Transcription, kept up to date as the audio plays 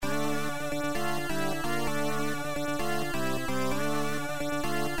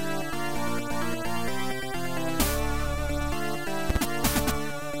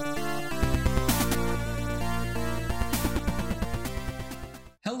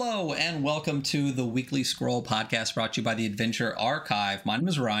Hello and welcome to the Weekly Scroll podcast brought to you by the Adventure Archive. My name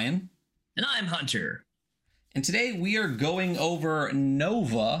is Ryan. And I'm Hunter. And today we are going over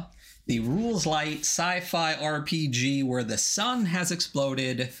Nova, the rules light sci-fi RPG where the sun has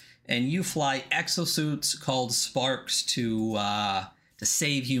exploded and you fly exosuits called Sparks to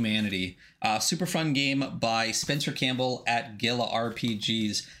save humanity. Super fun game by Spencer Campbell at Gila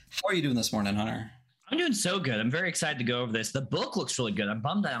RPGs. How are you doing this morning, Hunter? I'm doing so good. I'm very excited to go over this. The book looks really good. I'm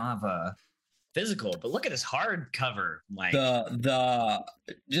bummed I don't have a physical, but look at this hardcover, Mike. The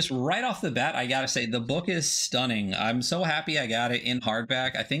just right off the bat, I gotta say the book is stunning. I'm so happy I got it in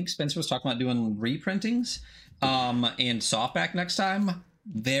hardback. I think Spencer was talking about doing reprintings in softback next time.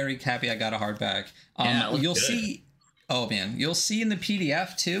 Very happy I got a hardback. You'll see. Oh man, you'll see in the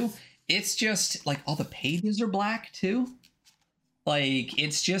PDF too. It's just like all the pages are black too. Like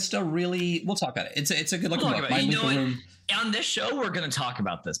it's just a really. We'll talk about it. It's a good looking book. On this show, we're going to talk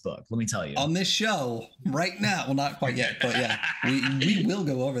about this book. Let me tell you. On this show, right now, well, not quite yet, but yeah, we will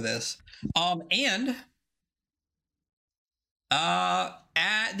go over this. And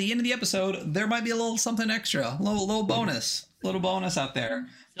at the end of the episode, there might be a little something extra, a little bonus out there.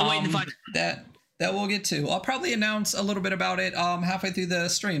 Waiting to find that we'll get to. I'll probably announce a little bit about it halfway through the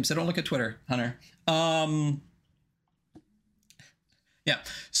stream, so don't look at Twitter, Hunter. Yeah.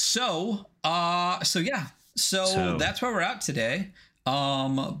 So that's where we're at today.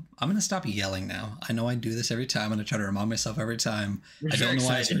 I'm gonna stop yelling now. I know I do this every time. I'm gonna try to remind myself every time. I don't know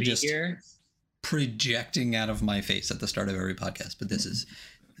why I'm just projecting out of my face at the start of every podcast, but this is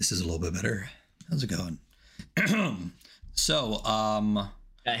a little bit better. How's it going?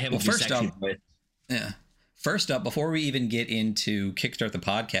 First up, before we even get into Kickstart the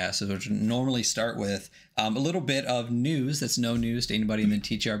Podcast, which we normally start with a little bit of news that's no news to anybody in the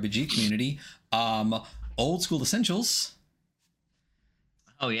TTRPG community. Old School Essentials.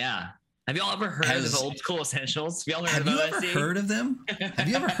 Oh, yeah. Have y'all ever heard of Old School Essentials? Have you ever heard of them? Have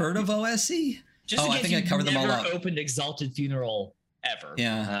you ever heard of OSE? I think I covered them all up. Opened Exalted Funeral ever.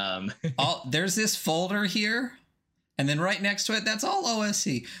 Yeah. There's this folder here. And then right next to it, that's all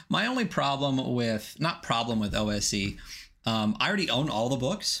OSE. My only problem with, not problem with OSE, I already own all the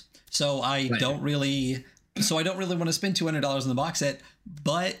books. So I don't really want to spend $200 on the box set,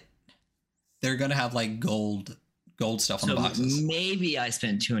 but they're going to have like gold stuff on the boxes. Maybe I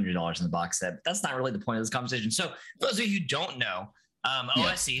spent $200 on the box set, but that's not really the point of this conversation. So for those of you who don't know,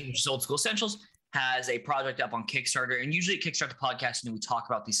 OSE, which is Old School Essentials, has a project up on Kickstarter, and usually at Kickstart the Podcast, we talk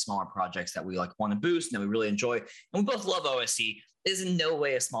about these smaller projects that we like want to boost and that we really enjoy. And we both love OSE. It is in no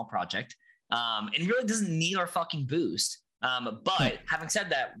way a small project, and really doesn't need our fucking boost. But having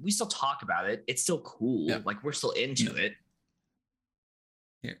said that, we still talk about it. It's still cool. Yeah. Like we're still into it.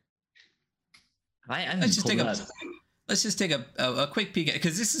 Here, let's just take a quick peek at it,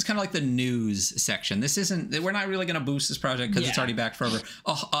 because this is kind of like the news section. We're not really going to boost this project because it's already back for over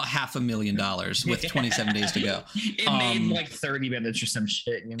 $500,000 with 27 days to go. It made like 30 minutes or some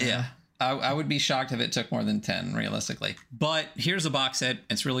shit. You know? Yeah. I would be shocked if it took more than 10 realistically. But here's a box set.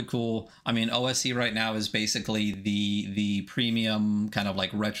 It's really cool. I mean, OSE right now is basically the premium kind of like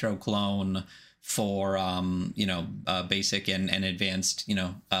retro clone for basic and advanced,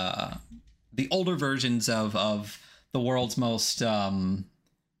 the older versions of the world's most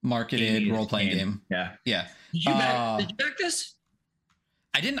marketed role-playing game. Yeah. Did you back this?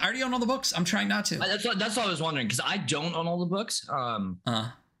 I didn't. I already own all the books. I'm trying not to. That's what I was wondering, because I don't own all the books.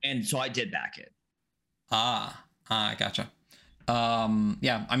 And so I did back it. I gotcha.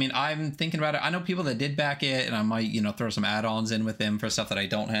 Yeah, I mean, I'm thinking about it. I know people that did back it, and I might, throw some add-ons in with them for stuff that I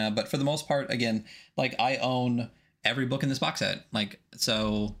don't have. But for the most part, again, like I own every book in this box set. Like,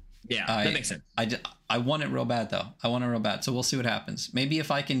 so... Yeah, that makes sense. I want it real bad, though. So we'll see what happens. Maybe if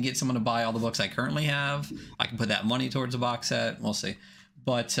I can get someone to buy all the books I currently have, I can put that money towards a box set. We'll see.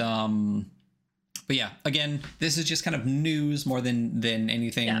 But yeah, again, this is just kind of news more than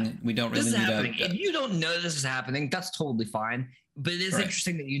anything. Yeah. We don't really need If you don't know this is happening, that's totally fine. But it is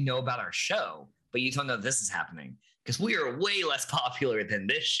interesting that you know about our show, but you don't know this is happening. Because we are way less popular than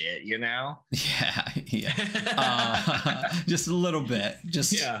this shit, Yeah. Just a little bit.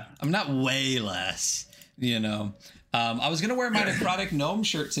 I'm not way less, I was gonna wear my Necrotic Gnome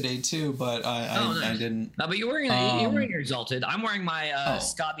shirt today too, but I didn't. No, but you're wearing your Exalted. I'm wearing my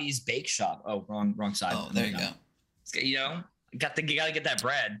Scobby's Bake Shop. Oh, wrong side. Oh, there you go. You gotta get that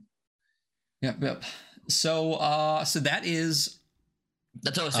bread. Yep. So that's OSE.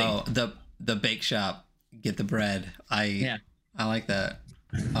 Oh, the bake shop. Get the bread. I like that.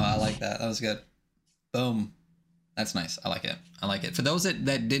 I like that. That was good. Boom. That's nice. I like it. For those that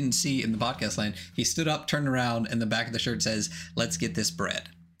didn't see in the podcast land, he stood up, turned around, and the back of the shirt says, "Let's get this bread."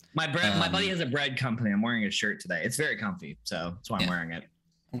 My buddy has a bread company. I'm wearing his shirt today. It's very comfy, so that's why I'm wearing it.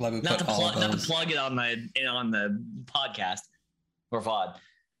 I'm glad we Not put to all of not to those. plug it on the podcast or VOD.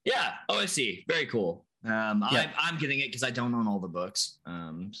 Yeah, OSC, very cool. I'm getting it because I don't own all the books.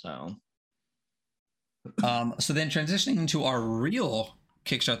 So then transitioning into our real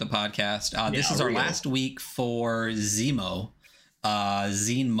Kickstart the podcast. This is our last week for Zemo,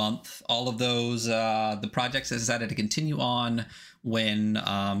 Zine Month. All of those the projects decided to continue on when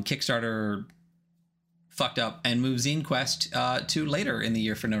Kickstarter fucked up and moved Zine Quest to later in the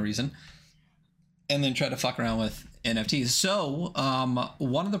year for no reason, and then tried to fuck around with NFTs. So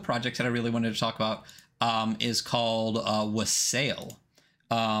one of the projects that I really wanted to talk about is called Wassail.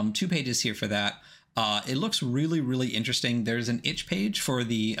 2 pages here for that. It looks really, really interesting. There's an itch page for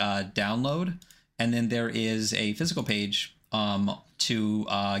the download, and then there is a physical page to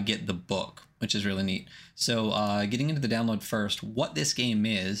get the book, which is really neat. So getting into the download first, what this game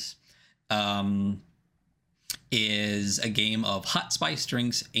is a game of hot spice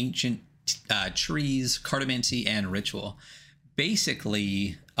drinks, ancient trees, cartomancy, and ritual.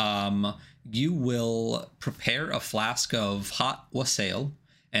 Basically, you will prepare a flask of hot wassail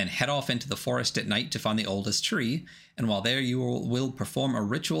and head off into the forest at night to find the oldest tree. And while there, you will perform a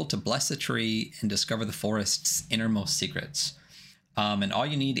ritual to bless the tree and discover the forest's innermost secrets. And all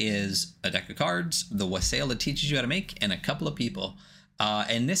you need is a deck of cards, the wassail that teaches you how to make, and a couple of people.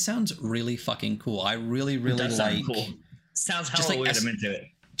 And this sounds really fucking cool. I really, really like. Cool. Sounds hella weird. I'm into it.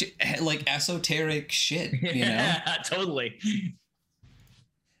 Like esoteric shit, you know? Yeah, totally.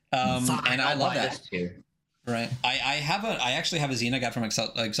 And I love that. Right. I actually have a zine I got from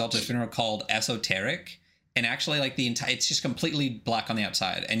Exalted Funeral called Esoteric, and actually like it's just completely black on the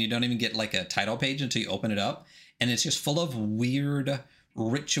outside, and you don't even get like a title page until you open it up, and it's just full of weird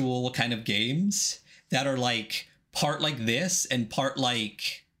ritual kind of games that are like part like this and part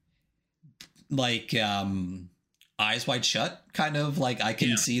like Eyes Wide Shut, kind of like I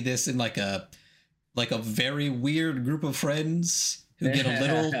can see this in like a very weird group of friends who get a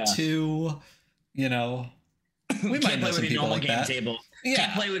little too, you know. We might know some people like that. Table. Yeah.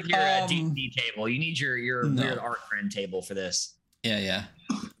 Can't play with your D&D table. You need your weird art friend table for this. Yeah.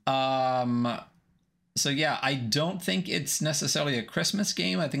 So yeah, I don't think it's necessarily a Christmas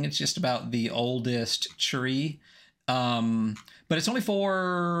game. I think it's just about the oldest tree. But it's only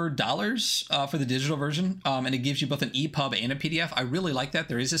 $4 for the digital version, and it gives you both an EPUB and a PDF. I really like that.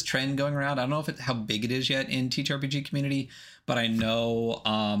 There is this trend going around. I don't know how big it is yet in TTRPG community, but I know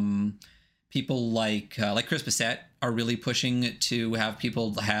people like Chris Bissett are really pushing to have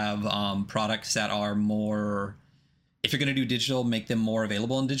people have products that are more. If you're going to do digital, make them more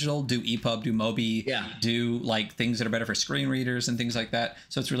available in digital. Do EPUB, do Mobi, do like things that are better for screen readers and things like that.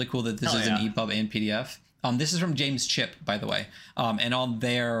 So it's really cool that this is an EPUB and PDF. This is from James Chip, by the way. And on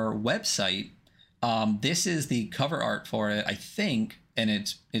their website, this is the cover art for it, I think, and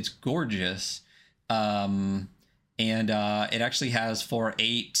it's gorgeous. And it actually has for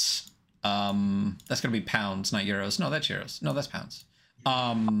 8. That's gonna be pounds, not euros. No, that's euros. No, that's pounds.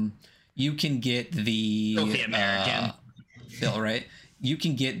 You can get the American Phil, right? You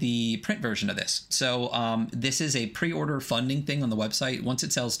can get the print version of this. So this is a pre-order funding thing on the website. Once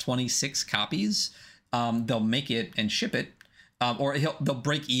it sells 26 copies, they'll make it and ship it, or they'll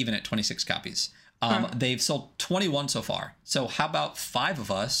break even at 26 copies. They've sold 21 so far. So how about 5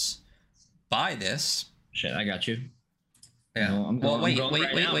 of us buy this? Shit, I got you. Yeah. Well, wait.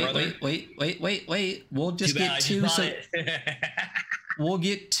 We'll just get 2. So we'll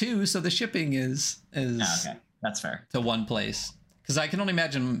get 2. So the shipping is okay. That's fair. To one place, because I can only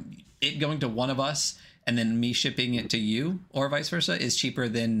imagine it going to one of us and then me shipping it to you, or vice versa, is cheaper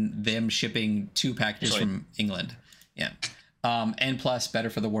than them shipping 2 packages from England. Yeah. And plus better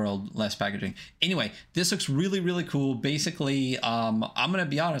for the world, less packaging. Anyway, this looks really, really cool. Basically, I'm going to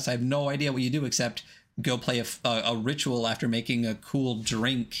be honest. I have no idea what you do except go play a ritual after making a cool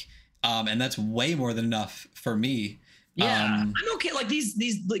drink. And that's way more than enough for me. Yeah. I'm okay. Like these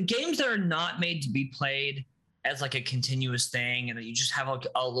games that are not made to be played as like a continuous thing, and that you just have like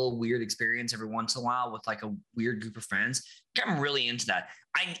a little weird experience every once in a while with like a weird group of friends. I'm really into that.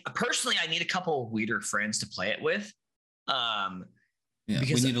 I need a couple of weirder friends to play it with. Because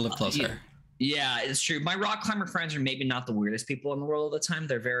we need to live closer. Yeah, it's true. My rock climber friends are maybe not the weirdest people in the world all the time.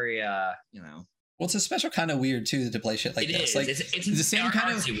 They're very, Well, it's a special kind of weird too to play shit like this. Like it's the same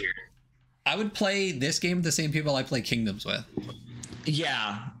kind of weird. I would play this game with the same people I play Kingdoms with.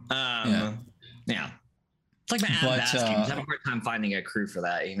 Yeah. Yeah. It's like my Bass games. I have a hard time finding a crew for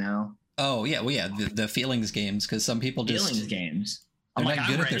that, you know? Oh, yeah. Well, yeah. The feelings games, because some people just... Feelings games. They're not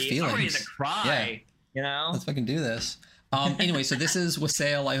good at their feelings. I'm ready to cry, you know? Let's fucking do this. Anyway, so this is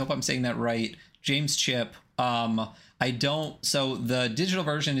Wassail. I hope I'm saying that right. James Chip. So the digital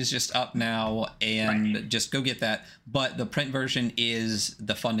version is just up now, and just go get that. But the print version is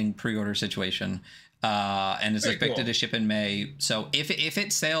the funding pre-order situation, and is expected to ship in May. So if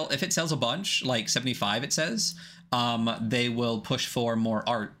it sells a bunch, like 75, it says, they will push for more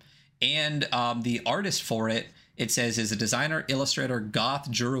art. And the artist for it says is a designer, illustrator,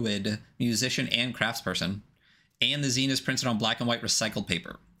 goth, druid, musician, and craftsperson. And the zine is printed on black and white recycled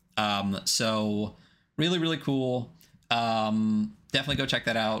paper. So really, really cool. Definitely go check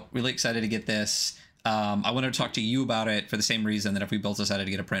that out. Really excited to get this. I wanted to talk to you about it for the same reason that if we both decided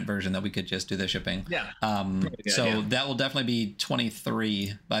to get a print version, that we could just do the shipping. Yeah. That will definitely be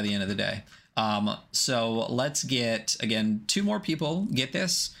 23 by the end of the day. So let's get, again, 2 more people get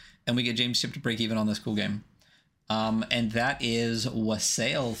this, and we get James Chip to break even on this cool game. And that is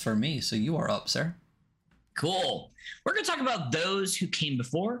Wassail for me. So you are up, sir. Cool. We're going to talk about Those Who Came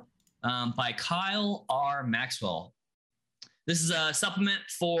Before by Kyle R. Maxwell. This is a supplement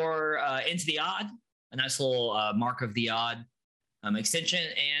for Into the Odd, a nice little Mark of the Odd extension,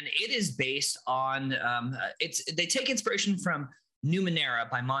 and it is based on they take inspiration from Numenera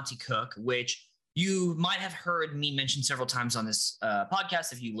by Monty Cook, which you might have heard me mention several times on this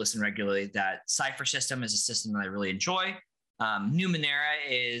podcast if you listen regularly. That Cypher system is a system that I really enjoy. Numenera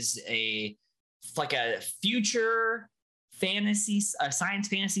is like a future fantasy, science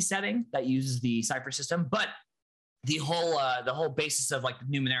fantasy setting that uses the Cypher system, but the whole basis of like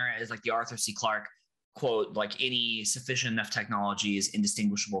Numenera is like the Arthur C. Clarke quote, like any sufficient enough technology is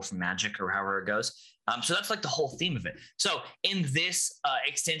indistinguishable from magic, or however it goes. So that's like the whole theme of it. So in this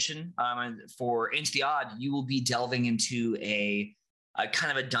extension for Into the Odd, you will be delving into a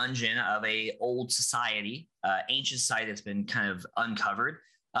kind of a dungeon of a old society, ancient society that's been kind of uncovered.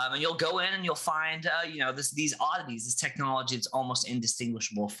 And you'll go in and you'll find, these oddities, this technology that's almost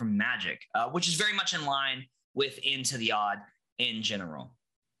indistinguishable from magic, which is very much in line with Into the Odd in general.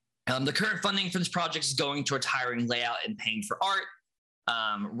 The current funding for this project is going towards hiring layout and paying for art.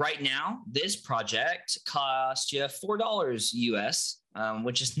 Right now, this project costs you $4 US,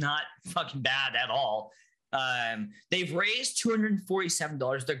 which is not fucking bad at all. They've raised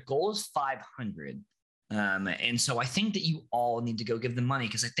 $247. Their goal is $500. And so I think that you all need to go give them money,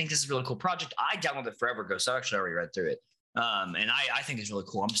 because I think this is a really cool project. I downloaded it forever ago, so I actually already read through it. And I think it's really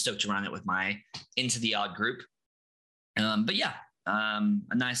cool. I'm stoked to run it with my Into the Odd group. But yeah,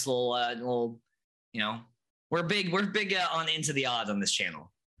 a nice little, we're big on Into the Odd on this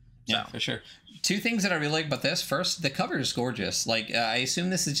channel. Yeah, for sure. 2 things that I really like about this. First, the cover is gorgeous. Like, I assume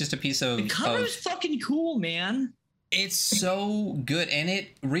this is just a piece of... The cover is fucking cool, man. It's so good. And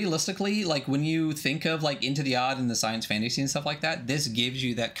it, realistically, like, when you think of, like, Into the Odd and the science fantasy and stuff like that, this gives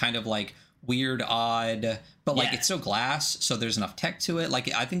you that kind of, like, weird, odd... But, like, it's so glass, so there's enough tech to it.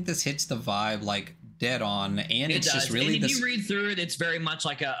 Like, I think this hits the vibe, like, dead on. And it's just really... And if you read through it, it's very much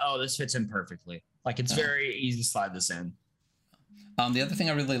like this fits in perfectly. Like, it's very easy to slide this in. The other thing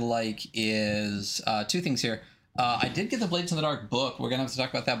I really like is 2 things here. I did get the Blades in the Dark book. We're gonna have to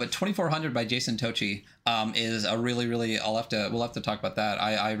talk about that. But 2400 by Jason Tochi is a really, really. We'll have to talk about that.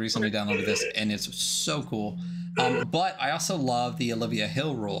 I recently downloaded this, and it's so cool. But I also love the Olivia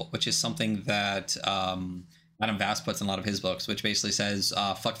Hill rule, which is something that Adam Vass puts in a lot of his books, which basically says,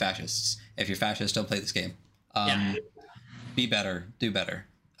 "Fuck fascists. If you're fascist, don't play this game. Be better, do better."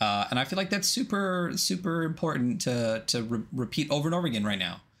 And I feel like that's super, super important to repeat over and over again right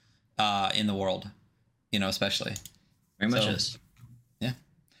now in the world, especially. Very much is. Yeah.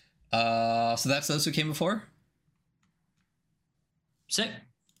 So that's Those Who Came Before. Sick.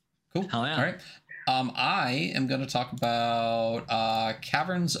 Cool. Hell yeah. All right. I am going to talk about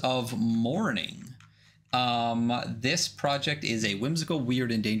Caverns of Mourning. This project is a whimsical,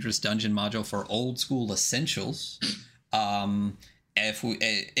 weird, and dangerous dungeon module for old school essentials.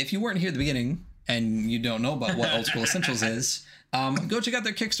 If you weren't here at the beginning and you don't know about what Old School Essentials is, go check out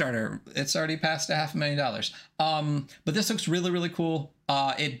their Kickstarter. It's already passed $500,000. But this looks really, really cool.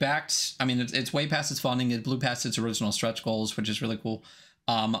 It's way past its funding. It blew past its original stretch goals, which is really cool.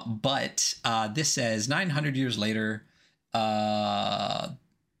 But this says 900 years later,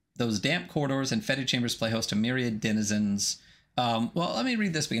 those damp corridors and fetid chambers play host to myriad denizens. Well, let me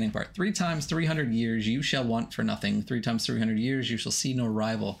read this beginning part. 3 times 300 years you shall want for nothing. 3 times 300 years you shall see no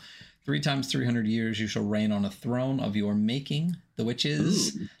rival. 3 times 300 years you shall reign on a throne of your making. The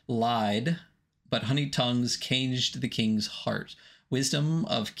witches lied, but honey tongues caged the king's heart. Wisdom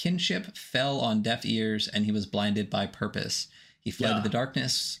of kinship fell on deaf ears, and he was blinded by purpose. He fled to the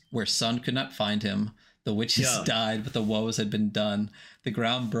darkness where sun could not find him. The witches died, but the woes had been done. The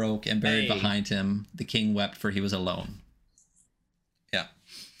ground broke and buried behind him. The king wept, for he was alone.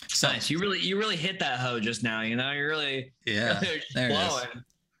 So nice. You really hit that hoe just now. You know, you're really there it is.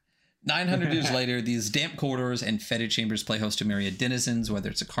 900 years later, these damp corridors and fetid chambers play host to myriad denizens,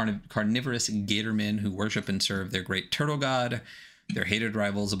 whether it's a carnivorous gatormen who worship and serve their great turtle god, their hated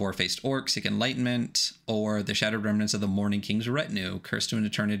rivals, the boar-faced orcs seek enlightenment, or the shattered remnants of the Morning King's retinue, cursed to an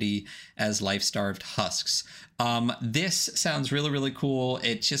eternity as life-starved husks. This sounds really, really cool.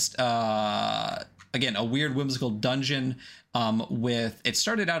 It's just, again, a weird, whimsical dungeon it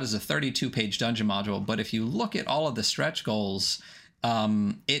started out as a 32-page dungeon module, but if you look at all of the stretch goals,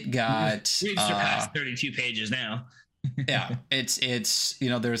 it got we've surpassed 32 pages now. Yeah, it's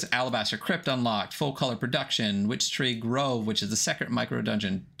there's Alabaster Crypt unlocked, full color production, Witch Tree Grove, which is the second micro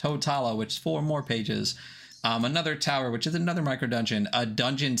dungeon, Toad Hollow, which is 4 more pages, another tower, which is another micro dungeon, a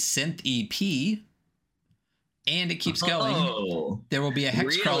dungeon synth EP, and it keeps going. There will be a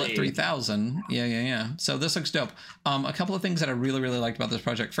hex crawl at 3000. Yeah. So this looks dope. A couple of things that I really, really liked about this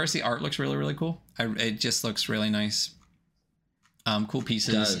project. First, the art looks really, really cool. It just looks really nice. Cool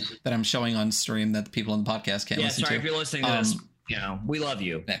pieces that I'm showing on stream that the people in the podcast can't listen to. If you're listening to this, we love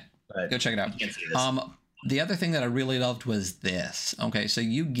you. Yeah, go check it out. The other thing that I really loved was this. Okay, so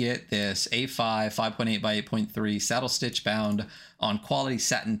you get this A5 5.8 by 8.3 saddle stitch bound on quality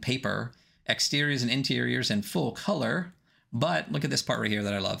satin paper, exteriors and interiors in full color. But look at this part right here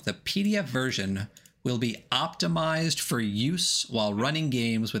that I love. The PDF version will be optimized for use while running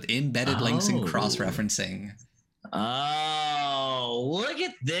games with embedded links and cross-referencing. Oh, look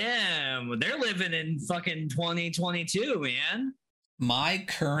at them. They're living in fucking 2022, man. My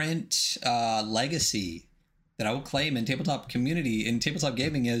current legacy that I will claim in tabletop community, in tabletop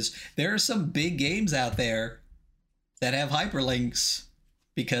gaming, is there are some big games out there that have hyperlinks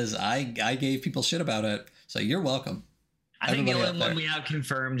because I gave people shit about it. So you're welcome. I think the only one we have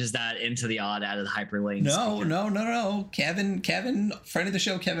confirmed is that Into the Odd added hyperlinks. No. Kevin, friend of the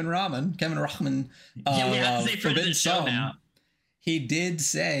show, Kevin Rahman, Forbidden Zone. He did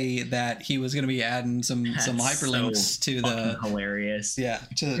say that he was going to be adding some hyperlinks to the hilarious. Yeah,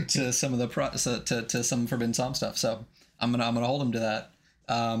 to some of the to some Forbidden Psalm stuff. So I'm gonna hold him to that.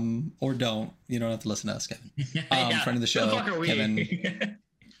 Or don't. You don't have to listen to us, Kevin. Friend of the show,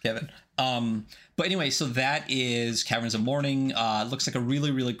 Kevin. But anyway, so that is Caverns of Mourning. Looks like a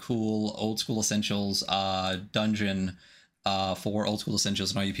really, really cool Old School Essentials dungeon for Old School Essentials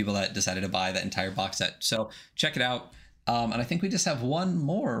and all you people that decided to buy that entire box set. So check it out. And I think we just have one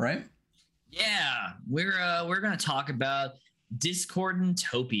more, right? Yeah, we're going to talk about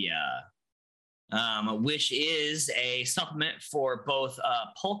Discordantopia, which is a supplement for both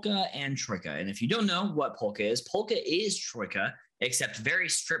Polka and Troika. And if you don't know what Polka is Troika, except very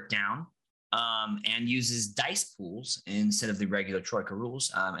stripped down, and uses dice pools instead of the regular Troika rules.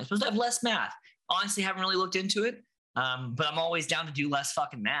 It's supposed to have less math. Honestly, haven't really looked into it, but I'm always down to do less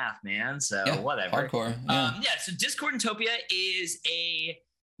fucking math, man. So whatever. Hardcore. So Discordantopia is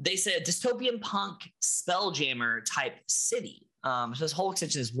they said dystopian punk spelljammer type city. So this whole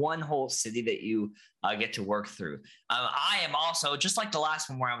extension is one whole city that you get to work through. I am also, just like the last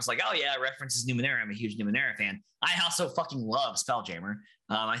one where I was like, oh yeah, references Numenera. I'm a huge Numenera fan. I also fucking love Spelljammer.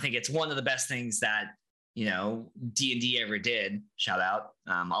 I think it's one of the best things that, D&D ever did. Shout out.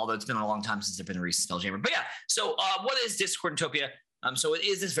 Although it's been a long time since there's been a recent Spelljammer. But yeah, so what is Discordantopia? So it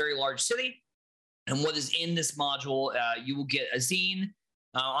is this very large city. And what is in this module, you will get a zine.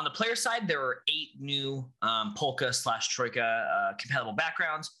 On the player side, there are 8 new Polka/Troika compatible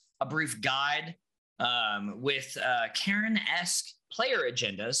backgrounds, a brief guide with Karen-esque player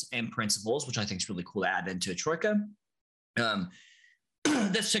agendas and principles, which I think is really cool to add into a Troika.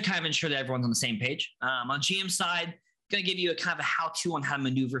 This to kind of ensure that everyone's on the same page. On GM side, going to give you a kind of a how-to on how to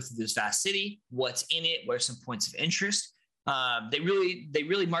maneuver through this vast city, what's in it, what are some points of interest. They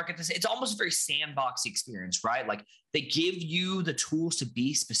really market this. It's almost a very sandbox experience, right? Like they give you the tools to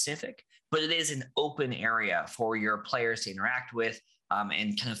be specific, but it is an open area for your players to interact with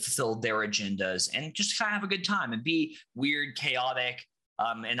and kind of fulfill their agendas and just kind of have a good time and be weird, chaotic,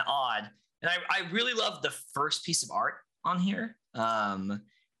 and odd. And I really love the first piece of art on here,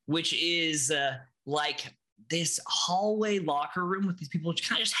 which is like this hallway locker room with these people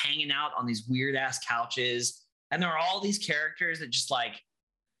kind of just hanging out on these weird ass couches. And there are all these characters that just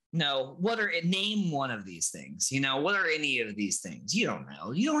name one of these things, what are any of these things? You don't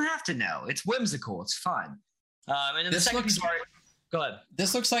know. You don't have to know. It's whimsical. It's fun. And then the second piece of art, go ahead.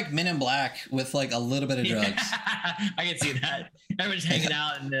 This looks like Men in Black with like a little bit of drugs. I can see that. Everyone's hanging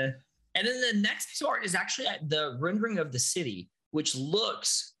out. And then the next piece of art is actually the rendering of the city, which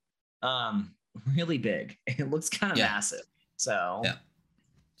looks really big. It looks kind of massive. So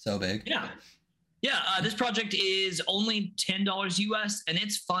so big. Yeah. Yeah, this project is only $10 US, and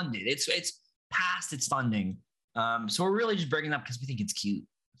it's funded. It's past its funding. So we're really just bringing it up because we think it's cute.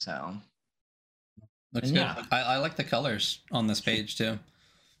 So looks good. Yeah. I like the colors on this page too.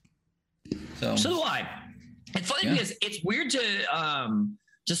 So do I. It's funny because it's weird to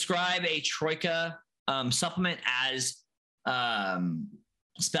describe a Troika supplement as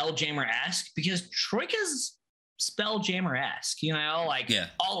Spelljammer-esque, because Troika's Spelljammer-esque, you know, like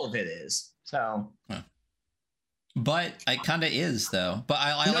all of it is. So but it kind of is though. But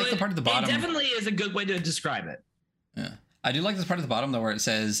I like the part at the bottom. It definitely is a good way to describe it. Yeah. I do like this part at the bottom though, where it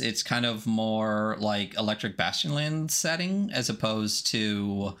says it's kind of more like Electric Bastionland setting as opposed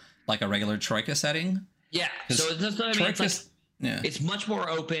to like a regular Troika setting. Yeah. So that's what I mean. It's like, it's much more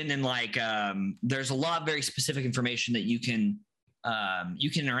open, and like there's a lot of very specific information that you can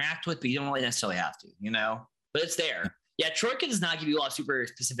interact with, but you don't really necessarily have to, you know. But it's there. Yeah, Troika does not give you a lot of super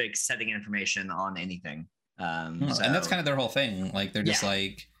specific setting information on anything. And that's kind of their whole thing. Like they're just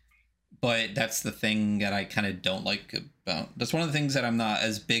like, but that's the thing that I kind of don't like about. That's one of the things that I'm not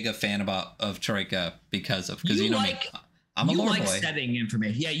as big a fan of Troika because you know like, me. I'm a lore boy. Setting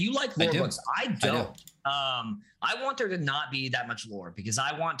information. Yeah, you like lore books. I don't. I want there to not be that much lore because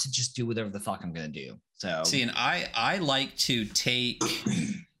I want to just do whatever the fuck I'm gonna do. So see, and I like to take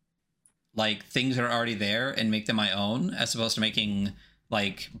like things that are already there and make them my own, as opposed to making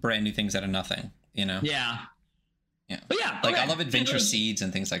like brand new things out of nothing. You know? Yeah. But like I love adventure seeds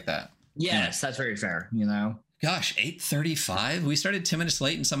and things like that. Yes, that's very fair. You know. Gosh, 8:35. We started 10 minutes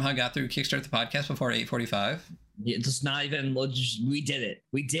late and somehow got through Kickstart the podcast before 8:45. It's not even. We did it.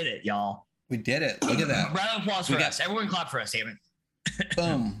 We did it, y'all. We did it. Look at that. Round of applause for us. Everyone clap for us, damn it.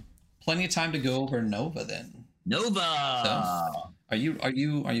 Boom. Plenty of time to go over Nova then. Nova. So, are you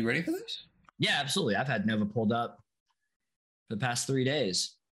ready for this? Yeah, absolutely. I've had Nova pulled up for the past 3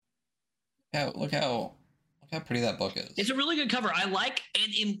 days. Yeah, look how pretty that book is. It's a really good cover. I like,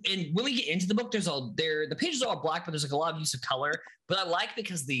 and when we get into the book, the pages are all black, but there's like a lot of use of color. But I like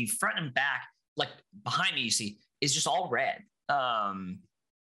because the front and back, like behind me, you see, is just all red.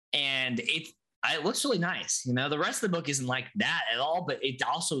 And it looks really nice. You know, the rest of the book isn't like that at all, but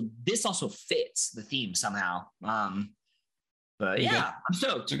this also fits the theme somehow. But yeah, I'm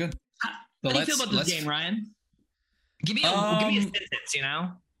stoked. They're good. How do you feel about this game, Ryan? Give me a sentence, you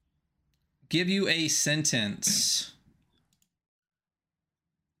know? Give you a sentence.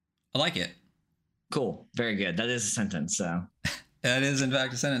 I like it. Cool. Very good. That is a sentence. So that is in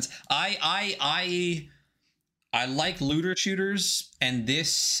fact a sentence. I like looter shooters, and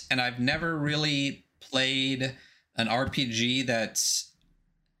I've never really played an RPG that's.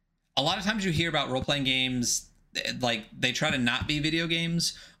 A lot of times you hear about role-playing games, like they try to not be video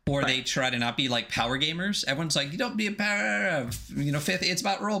games, or they try to not be like power gamers. Everyone's like, you don't be a power, fifth. It's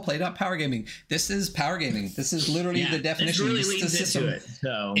about role play, not power gaming. This is power gaming. This is literally the definition. Really leans into it.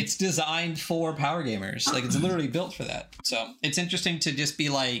 So it's designed for power gamers. Like it's literally built for that. So it's interesting to just be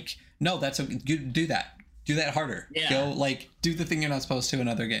like, no, do that. Do that harder. Yeah. Go do the thing you're not supposed to in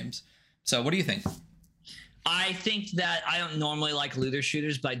other games. So what do you think? I think that I don't normally like looter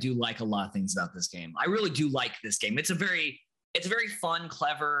shooters, but I do like a lot of things about this game. I really do like this game. It's a very fun,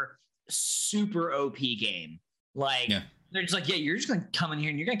 clever, super OP game. They're just like, yeah, you're just gonna come in here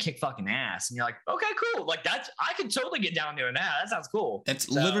and you're gonna kick fucking ass, and you're like, okay, cool. Like I could totally get down doing that. That sounds cool. That's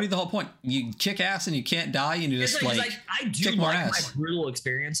literally the whole point. You kick ass and you can't die, and you just I do like my brutal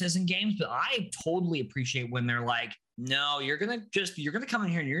experiences in games, but I totally appreciate when they're like, no, you're gonna come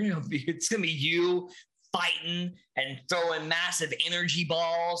in here and it's gonna be you fighting and throwing massive energy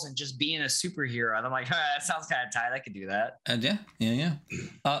balls and just being a superhero. And I'm like, that sounds kind of tight. I could do that. Yeah.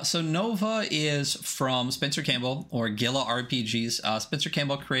 So Nova is from Spencer Campbell or Gila RPGs. Spencer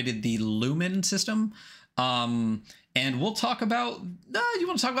Campbell created the Lumen system. And we'll talk about, you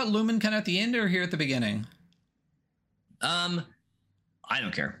want to talk about Lumen kind of at the end or here at the beginning? I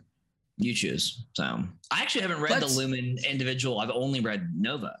don't care. You choose. So I actually haven't read the Lumen individual. I've only read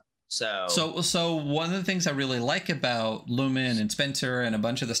Nova. So one of the things I really like about Lumen and Spencer and a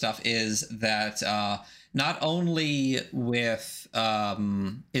bunch of the stuff is that not only with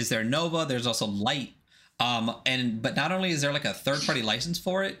is there Nova, there's also Light. But not only is there like a third-party license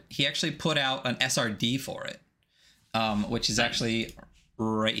for it, he actually put out an SRD for it, which is actually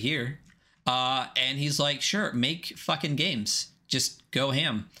right here. And he's like, sure, make fucking games. Just go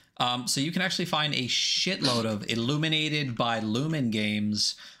ham. So you can actually find a shitload of Illuminated by Lumen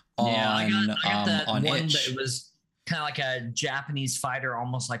games I got that on one itch. that was kind of like a Japanese fighter,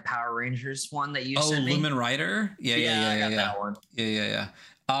 almost like Power Rangers one that you sent me. Lumen Rider? I got that one. Yeah.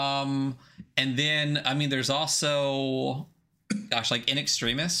 And then, I mean, there's also, gosh, like In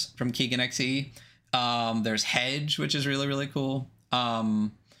Extremis from Keegan XE. There's Hedge, which is really, really cool.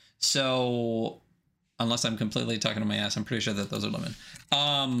 So unless I'm completely talking to my ass, I'm pretty sure that those are lemon.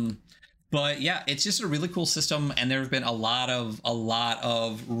 But yeah, it's just a really cool system, and there have been a lot of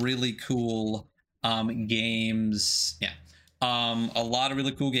really cool games. Yeah. A lot of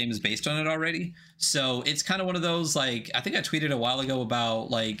really cool games based on it already. So it's kind of one of those, like, I think I tweeted a while ago about,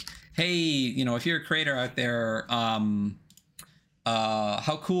 like, hey, you know, if you're a creator out there, how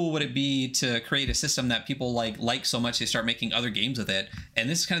cool would it be to create a system that people like so much they start making other games with it? And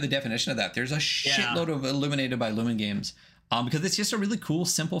this is kind of the definition of that. There's a shitload of Illuminated by Lumen games, because it's just a really cool,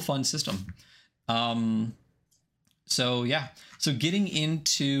 simple, fun system. So yeah, so getting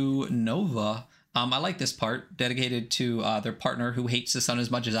into Nova, I like this part, dedicated to their partner who hates the sun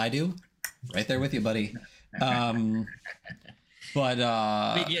as much as I do. Right there with you, buddy. But we get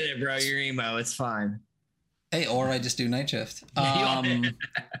it, bro. You're emo. It's fine. Hey, or I just do night shift.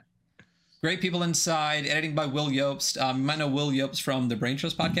 Great people inside. Editing by Will Yobst. You might know Will Yobst from the Brain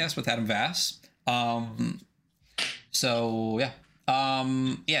Trust podcast with Adam Vass. So yeah.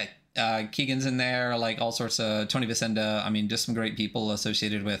 Keegan's in there, like all sorts of Tony Vicenda. I mean, just some great people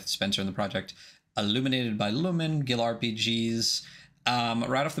associated with Spencer and the project. Illuminated by Lumen, Gil RPGs.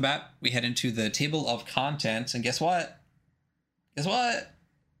 Right off the bat, we head into the table of contents, and guess what?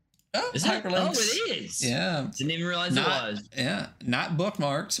 Oh, is hyperlinks. It is. Yeah. Didn't even realize it was. Yeah, not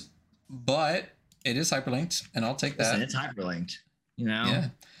bookmarked, but it is hyperlinked, and I'll take that. Listen, it's hyperlinked, you know?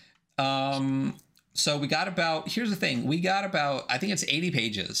 Yeah. So we got about, here's the thing, I think it's 80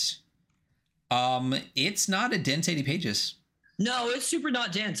 pages. It's not a dense 80 pages. No, it's super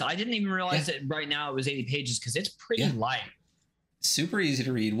not dense. I didn't even realize that right now it was 80 pages because it's pretty light. Super easy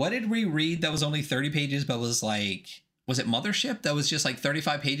to read. What did we read that was only 30 pages, but was it Mothership? That was just like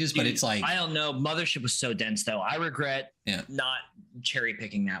 35 pages, but it's like... I don't know. Mothership was so dense, though. I regret not cherry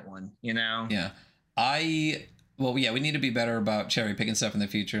picking that one, you know? Yeah. Well, yeah, we need to be better about cherry picking stuff in the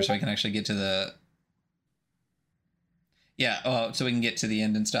future so I can actually get to the... Yeah, so we can get to the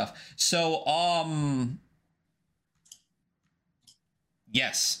end and stuff. So,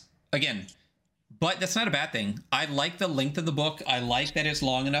 yes, again, but that's not a bad thing. I like the length of the book. I like that it's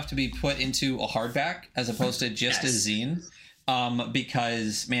long enough to be put into a hardback as opposed to just a zine.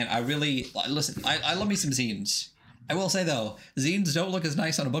 Because, man, I really, listen, I love me some zines. I will say, though, zines don't look as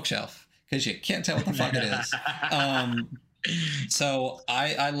nice on a bookshelf because you can't tell what the fuck it is. So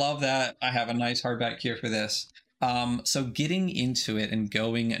I love that I have a nice hardback here for this. So getting into it and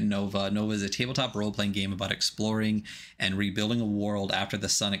going Nova. Nova is a tabletop role-playing game about exploring and rebuilding a world after the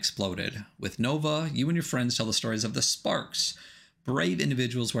sun exploded. With Nova, you and your friends tell the stories of the Sparks, brave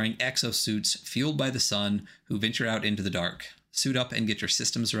individuals wearing exosuits fueled by the sun who venture out into the dark. Suit up and get your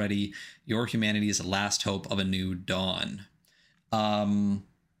systems ready. Your humanity is the last hope of a new dawn.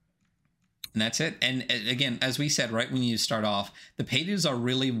 And that's it. And again, as we said, right when you start off, the pages are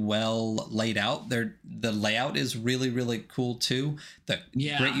really well laid out. The layout is really, really cool too. The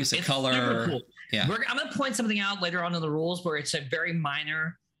great use of color. Cool. Yeah. I'm going to point something out later on in the rules where it's a very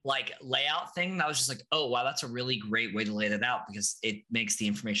minor like layout thing. That was just like, oh, wow, that's a really great way to lay that out because it makes the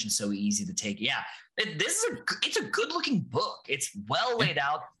information so easy to take. Yeah. It's a good looking book. It's well laid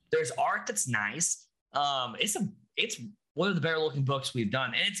out. There's art that's nice. It's one of the better looking books we've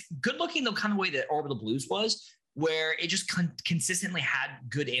done. And it's good looking the kind of way that Orbital Blues was, where it just consistently had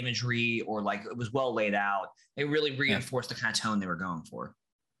good imagery or like it was well laid out. It really reinforced the kind of tone they were going for.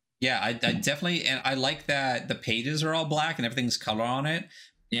 Yeah, I definitely, and I like that the pages are all black and everything's color on it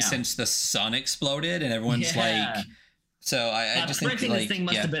since the sun exploded and everyone's like, so I just think like, this thing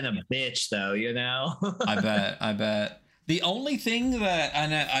must have been a bitch though, you know? I bet. The only thing that,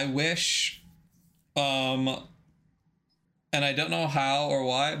 and I wish, and I don't know how or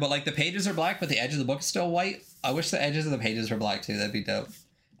why, but like the pages are black, but the edge of the book is still white. I wish the edges of the pages were black too. That'd be dope.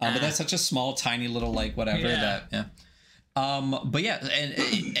 But that's such a small, tiny little like whatever but yeah,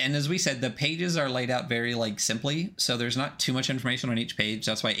 and as we said, the pages are laid out very like simply, so there's not too much information on each page.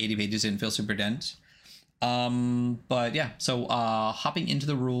 That's why 80 pages didn't feel super dense. But yeah, so hopping into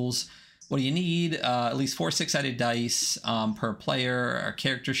the rules, what do you need? At least 4 6-sided dice per player, a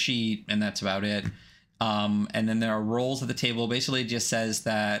character sheet, and that's about it. And then there are roles at the table. Basically, it just says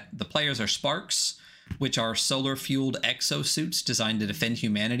that the players are Sparks, which are solar-fueled exosuits designed to defend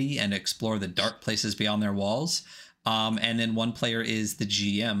humanity and explore the dark places beyond their walls. And then one player is the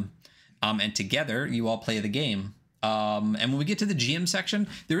GM. And together, you all play the game. And when we get to the GM section,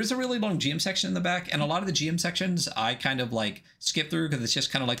 there is a really long GM section in the back. And a lot of the GM sections, I kind of like skip through because it's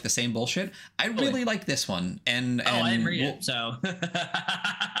just kind of like the same bullshit. I really like this one. And I didn't read it, so.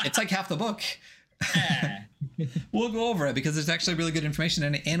 It's like half the book. We'll go over it because there's actually really good information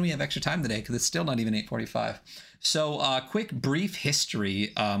in it, and we have extra time today because it's still not even 8:45. So quick brief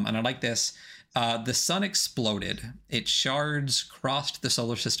history, and I like this. The sun exploded. Its shards crossed the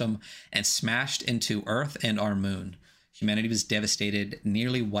solar system and smashed into Earth and our moon. Humanity was devastated,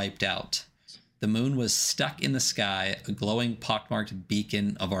 nearly wiped out. The moon was stuck in the sky, a glowing pockmarked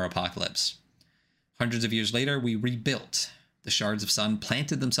beacon of our apocalypse. Hundreds of years later, we rebuilt. The shards of sun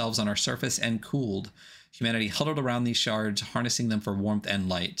planted themselves on our surface and cooled. Humanity huddled around these shards, harnessing them for warmth and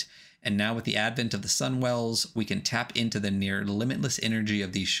light. And now with the advent of the sun wells, we can tap into the near limitless energy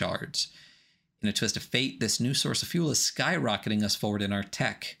of these shards. In a twist of fate, this new source of fuel is skyrocketing us forward in our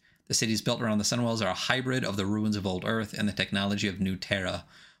tech. The cities built around the sun wells are a hybrid of the ruins of old Earth and the technology of new Terra.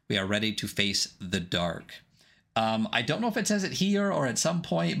 We are ready to face the dark. I don't know if it says it here or at some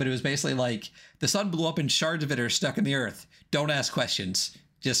point, but it was basically like, the sun blew up and shards of it are stuck in the Earth. Don't ask questions.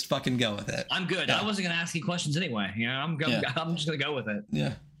 Just fucking go with it. I'm good. Yeah. I wasn't going to ask you questions anyway. I'm just going to go with it.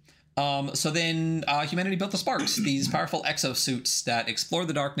 Yeah. So then humanity built the Sparks, these powerful exosuits that explore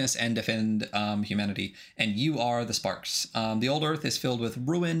the darkness and defend humanity. And you are the Sparks. The old Earth is filled with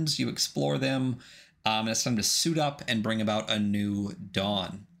ruins. You explore them. And it's time to suit up and bring about a new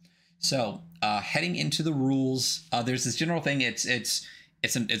dawn. So heading into the rules, there's this general thing. It's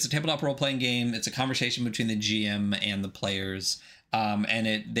a tabletop role-playing game. It's a conversation between the GM and the players.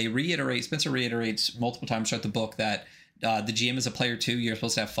 And Spencer reiterates multiple times throughout the book that the GM is a player too. You're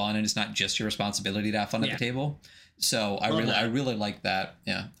supposed to have fun, and it's not just your responsibility to have fun at the table. So I really like that.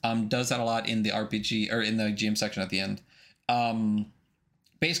 Yeah. Does that a lot in the RPG or in the GM section at the end.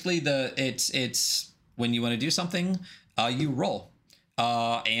 Basically it's when you want to do something, you roll.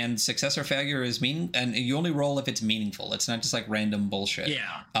 And success or failure is and you only roll if it's meaningful. It's not just like random bullshit.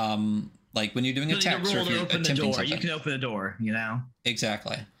 Yeah. Like when you're doing a text or if you're attempting something. You can open the door,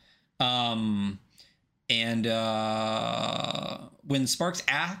 Exactly. And when Sparks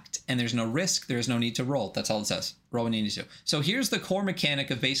act and there's no risk, there's no need to roll. That's all it says. Roll when you need to. So here's the core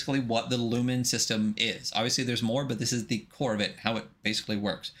mechanic of basically what the Lumen system is. Obviously there's more, but this is the core of it, how it basically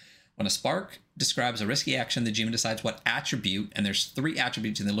works. When a Spark describes a risky action, the GM decides what attribute, and there's 3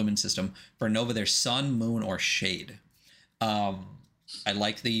 attributes in the Lumen system. For Nova, there's sun, moon, or shade. I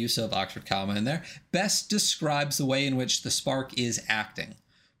like the use of Oxford comma in there. Best describes the way in which the Spark is acting.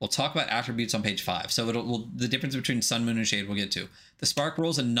 We'll talk about attributes on page 5. So the difference between sun, moon, and shade we'll get to. The Spark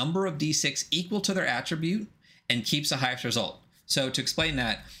rolls a number of d6 equal to their attribute and keeps the highest result. So to explain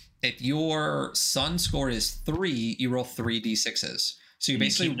that, if your sun score is 3, you roll 3 d6s. So you're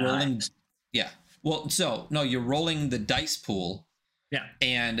basically rolling. Yeah. Well, so no, you're rolling the dice pool. Yeah.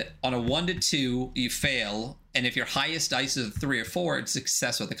 And on a 1 to 2, you fail. And if your highest dice is a 3 or 4, it's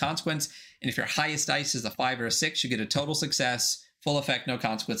success with a consequence. And if your highest dice is a 5 or a 6, you get a total success, full effect, no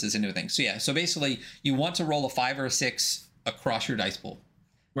consequences, and everything. So yeah. So basically, you want to roll a 5 or a 6 across your dice pool.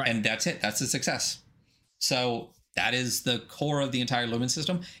 Right. And that's it. That's a success. So that is the core of the entire Lumen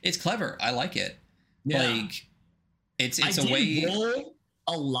system. It's clever. I like it. Yeah. Like it's a way. Roll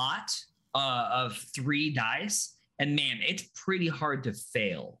a lot of 3 dice, and man, it's pretty hard to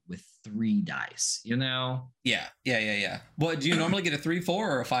fail with 3 dice. Yeah. Well, do you normally get a 3-4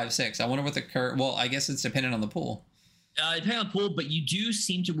 or a 5-6? I wonder what the well, I guess it's dependent on the pool. Depending on the pool, but you do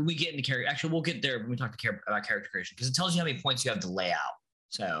seem to, when we get into character, actually we'll get there when we talk about character creation, because it tells you how many points you have to lay out.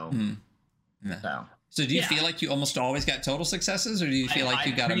 So So do you feel like you almost always got total successes, or do you feel like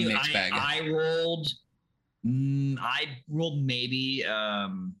you got a mixed bag? I rolled maybe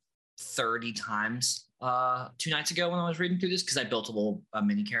 30 times 2 nights ago when I was reading through this, because I built a little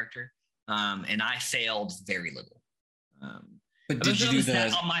mini character, and I failed very little. But did you do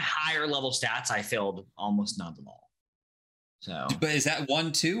on my higher level stats? I failed almost none at all. So, but is that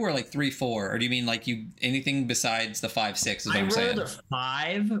 1, 2, or like 3, 4, or do you mean like anything besides the 5, 6? Is what I'm saying. I rolled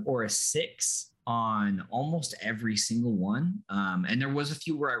a 5 or a 6 on almost every single one, and there was a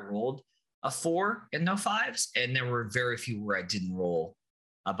few where I rolled a 4 and no 5s, and there were very few where I didn't roll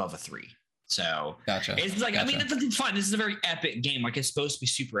above a 3. So gotcha. It's like, gotcha. I mean, it's fine. This is a very epic game. Like, it's supposed to be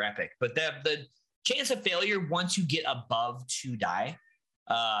super epic, but the chance of failure once you get above 2 die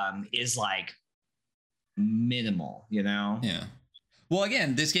is like minimal, Yeah. Well,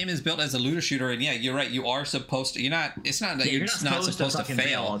 again, this game is built as a looter shooter, and yeah, you're right. You are supposed to. You're not. It's not that you're not supposed to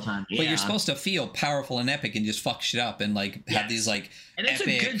fail all the time. Yeah. But you're supposed to feel powerful and epic and just fuck shit up and like have these like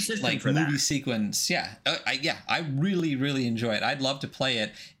epic like movie sequence. Yeah, I really really enjoy it. I'd love to play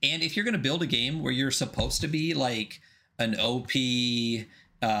it. And if you're gonna build a game where you're supposed to be like an OP,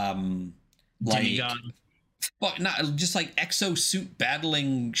 like. Well, not just like exosuit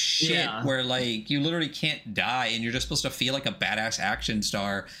battling shit where like you literally can't die and you're just supposed to feel like a badass action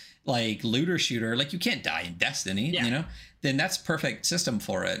star like looter shooter, like you can't die in Destiny, you know, then that's perfect system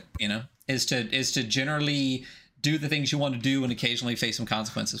for it, you know, is to generally do the things you want to do and occasionally face some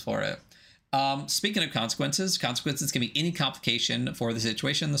consequences for it. Speaking of consequences can be any complication for the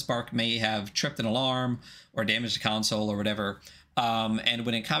situation. The spark may have tripped an alarm or damaged the console or whatever. And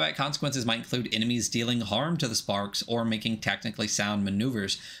when in combat, consequences might include enemies dealing harm to the sparks or making technically sound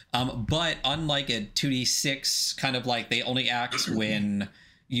maneuvers. But unlike a 2d6 kind of like they only act when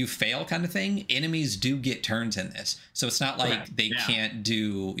you fail kind of thing, enemies do get turns in this. So it's not like they can't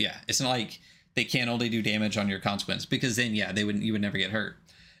do, it's not like they can't only do damage on your consequence, because then, you would never get hurt.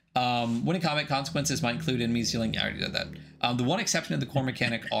 When in combat, consequences might include enemies dealing. I already did that. The one exception to the core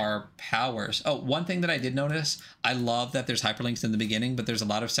mechanic are powers. Oh, one thing that I did notice, I love that there's hyperlinks in the beginning, but there's a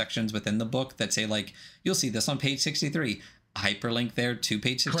lot of sections within the book that say, like, you'll see this on page 63. Hyperlink there to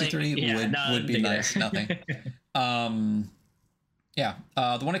page 63 would be nice. Nothing. The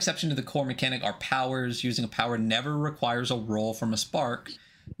one exception to the core mechanic are powers. Using a power never requires a roll from a spark.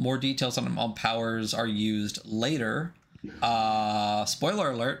 More details on powers are used later.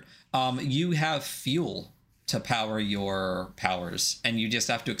 Spoiler alert, you have fuel to power your powers, and you just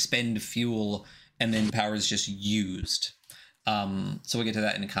have to expend fuel, and then power is just used. So we'll get to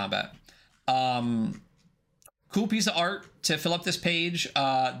that in combat. Cool piece of art to fill up this page.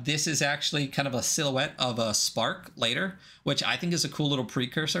 This is actually kind of a silhouette of a spark later, which I think is a cool little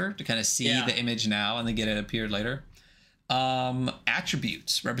precursor to kind of see the image now and then get it appeared later.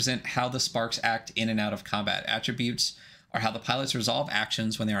 Attributes represent how the sparks act in and out of combat. Attributes are how the pilots resolve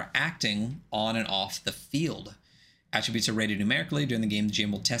actions when they are acting on and off the field. Attributes are rated numerically. During the game, the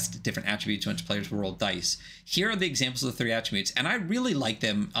GM will test different attributes once players will roll dice. Here are the examples of the 3 attributes, and I really like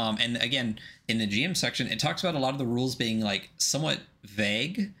them. And again, in the GM section, it talks about a lot of the rules being like somewhat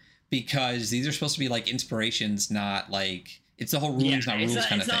vague, because these are supposed to be like inspirations, not like it's the whole rules, not rules kind of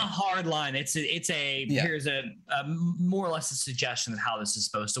thing. It's not a hard line. Here's a more or less a suggestion of how this is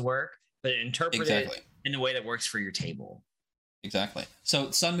supposed to work, but interpret it in a way that works for your table. Exactly. So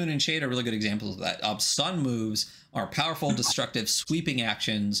Sun, Moon, and Shade are really good examples of that. Sun moves are powerful, destructive, sweeping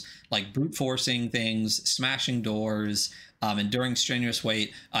actions like brute forcing things, smashing doors, enduring strenuous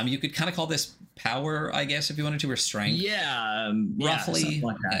weight. You could kind of call this power, I guess, if you wanted to, or strength. Roughly.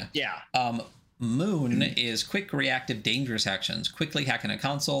 Like that. Moon is quick, reactive, dangerous actions. Quickly hacking a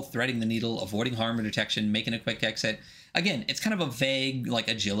console, threading the needle, avoiding harm or detection, making a quick exit. Again, it's kind of a vague like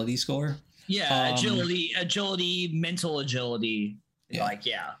agility score. Agility, mental agility.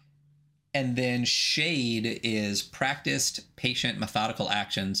 And then Shade is practiced, patient, methodical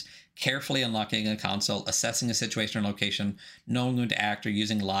actions, carefully unlocking a console, assessing a situation or location, knowing when to act, or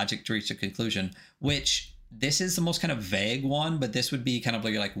using logic to reach a conclusion, which this is the most kind of vague one, but this would be kind of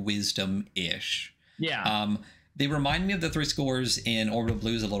like wisdom-ish. They remind me of the 3 scores in Orbital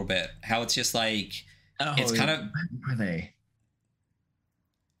Blues a little bit, how it's just like, it's kind of... Were they?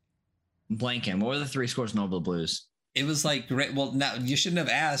 Blanking. What were the 3 scores in Orbital Blues? It was like great. Well, now you shouldn't have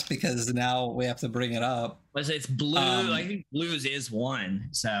asked, because now we have to bring it up. It's blue. I think blues is 1.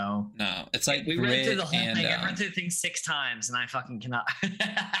 So no, it's like we read through the whole thing. I read through the thing 6 times, and I fucking cannot.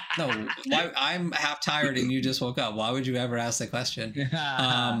 No, I'm half tired, and you just woke up. Why would you ever ask the question?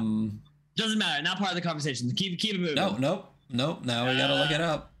 Doesn't matter. Not part of the conversation. Keep it moving. Nope. Now we gotta look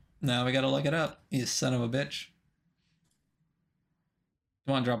it up. You son of a bitch.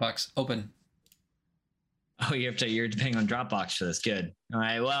 Come on, Dropbox, open. Oh, you're depending on Dropbox for this. Good. All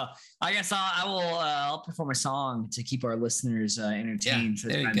right. Well, I guess I'll perform a song to keep our listeners entertained.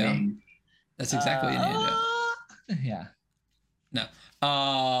 Yeah, there you go. That's exactly what you need to do. Yeah.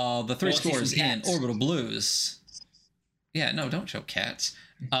 No. The 3 scores in Orbital Blues. Yeah, no, don't show cats.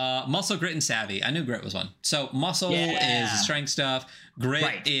 Muscle, Grit, and Savvy. I knew Grit was one. So Muscle is strength stuff.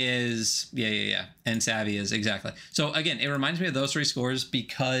 Grit is and Savvy is exactly. So again, it reminds me of those 3 scores,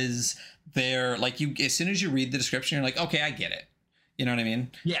 because they're like, you as soon as you read the description, you're like, okay, I get it. You know what I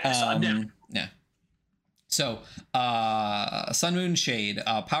mean? So I'm down. Yeah. So Sun, Moon, Shade,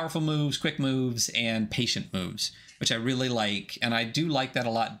 powerful moves, quick moves, and patient moves, which I really like, and I do like that a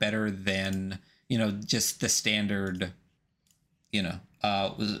lot better than just the standard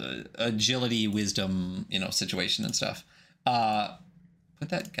agility, wisdom, situation and stuff. Put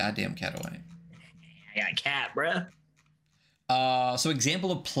that goddamn cat away. I got a cat, bruh. So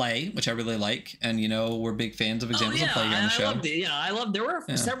example of play, which I really like, and we're big fans of examples of play here on the show. I love. There were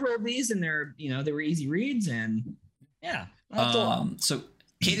several of these, and they were easy reads, and so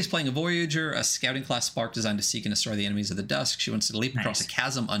Kate is playing a Voyager, a scouting class spark designed to seek and destroy the enemies of the dusk. She wants to leap across a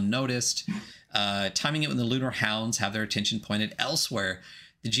chasm unnoticed, timing it when the lunar hounds have their attention pointed elsewhere.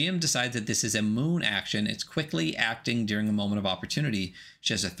 The GM decides that this is a moon action. It's quickly acting during a moment of opportunity.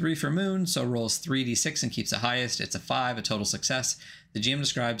 She has a 3 for moon, so rolls 3d6 and keeps the highest. It's a 5, a total success. The GM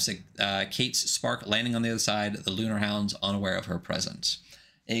describes Kate's spark landing on the other side, the Lunar Hounds unaware of her presence.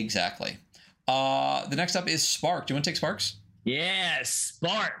 Exactly. The next up is Spark. Do you want to take Sparks? Yes,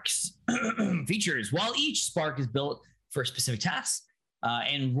 Sparks. Features. While each Spark is built for specific tasks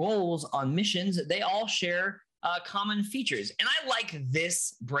and roles on missions, they all share common features. And I like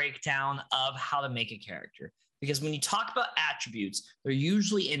this breakdown of how to make a character, because when you talk about attributes, they're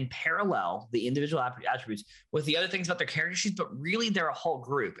usually in parallel, the individual attributes, with the other things about their character sheets, but really they're a whole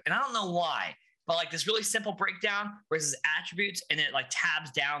group. And I don't know why, but like this really simple breakdown versus attributes, and it like tabs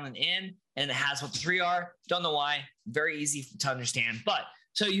down and in, and it has what the 3 are. Don't know why. Very easy to understand. But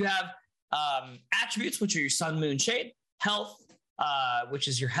so you have attributes, which are your sun, moon, shade, health, which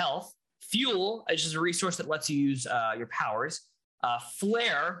is your health, fuel, which is a resource that lets you use your powers,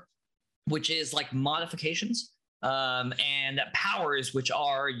 flare, which is like modifications, and powers, which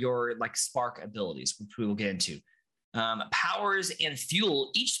are your like spark abilities, which we will get into. Powers and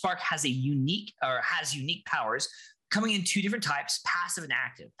fuel, each spark has unique powers coming in 2 different types, passive and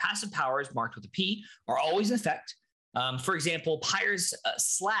active. Passive powers marked with a P are always in effect. For example, Pyre's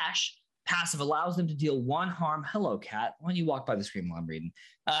slash passive allows them to deal 1 harm. Hello, cat. Why don't you walk by the screen while I'm reading?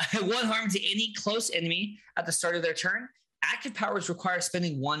 1 harm to any close enemy at the start of their turn. Active powers require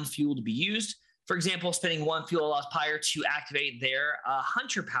spending 1 fuel to be used. For example, spending 1 fuel allows Pyre to activate their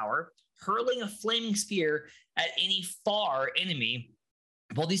hunter power, hurling a flaming spear at any far enemy.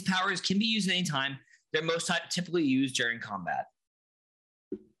 While these powers can be used at any time, they're most typically used during combat.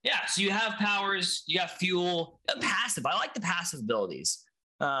 Yeah, so you have powers, you have fuel, passive. I like the passive abilities.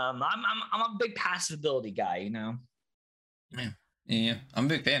 I'm a big passive ability guy, you know. Yeah, I'm a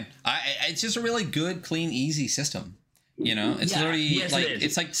big fan. It's just a really good, clean, easy system. You know, it's literally like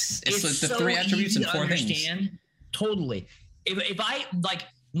it's like the so 3 attributes and 4 things. Totally. If I like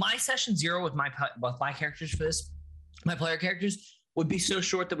my session 0 with my characters for this, my player characters would be so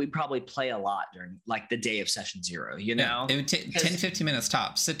short that we'd probably play a lot during like the day of session 0. You know, it would take 10-15 minutes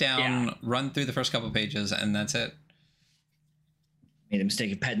tops. Sit down, run through the first couple of pages, and that's it. Made a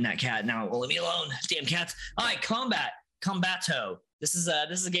mistake of petting that cat. Now leave me alone, damn cats. All right, combato. This is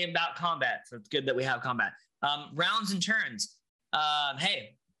a game about combat, so it's good that we have combat. Rounds and turns.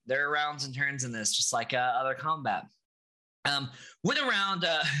 Hey, there are rounds and turns in this, just like other combat. Win a round.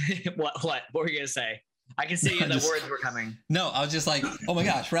 What were you gonna say? I can see the words were coming. No, I was just like, oh my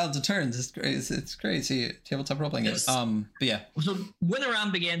gosh, rounds and turns. It's great. It's crazy. Tabletop role playing. Yes. But yeah. So when the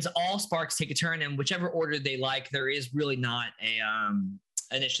round begins, all sparks take a turn in whichever order they like. There is really not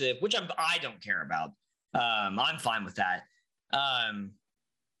a initiative, which I don't care about. I'm fine with that.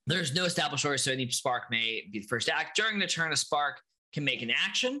 There's no established order, so any spark may be the first act. During the turn, a spark can make an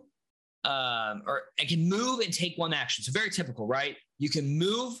action, or it can move and take 1 action. So very typical, right? You can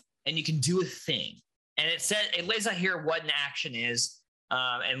move and you can do a thing. And it lays out here what an action is,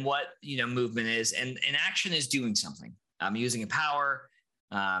 and what movement is. And an action is doing something. Using a power,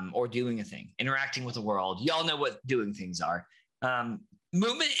 or doing a thing, interacting with the world. Y'all know what doing things are.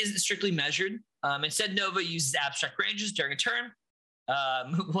 Movement isn't strictly measured. Instead, Nova uses abstract ranges during a turn.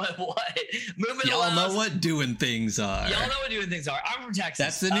 What? Movement. Y'all know what doing things are. Y'all know what doing things are. I'm from Texas.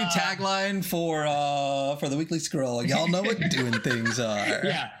 That's the new tagline for the Weekly Scroll. Y'all know what doing things are.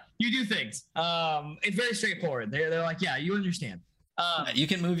 Yeah, you do things. It's very straightforward. They're like, yeah, you understand. You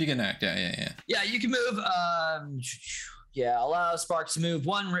can move, you can act. Yeah. Yeah, you can move. Allow sparks to move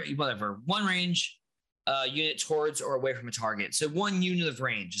one range unit towards or away from a target. So 1 unit of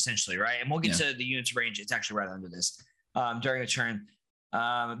range, essentially, right? And we'll get to the units of range. It's actually right under this. During a turn.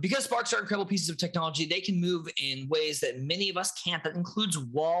 Because sparks are incredible pieces of technology, they can move in ways that many of us can't. That includes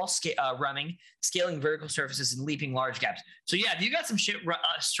wall running, scaling vertical surfaces, and leaping large gaps. So yeah, if you got some shit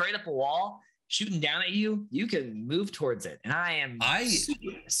straight up a wall shooting down at you, you can move towards it. And I am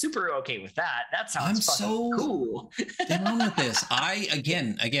super okay with that. That sounds so cool. Down with this. I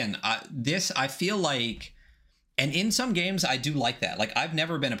feel like. And in some games, I do like that. Like, I've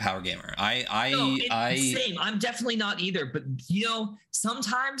never been a power gamer. Same. I'm definitely not either. But,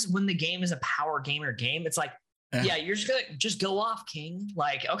 sometimes when the game is a power gamer game, it's like, you're just going to go off, King.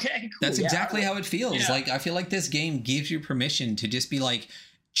 Like, okay, cool. That's exactly how it feels. Yeah. Like, I feel like this game gives you permission to just be like,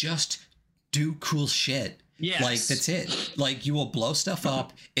 just do cool shit. Yes. Like, that's it. Like, you will blow stuff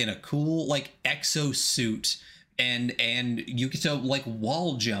up in a cool, like, exosuit. And you get to like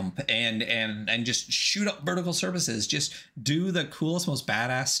wall jump and just shoot up vertical surfaces. Just do the coolest, most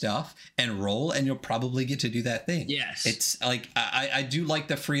badass stuff and roll, and you'll probably get to do that thing. Yes, it's like I do like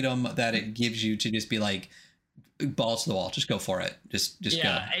the freedom that it gives you to just be like, balls to the wall. Just go for it. Just go.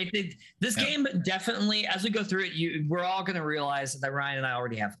 I think this game definitely, as we go through it, we're all going to realize that Ryan and I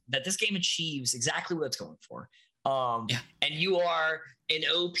already have that this game achieves exactly what it's going for. And you are an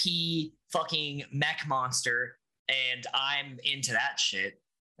OP fucking mech monster, and I'm into that shit.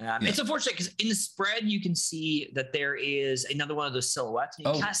 It's unfortunate because in the spread you can see that there is another one of those silhouettes. And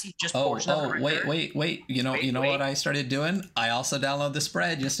you can't see just portion of it right wait. You know what I started doing? I also download the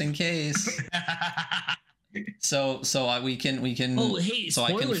spread just in case. so we can. Oh, hey, so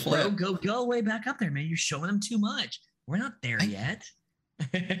spoilers, I can flip. bro. Go way back up there, man. You're showing them too much. We're not there yet.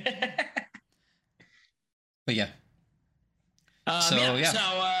 But yeah. Spread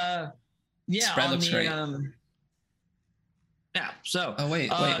looks great. So. Oh wait.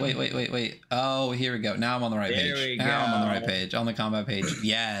 Oh, here we go. Now I'm on the right page. Now I'm on the right page. On the combat page.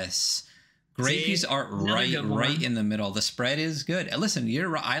 Yes. Great piece of art right in the middle. The spread is good. Listen, you're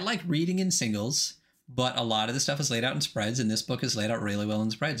right. I like reading in singles, but a lot of the stuff is laid out in spreads, and this book is laid out really well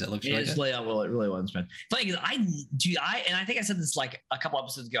in spreads. It looks really good. It's laid out really well in spreads. Funny because I think I said this like a couple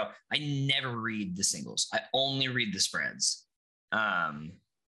episodes ago. I never read the singles. I only read the spreads.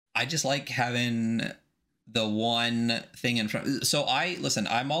 I just like having the one thing in front. So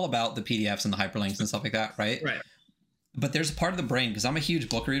I'm all about the PDFs and the hyperlinks and stuff like that, right? Right. But there's a part of the brain, because I'm a huge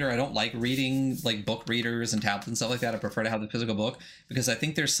book reader. I don't like reading like book readers and tablets and stuff like that. I prefer to have the physical book because I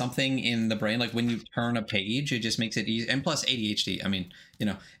think there's something in the brain, like when you turn a page, it just makes it easy. And plus ADHD. I mean,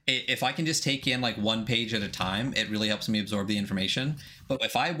 if I can just take in like one page at a time, it really helps me absorb the information. But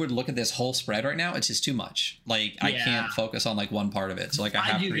if I would look at this whole spread right now, it's just too much. Like I can't focus on like one part of it. So like I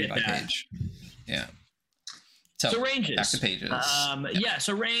have to read by page. Yeah. So ranges. Back to pages.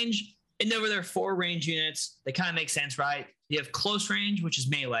 So range. And over there are 4 range units. They kind of make sense, right? You have close range, which is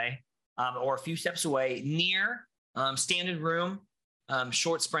melee, or a few steps away. Near, standard room,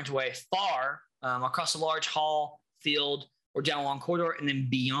 short sprint away. Far, across a large hall, field, or down a long corridor. And then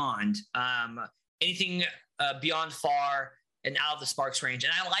beyond. Anything beyond far and out of the sparks range.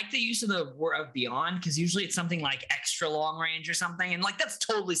 And I like the use of the word of beyond because usually it's something like extra long range or something. And like that's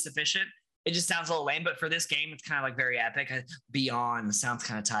totally sufficient. It just sounds a little lame. But for this game, it's kind of like very epic. Beyond sounds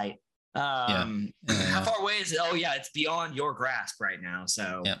kind of tight. How far away is it? Oh yeah, it's beyond your grasp right now.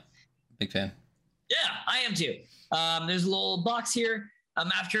 So big fan. Yeah, I am too. There's a little box here.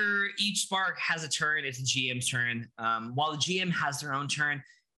 After each spark has a turn, it's the GM's turn. While the GM has their own turn,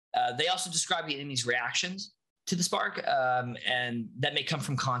 they also describe the enemy's reactions to the spark, and that may come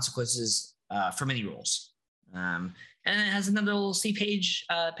from consequences from any rolls. And it has another little C page,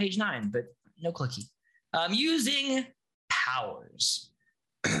 page 9, but no clicky. Using powers.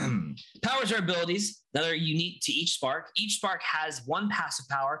 Powers are abilities that are unique to each spark. Each spark has 1 passive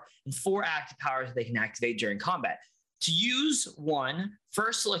power and 4 active powers that they can activate during combat. To use one,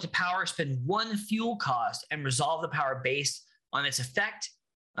 first select a power, spend 1 fuel cost, and resolve the power based on its effect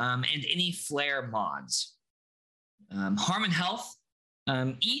and any flare mods. Harm and health.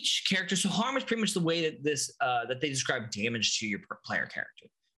 Each character. So harm is pretty much the way that that they describe damage to your player character.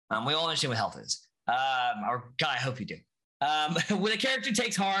 We all understand what health is. Or God, I hope you do. When a character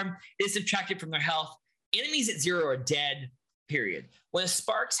takes harm, it is subtracted from their health. Enemies at 0 are dead, period. When a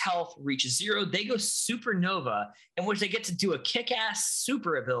spark's health reaches 0, they go supernova, in which they get to do a kick-ass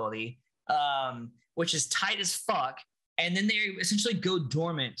super ability, which is tight as fuck, and then they essentially go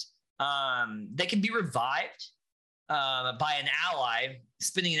dormant. They can be revived by an ally,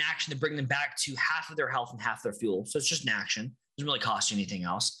 spending an action to bring them back to half of their health and half their fuel. So it's just an action. Doesn't really cost you anything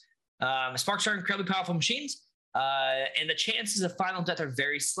else. Sparks are incredibly powerful machines. And the chances of final death are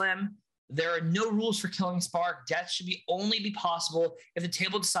very slim. There are no rules for killing Spark. Death should only be possible if the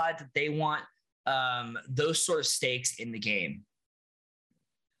table decides that they want those sort of stakes in the game.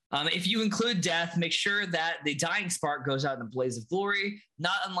 If you include death, make sure that the dying Spark goes out in a blaze of glory,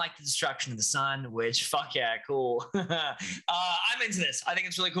 not unlike the destruction of the sun, which, fuck yeah, cool. I'm into this. I think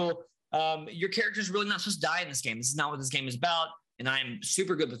it's really cool. Your character's really not supposed to die in this game. This is not what this game is about, and I'm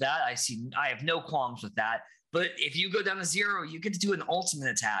super good with that. I have no qualms with that. But if you go down to 0, you get to do an ultimate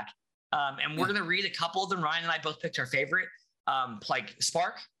attack. And we're going to read a couple of them. Ryan and I both picked our favorite, like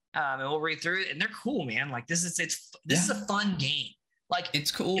Spark, and we'll read through it. And they're cool, man. Like this is a fun game. Like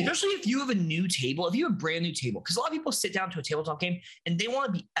it's cool, especially if you have a new table, if you have a brand new table, because a lot of people sit down to a tabletop game and they want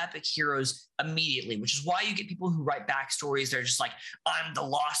to be epic heroes immediately, which is why you get people who write backstories. They're just like, I'm the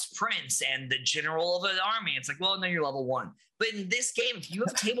lost prince and the general of an army. It's like, well, no, you're level 1. But in this game, if you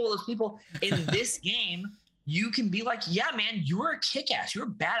have a table of those people in this game, you can be like, yeah, man, you're a kick-ass. You're a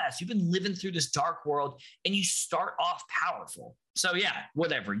badass. You've been living through this dark world and you start off powerful. So yeah,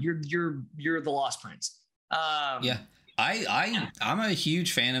 whatever. You're the lost prince. I'm a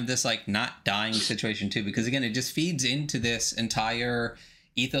huge fan of this like not dying situation too, because again, it just feeds into this entire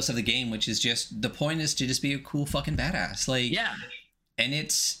ethos of the game, which is just the point is to just be a cool fucking badass. Like, yeah. And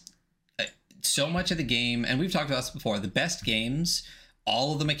it's so much of the game, and we've talked about this before, the best games,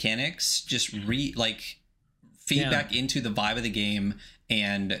 all of the mechanics just feed back into the vibe of the game.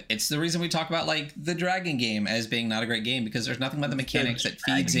 And it's the reason we talk about like the Dragon game as being not a great game, because there's nothing about the mechanics that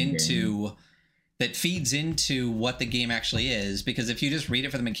feeds into what the game actually is. Because if you just read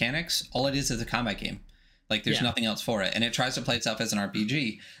it for the mechanics, all it is a combat game. Like there's nothing else for it, and it tries to play itself as an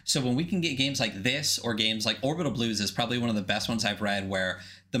RPG. So when we can get games like this, or games like Orbital Blues is probably one of the best ones I've read, where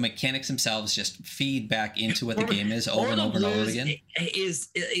the mechanics themselves just feed back into what the game is over and over and over again. It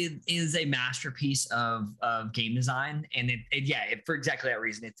is a masterpiece of game design, and for exactly that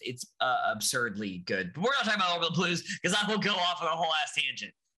reason, it's absurdly good. But we're not talking about Orbital Blues because I will go off on a whole ass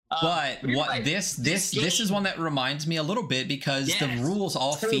tangent. But what this is one that reminds me a little bit, because the rules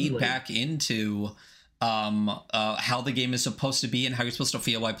all feed back into how the game is supposed to be and how you're supposed to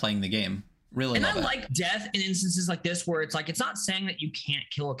feel while playing the game. Really, and I like death in instances like this, where it's like, it's not saying that you can't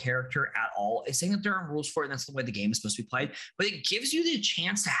kill a character at all. It's saying that there are rules for it, and that's the way the game is supposed to be played. But it gives you the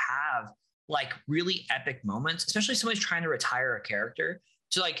chance to have like really epic moments, especially if somebody's trying to retire a character,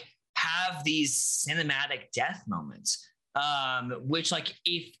 to like have these cinematic death moments. Which, like,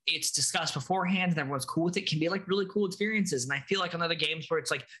 if it's discussed beforehand and everyone's cool with it, can be like really cool experiences. And I feel like on other games where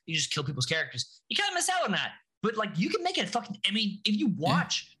it's like you just kill people's characters, you kind of miss out on that. But like, you can make it fucking, I mean, if you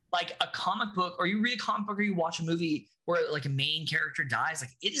watch like a comic book, or you read a comic book, or you watch a movie where like a main character dies,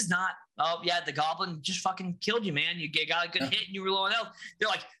 like, it is not, oh yeah, the goblin just fucking killed you, man, you got a good hit and you were low on health. They're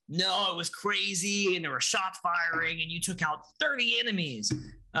like, no, it was crazy and there were shots firing and you took out 30 enemies.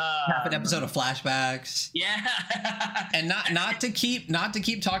 Half an episode of flashbacks. Yeah. And not to keep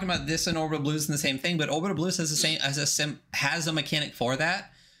talking about this and Orbital Blues and the same thing, but Orbital Blues has a mechanic for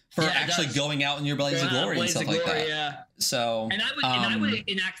that, for actually going out in your blaze of glory and stuff like that. Yeah. So and I would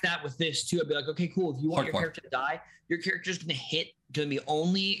enact that with this too. I'd be like, okay, cool. If you want your character to die, your character's gonna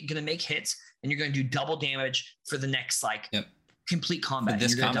make hits, and you're gonna do double damage for the next complete combat. For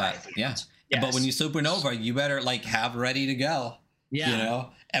this combat, Yes. But when you supernova, you better like have ready to go. Yeah. You know,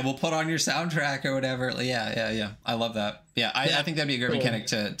 and we'll put on your soundtrack or whatever. Yeah. I love that. Yeah, I think that'd be a great mechanic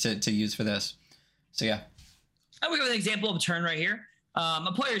to use for this. So yeah. We have an example of a turn right here.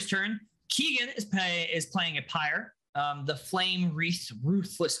 A player's turn. Keegan is playing a pyre, the flame-wreathed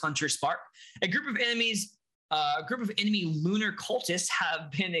ruthless hunter Spark. A group of enemy lunar cultists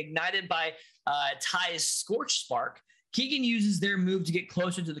have been ignited by Ty's scorch spark. Keegan uses their move to get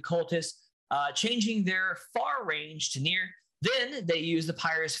closer to the cultists, changing their far range to near. Then they use the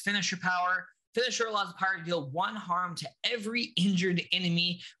pyre's finisher power. Finisher allows the pyre to deal 1 harm to every injured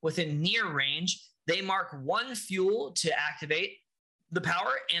enemy within near range. They mark 1 fuel to activate the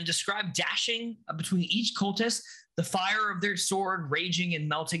power and describe dashing between each cultist, the fire of their sword raging and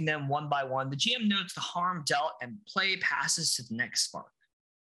melting them one by one. The GM notes the harm dealt and play passes to the next spark.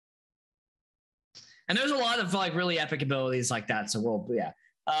 And there's a lot of like really epic abilities like that. So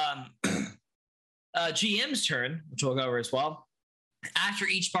GM's turn, which we'll go over as well. After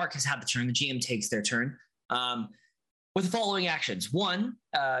each spark has had the turn, the GM takes their turn with the following actions. 1,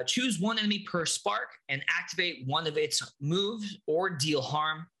 choose 1 enemy per spark and activate 1 of its moves or deal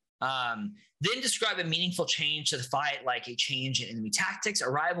harm. Then describe a meaningful change to the fight, like a change in enemy tactics,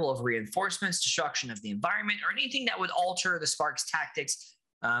 arrival of reinforcements, destruction of the environment, or anything that would alter the spark's tactics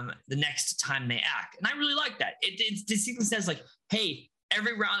the next time they act. And I really like that. It distinctly says like, hey,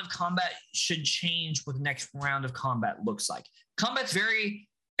 every round of combat should change what the next round of combat looks like. Combat's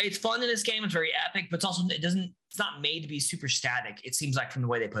it's fun in this game. It's very epic, but it's also, it's not made to be super static. It seems like from the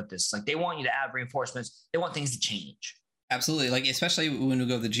way they put this, like they want you to add reinforcements. They want things to change. Absolutely. Like, especially when we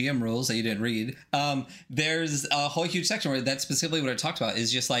go to the GM rules that you didn't read, there's a whole huge section where that's specifically what I talked about,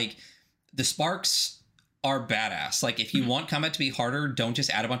 is just like the sparks are badass. Like, if you want combat to be harder, don't just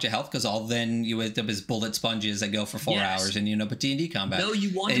add a bunch of health, because all then you end up as bullet sponges that go for 4 hours, and but D&D combat. No, you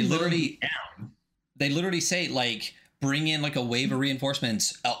want to literally down. They literally say like, bring in like a wave of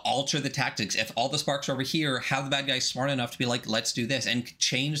reinforcements, alter the tactics. If all the sparks are over here, have the bad guys smart enough to be like, let's do this, and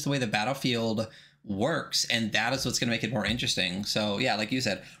change the way the battlefield works. And that is what's going to make it more interesting. So yeah, like you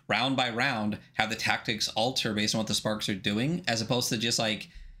said, round by round, have the tactics alter based on what the sparks are doing, as opposed to just like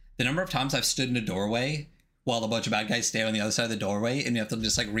the number of times I've stood in a doorway while a bunch of bad guys stay on the other side of the doorway, and you have to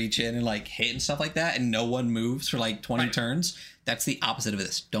just like reach in and like hit and stuff like that, and no one moves for like 20 turns. That's the opposite of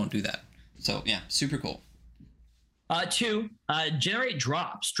this. Don't do that. So yeah, super cool. 2, generate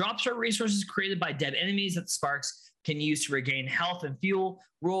drops. Drops are resources created by dead enemies that the sparks can use to regain health and fuel.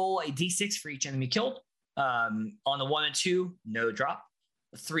 Roll a d6 for each enemy killed. On the 1 and 2, no drop.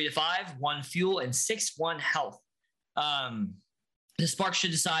 3 to 5, 1 fuel, and 6, 1 health. The Spark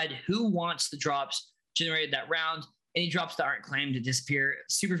should decide who wants the drops generated that round. Any drops that aren't claimed to disappear.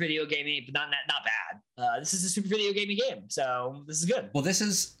 Super video gaming, but not bad. This is a super video gaming game, so this is good. Well,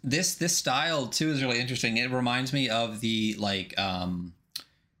 this style too is really interesting. It reminds me of the like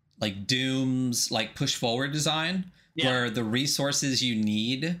Doom's like push forward design, where the resources you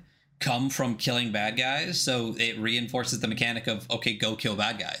need come from killing bad guys, so it reinforces the mechanic of okay, go kill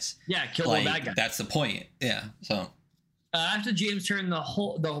bad guys. Yeah, kill like, the bad guys. That's the point. Yeah. So after GM's turn,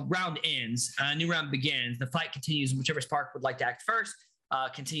 the round ends. A new round begins. The fight continues, and whichever Spark would like to act first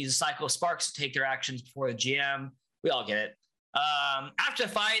continues the cycle of Sparks to take their actions before the GM. We all get it. After the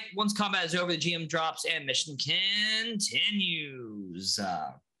fight, once combat is over, the GM drops and mission continues.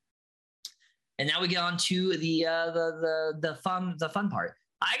 And now we get on to the fun part.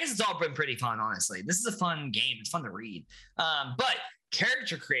 I guess it's all been pretty fun, honestly. This is a fun game. It's fun to read. But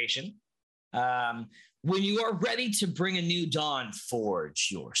character creation. When you are ready to bring a new dawn, forge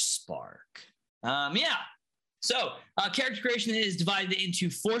your spark. So character creation is divided into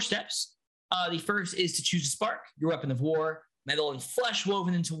 4 steps. The first is to choose a spark, your weapon of war, metal and flesh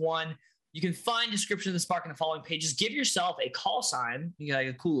woven into one. You can find description of the spark in the following pages. Give yourself a call sign. You got like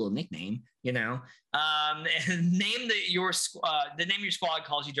a cool little nickname, and name the name your squad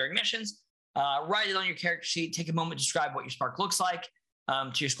calls you during missions. Write it on your character sheet. Take a moment to describe what your spark looks like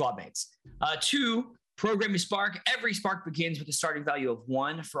to your squad mates. 2, program your spark. Every spark begins with a starting value of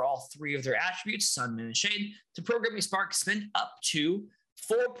 1 for all 3 of their attributes, sun, moon, and shade. To program your spark, spend up to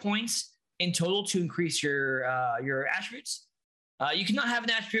 4 points in total to increase your attributes. You cannot have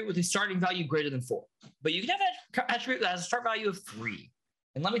an attribute with a starting value greater than 4, but you can have an attribute that has a start value of 3.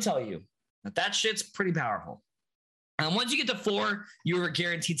 And let me tell you, that shit's pretty powerful. Once you get to 4, you are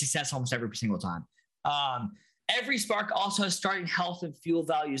guaranteed success almost every single time. Every spark also has starting health and fuel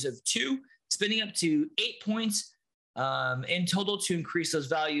values of 2, spending up to 8 points in total to increase those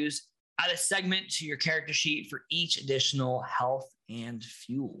values. Add a segment to your character sheet for each additional health and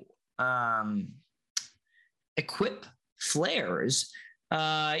fuel. Equip flares.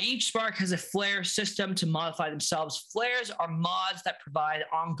 Each spark has a flare system to modify themselves. Flares are mods that provide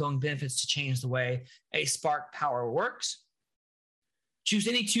ongoing benefits to change the way a spark power works. Choose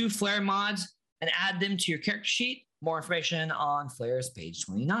any 2 flare mods and add them to your character sheet. More information on flares, page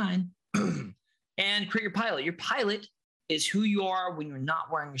 29. And create your pilot. Your pilot is who you are when you're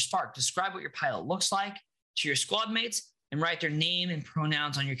not wearing your spark. Describe what your pilot looks like to your squad mates and write their name and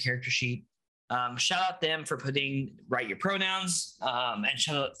pronouns on your character sheet. Shout out them for write your pronouns and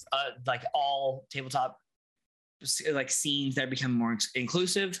shout out like all tabletop like scenes that become more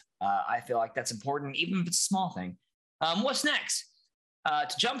inclusive. I feel like that's important, even if it's a small thing. What's next?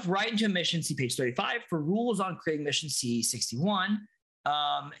 To jump right into a mission, see page 35. For rules on creating missions, see 61.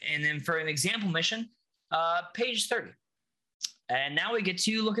 And then for an example mission, page 30. And now we get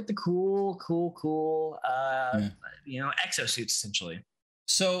to look at the cool exosuits essentially.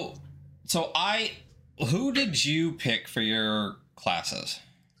 So who did you pick for your classes?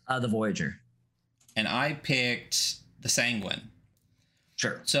 The Voyager. And I picked the Sanguine.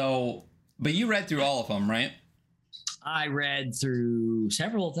 Sure. So, but you read through all of them, right? I read through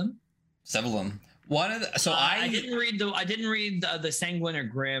several of them. Several of them. I didn't read the Sanguine or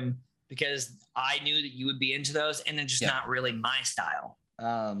Grim because I knew that you would be into those, and they're just not really my style.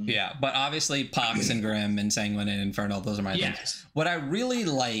 But obviously Pox and Grim and Sanguine and Infernal, those are my things. What I really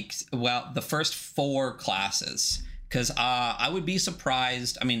liked, the first 4 classes, because I would be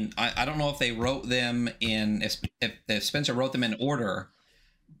surprised. I mean, I don't know if they wrote them if Spencer wrote them in order,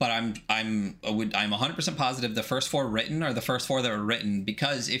 but I'm 100% positive the first 4 written are the first 4 that were written,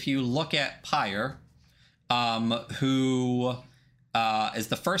 because if you look at Pyre, who is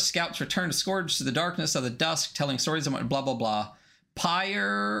the first scout to return to Scourge to the darkness of the dusk, telling stories about blah blah blah.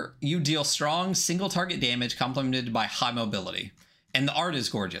 Pyre, you deal strong single target damage complemented by high mobility, and the art is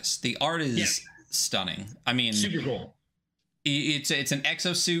gorgeous. The art is stunning. I mean, super cool. It's an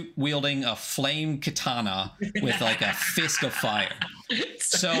exosuit wielding a flame katana with like a fist of fire.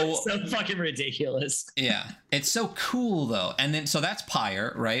 So fucking ridiculous. Yeah, it's so cool though. And then so that's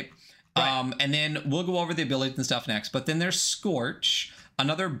Pyre, right? And then we'll go over the abilities and stuff next. But then there's Scorch,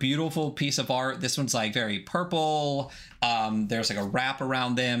 another beautiful piece of art. This one's like very purple. There's like a wrap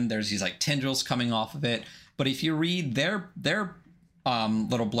around them. There's these like tendrils coming off of it. But if you read their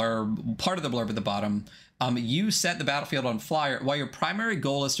little blurb, part of the blurb at the bottom, you set the battlefield on fire. While your primary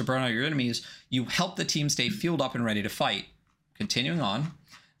goal is to burn out your enemies, you help the team stay fueled up and ready to fight. Continuing on,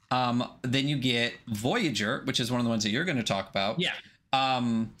 then you get Voyager, which is one of the ones that you're going to talk about. Yeah.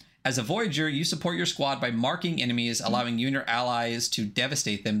 As a Voyager, you support your squad by marking enemies, allowing you and your allies to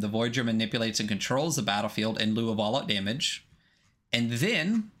devastate them. The Voyager manipulates and controls the battlefield in lieu of all-out damage. And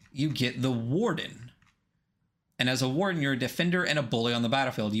then you get the Warden. And as a Warden, you're a defender and a bully on the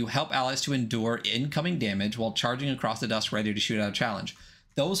battlefield. You help allies to endure incoming damage while charging across the dusk ready to shoot out a challenge.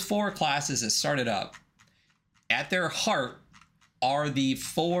 Those 4 classes that started up, at their heart, are the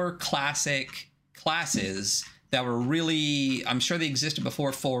 4 classic classes that were really, I'm sure they existed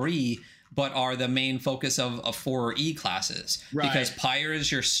before 4E, but are the main focus of 4E classes. Right. Because Pyre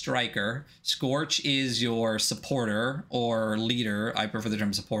is your striker, Scorch is your supporter or leader, I prefer the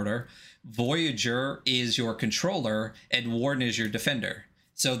term supporter, Voyager is your controller, and Warden is your defender.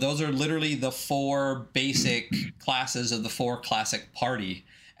 So those are literally the 4 basic classes of the 4 classic party.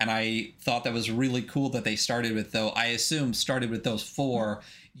 And I thought that was really cool that they started with, though, I assume started with those 4,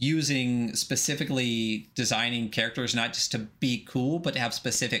 using specifically designing characters not just to be cool, but to have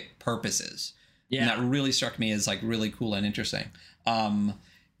specific purposes. Yeah. And that really struck me as like really cool and interesting.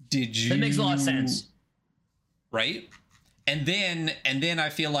 Did you? That makes a lot of sense. Right? And then I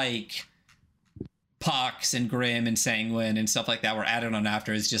feel like Pox and Grim and Sanguine and stuff like that were added on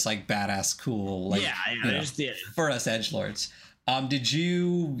after is just like badass cool. Like, for us edgelords. Did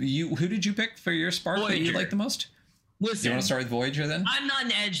you who did you pick for your spark Voyager. That you like the most? Listen, do you want to start with Voyager then? I'm not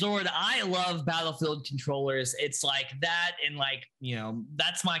an edgelord. I love battlefield controllers. It's like that, and like, you know,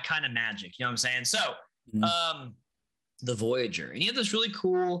 that's my kind of magic. You know what I'm saying? So, the Voyager, and you have this really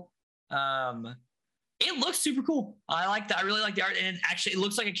cool. It looks super cool. I like that. I really like the art, and actually, it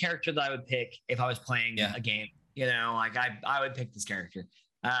looks like a character that I would pick if I was playing a game. You know, like I would pick this character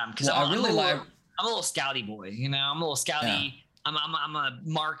because I'm a little scouty boy. You know, I'm a little scouty. Yeah. I'm a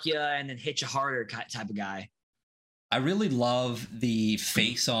mark you and then hit you harder type of guy. I really love the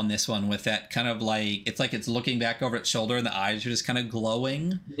face on this one with that kind of like it's looking back over its shoulder and the eyes are just kind of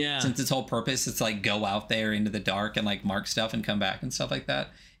glowing. Yeah. Since its whole purpose is like go out there into the dark and like mark stuff and come back and stuff like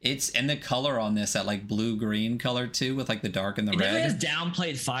that. And the color on this, that like blue green color too, with like the dark and the red. It has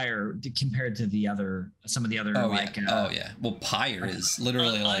downplayed fire compared to some of the other Well, Pyre is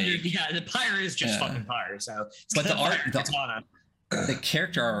literally the Pyre is just fucking fire. So, but the art, the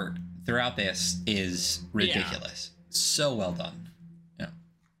character art throughout this is ridiculous. So well done. Yeah.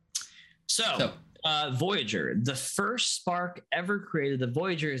 So Voyager, the first spark ever created. The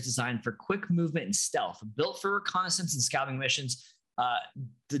Voyager is designed for quick movement and stealth, built for reconnaissance and scouting missions.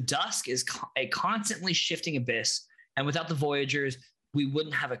 The dusk is a constantly shifting abyss, and without the Voyagers, we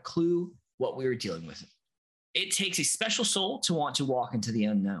wouldn't have a clue what we were dealing with. It takes a special soul to want to walk into the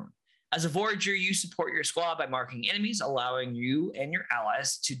unknown. As a Voyager, you support your squad by marking enemies, allowing you and your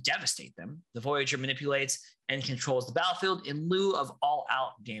allies to devastate them. The Voyager manipulates and controls the battlefield in lieu of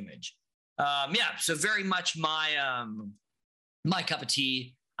all-out damage. So very much my cup of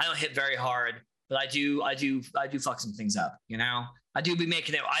tea. I don't hit very hard, but I do fuck some things up. You know, I do be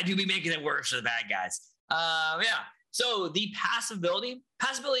making it worse for the bad guys. So the passive ability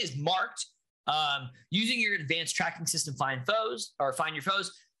is marked. Using your advanced tracking system, find your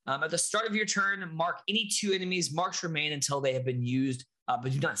foes. At the start of your turn, mark any 2 enemies. Marks remain until they have been used, but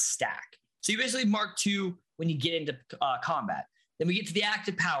do not stack. So you basically mark 2 when you get into combat. Then we get to the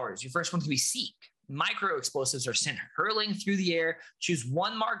active powers. Your first one can be Seek. Micro explosives are sent hurling through the air. Choose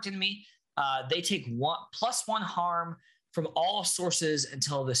 1 marked enemy. They take +1 harm from all sources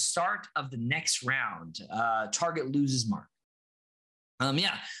until the start of the next round. Target loses mark.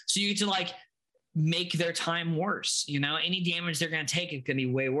 So you get to like make their time worse. You know, any damage they're going to take is going to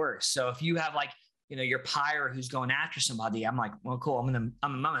be way worse. So if you have like, you know, your Pyre who's going after somebody, I'm like, well, cool. I'm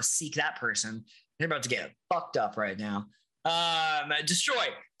gonna seek that person. They're about to get fucked up right now. Destroy.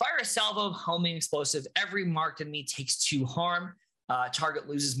 Fire a salvo of homing explosive. Every marked enemy takes 2 harm. Target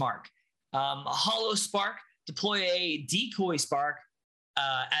loses mark. Hollow spark. Deploy a decoy spark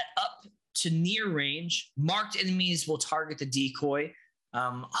at up to near range. Marked enemies will target the decoy.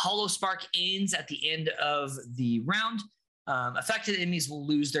 Hollow spark ends at the end of the round. Affected enemies will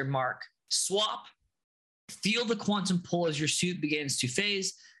lose their mark. Swap. Feel the quantum pull as your suit begins to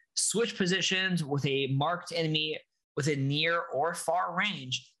phase. Switch positions with a marked enemy within near or far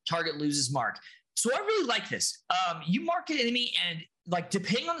range. Target loses mark. So I really like this. You mark an enemy, and like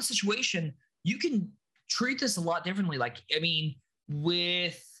depending on the situation, you can treat this a lot differently. Like, I mean,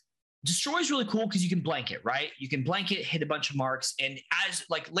 with Destroy is really cool because you can blanket, right? You can blanket, hit a bunch of marks, and as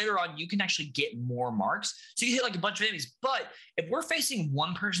like later on, you can actually get more marks. So you hit like a bunch of enemies. But if we're facing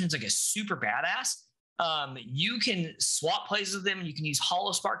one person who's like a super badass, you can swap places with them, and you can use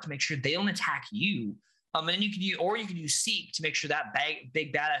Hollow Spark to make sure they don't attack you. And then you can use Seek to make sure that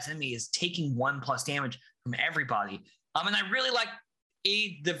big badass enemy is taking 1+ damage from everybody. And I really like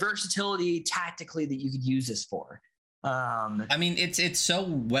the versatility tactically that you could use this for. I mean, it's so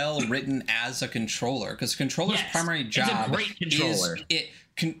well written as a controller, because controller's primary job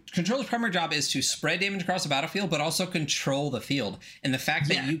controller's primary job is to spread damage across the battlefield, but also control the field. And the fact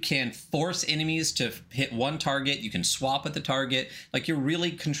that you can force enemies to hit one target, you can swap at the target, like you're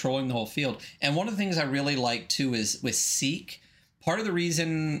really controlling the whole field. And one of the things I really like too is with Seek. Part of the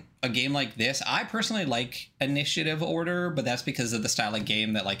reason a game like this, I personally like initiative order, but that's because of the style of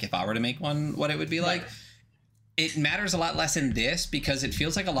game that, like, if I were to make one, what it would be like. It matters a lot less in this because it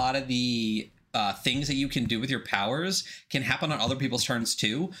feels like a lot of the things that you can do with your powers can happen on other people's turns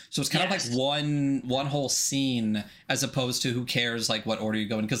too. So it's kind of like one whole scene, as opposed to who cares like what order you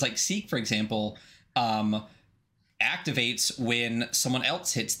go in. Because like Seek, for example, activates when someone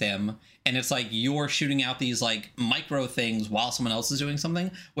else hits them, and it's like you're shooting out these like micro things while someone else is doing something,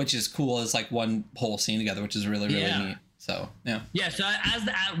 which is cool as like one whole scene together, which is really neat. So so as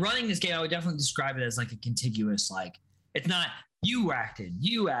running this game, I would definitely describe it as like a contiguous, like, it's not you acted.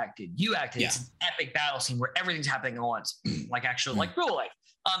 It's an epic battle scene where everything's happening at once, like actual like real life.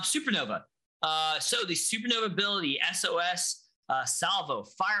 Supernova. So the Supernova ability, SOS Salvo,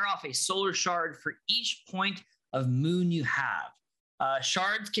 fire off a solar shard for each point of moon you have.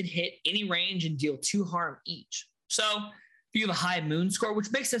 Shards can hit any range and deal 2 harm each. So if you have a high moon score,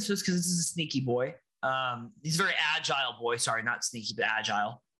 which makes sense to us because this is a sneaky boy. He's a very agile boy. Sorry, not sneaky, but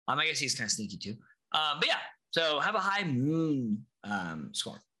agile. I guess he's kind of sneaky too. But yeah, so have a high moon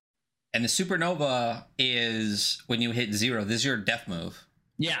score. And the Supernova is when you hit 0. This is your death move.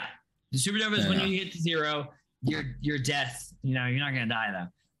 Yeah, the Supernova is when you hit 0, your death. You know, you're not gonna die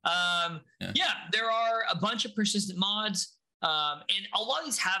though. There are a bunch of persistent mods. And a lot of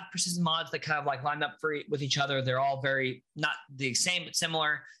these have persistent mods that kind of like line up with each other. They're all very not the same, but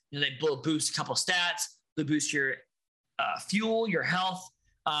similar. You know, they boost a couple stats. They boost your fuel, your health.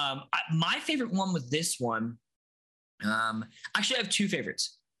 My favorite one with this one, actually I have 2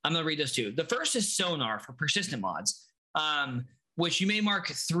 favorites. I'm going to read those 2. The first is Sonar for persistent mods, which you may mark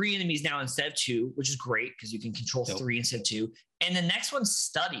 3 enemies now instead of 2, which is great because you can control 3 instead of 2. And the next one's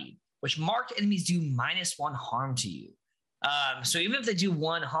Study, which marked enemies do -1 harm to you. So even if they do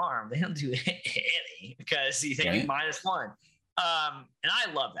 1 harm, they don't do any because you think -1. And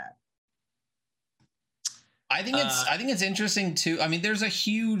I love that. I think it's interesting too. I mean, there's a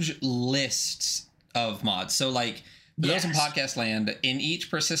huge list of mods. So like for those in podcast land, in each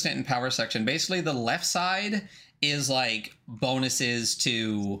persistent and power section, basically the left side is like bonuses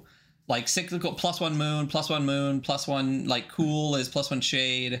to like cyclical +1 moon, +1 moon, +1 like cool is +1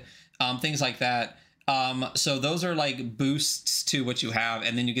 shade, things like that. So those are like boosts to what you have,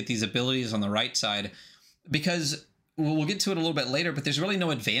 and then you get these abilities on the right side, because we'll get to it a little bit later, but there's really no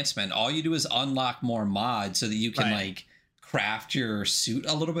advancement. All you do is unlock more mods so that you can like craft your suit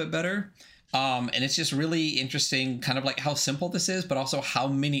a little bit better. And it's just really interesting kind of like how simple this is, but also how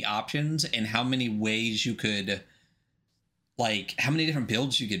many options and how many ways you could like how many different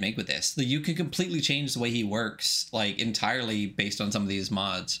builds you could make with this. So you can completely change the way he works like entirely based on some of these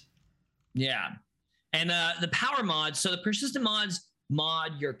mods. Yeah. And the power mods, so the persistent mods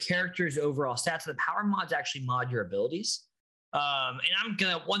mod your character's overall stats. So the power mods actually mod your abilities. And I'm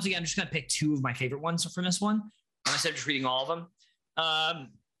just gonna pick 2 of my favorite ones from this one instead of just reading all of them.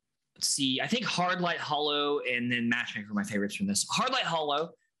 Let's see. I think Hard Light Hollow and then Matchmaker are my favorites from this. Hard Light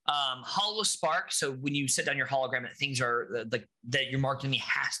Hollow, Hollow Spark. So when you set down your hologram, that things are like that your marked enemy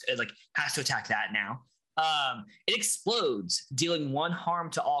has to attack that now. It explodes, dealing 1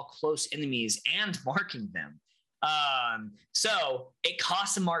 harm to all close enemies and marking them. So it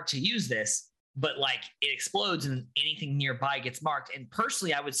costs a mark to use this, but like it explodes and anything nearby gets marked. And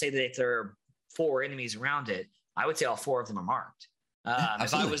personally, I would say that if there are 4 enemies around it, I would say all 4 of them are marked.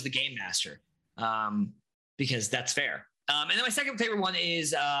 If I was the game master, because that's fair. And then my second favorite one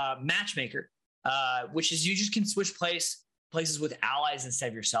is Matchmaker, which is you just can switch places with allies instead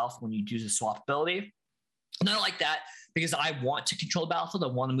of yourself when you do the swap ability. And I like that because I want to control the battlefield. I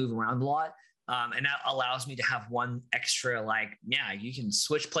want to move around a lot. And that allows me to have 1 extra, like, you can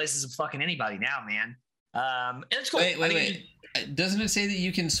switch places with fucking anybody now, man. And it's cool. Wait. Doesn't it say that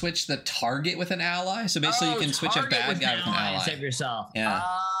you can switch the target with an ally? So basically you can switch a bad guy with an ally. Instead of yourself. Yeah.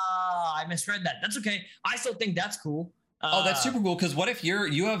 I misread that. That's okay. I still think that's cool. That's super cool, because what if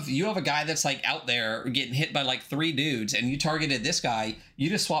you have a guy that's like out there getting hit by like 3 dudes and you targeted this guy, you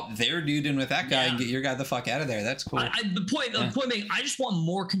just swap their dude in with that guy and get your guy the fuck out of there. That's cool. The point being, I just want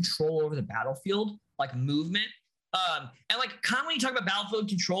more control over the battlefield, like movement. And like kind of when you talk about battlefield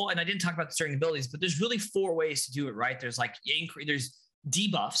control, and I didn't talk about the certain abilities, but there's really 4 ways to do it, right? There's like there's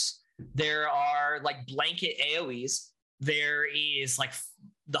debuffs, there are like blanket AoEs, there is like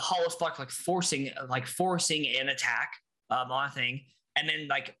the hollow spark, like forcing an attack on a thing, and then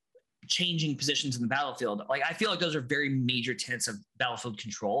like changing positions in the battlefield. Like I feel like those are very major tenets of battlefield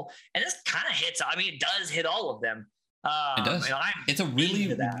control, and this kind of hits. I mean, it does hit all of them. It does. It's a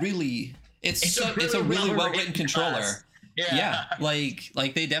really well written controller. Yeah, like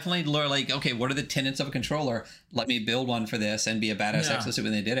they definitely learn like, okay, what are the tenets of a controller? Let me build one for this and be a badass exosuit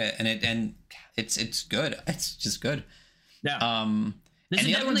when they did it, and it's good. It's just good. Yeah. And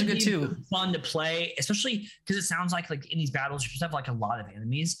the other ones are good too. Fun to play, especially because it sounds like in these battles you just have like a lot of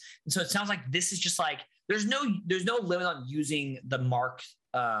enemies, and so it sounds like this is just like there's no limit on using the mark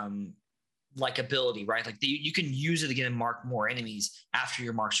like ability, right? Like you can use it again and mark more enemies after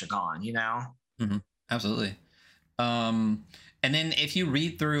your marks are gone. You know. Mm-hmm. Absolutely. And then if you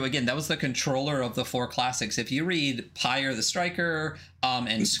read through again, that was the controller of the 4 classics. If you read Pyre the Striker,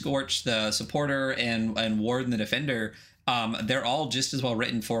 and Scorch the Supporter, and Warden the Defender. They're all just as well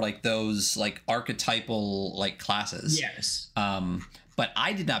written for like those like archetypal like classes. Yes. But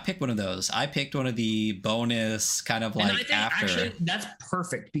I did not pick one of those. I picked one of the bonus kind of like after. Actually, that's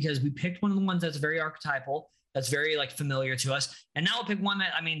perfect because we picked one of the ones that's very archetypal, that's very like familiar to us, and now we'll pick one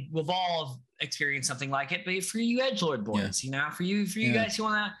that we've all experienced something like it. But for you edgelord boys, for you guys who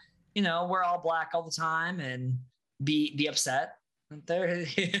want to, wear all black all the time and be upset.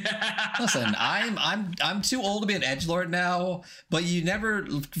 Listen, I'm too old to be an edgelord now, but you never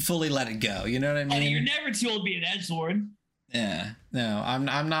fully let it go. You know what I mean? You're never too old to be an edgelord. Yeah, no,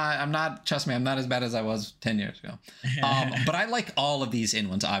 I'm not. Trust me, I'm not as bad as I was 10 years ago. But I like all of these in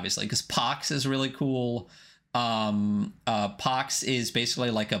ones, obviously, because Pox is really cool. Pox is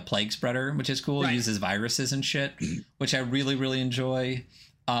basically like a plague spreader, which is cool. Right. It uses viruses and shit, which I really, really enjoy.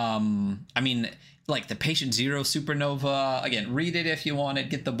 Like the Patient Zero Supernova, again, read it if you want it,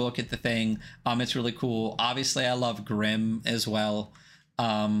 get the book, get the thing. It's really cool. Obviously, I love Grim as well.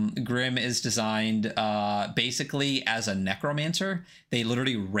 Grim is designed basically as a necromancer. They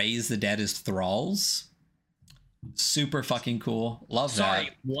literally raise the dead as thralls. Super fucking cool. Love that.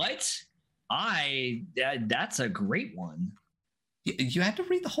 Sorry, what? That's a great one. You had to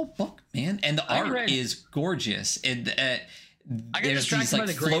read the whole book, man. And the art is gorgeous. I got distracted by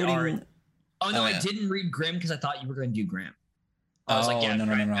the great art. Oh no, I didn't read Grim because I thought you were going to do Grim. I was like, no.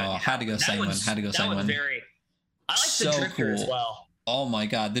 Had to go Sanguine. I like the Drifter as well. Oh my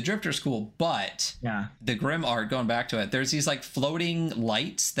god, the Drifter's cool, but the Grim art, going back to it, there's these like floating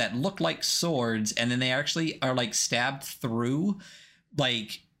lights that look like swords, and then they actually are like stabbed through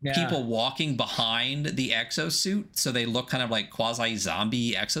like people walking behind the exosuit, so they look kind of like quasi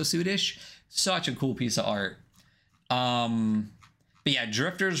zombie exosuit-ish. Such a cool piece of art. But yeah,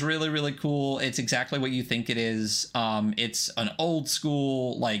 Drifter's really, really cool. It's exactly what you think it is. It's an old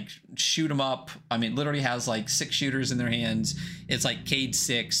school, like, shoot 'em up. Literally has, like, 6 shooters in their hands. It's like Cade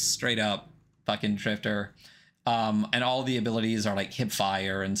 6, straight up fucking Drifter. And all the abilities are, like, hip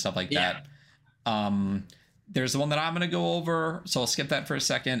fire and stuff like that. There's the one that I'm going to go over, so I'll skip that for a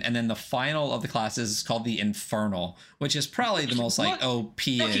second. And then the final of the classes is called the Infernal, which is probably the most, like,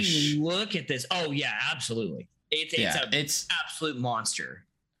 OP-ish. Look at this. Oh, yeah, absolutely. It's absolute monster,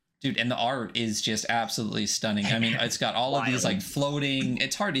 dude, and the art is just absolutely stunning. It's got all of these like floating,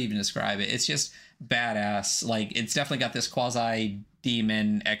 it's hard to even describe it. It's just badass. Like, it's definitely got this quasi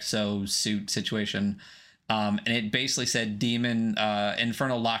demon exo suit situation. And it basically said demon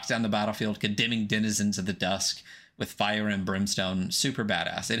Infernal locks down the battlefield, condemning denizens of the dusk with fire and brimstone. Super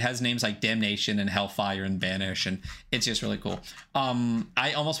badass. It has names like Damnation and Hellfire and Banish, and it's just really cool.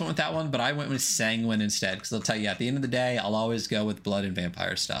 I almost went with that one, but I went with Sanguine instead, because I'll tell you, at the end of the day, I'll always go with blood and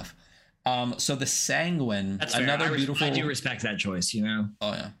vampire stuff. So the Sanguine, I do respect that choice, Oh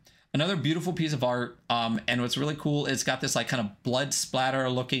yeah. Another beautiful piece of art. And what's really cool, it's got this like kind of blood splatter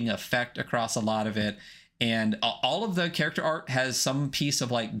looking effect across a lot of it. And all of the character art has some piece of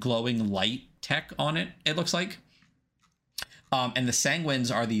like glowing light tech on it, it looks like. And the Sanguines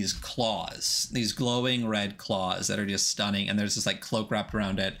are these claws, these glowing red claws that are just stunning. And there's this like cloak wrapped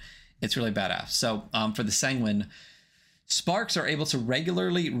around it. It's really badass. So for the Sanguine, sparks are able to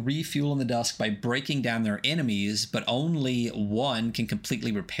regularly refuel in the dusk by breaking down their enemies, but only one can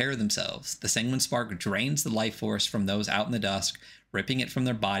completely repair themselves. The Sanguine spark drains the life force from those out in the dusk, ripping it from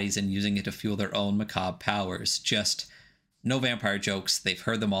their bodies and using it to fuel their own macabre powers. Just no vampire jokes. They've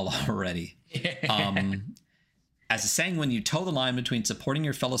heard them all already. As a Sanguine, you toe the line between supporting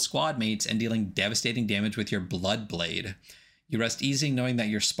your fellow squad mates and dealing devastating damage with your blood blade. You rest easy knowing that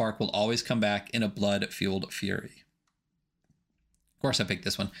your spark will always come back in a blood-fueled fury. course I picked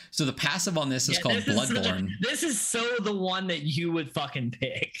this one. So the passive on this is called Bloodborne. This is so the one that you would fucking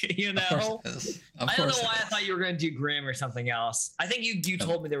pick, you know? Of course it is. I don't know why I thought you were going to do Grim or something else. I think you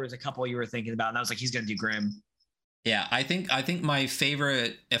told me there was a couple you were thinking about, and I was like, he's going to do Grim. Yeah, I think my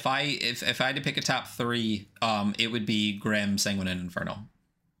favorite, if I had to pick a top 3, it would be Grim, Sanguine, and Infernal.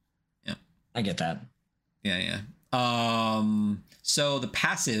 Yeah, I get that. Yeah. So the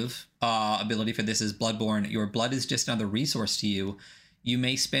passive ability for this is Bloodborne. Your blood is just another resource to you. You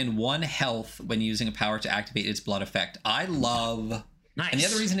may spend 1 health when using a power to activate its blood effect. I love. Nice. And the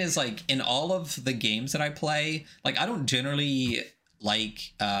other reason is, like, in all of the games that I play, like, I don't generally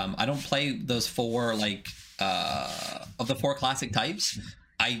like I don't play those 4 like of the 4 classic types.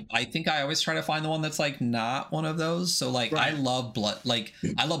 I think I always try to find the one that's like not one of those. So like right. I love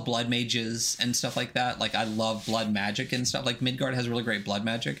blood mages and stuff like that. Like I love blood magic and stuff. Like Midgard has really great blood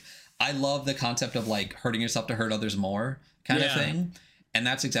magic. I love the concept of like hurting yourself to hurt others more kind of thing. And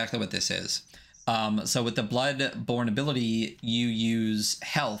that's exactly what this is. So with the Bloodborne ability, you use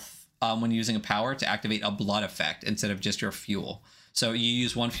health when using a power to activate a blood effect instead of just your fuel. So you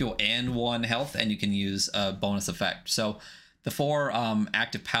use 1 fuel and 1 health, and you can use a bonus effect. So the 4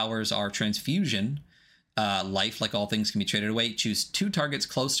 active powers are Transfusion, Life, like all things can be traded away. Choose 2 targets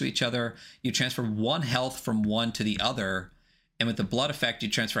close to each other. You transfer 1 health from one to the other. And with the blood effect, you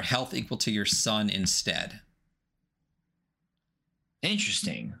transfer health equal to your son instead.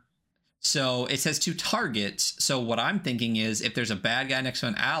 Interesting. So it says 2 targets. So what I'm thinking is if there's a bad guy next to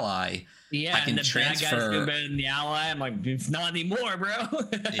an ally, yeah, I can and the transfer. bad guy's doing better than the ally. I'm like, it's not anymore, bro.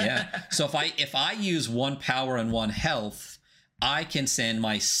 Yeah. So if I use 1 power and 1 health, I can send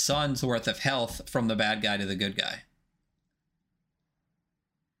my son's worth of health from the bad guy to the good guy.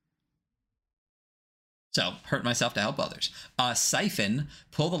 So hurt myself to help others. Siphon,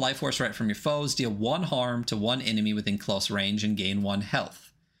 pull the life force right from your foes, deal 1 harm to 1 enemy within close range, and gain 1 health.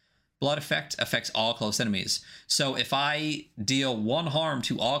 Blood effect affects all close enemies. So if I deal 1 harm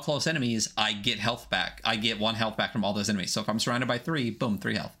to all close enemies, I get health back. I get 1 health back from all those enemies. So if I'm surrounded by 3, boom,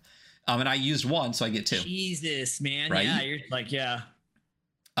 3 health. And I used 1, so I get 2. Jesus, man. Right? Yeah, you're like, yeah.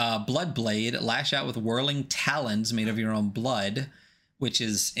 Blood Blade, lash out with whirling talons made of your own blood, which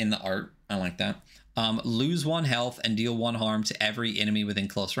is in the art. I like that. Lose 1 health and deal 1 harm to every enemy within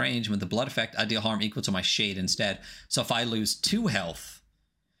close range. With the blood effect, I deal harm equal to my shade instead. So if I lose 2 health,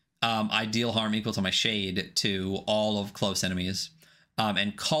 I deal harm equal to my shade to all of close enemies.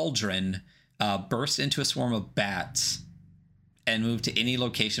 And Cauldron, burst into a swarm of bats and move to any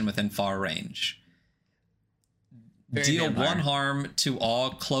location within far range. Deal 1 harm to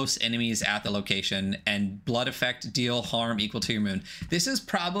all close enemies at the location, and blood effect, deal harm equal to your moon. This is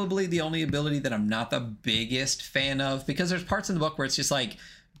probably the only ability that I'm not the biggest fan of, because there's parts in the book where it's just like,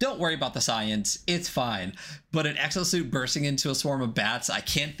 don't worry about the science, it's fine. But an exosuit bursting into a swarm of bats, I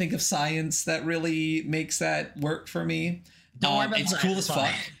can't think of science that really makes that work for me. It's cool as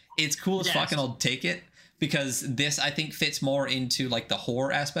fuck. It's cool as fuck, and I'll take it. Because this, I think, fits more into like the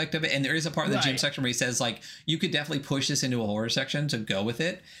horror aspect of it. And there is a part in the gym section where he says like, you could definitely push this into a horror section to go with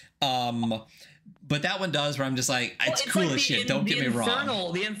it. But that one does, where I'm just like, it's cool as shit. Don't get me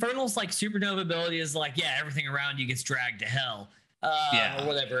wrong. The Infernal's like supernova ability is like, yeah, everything around you gets dragged to hell. Or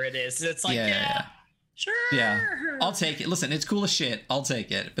whatever it is. It's like, sure. Yeah, I'll take it. Listen, it's cool as shit. I'll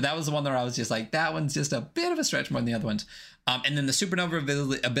take it. But that was the one where I was just like, that one's just a bit of a stretch more than the other ones. And then the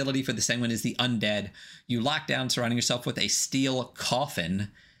supernova ability for the Sanguine is the Undead. You lock down, surrounding yourself with a steel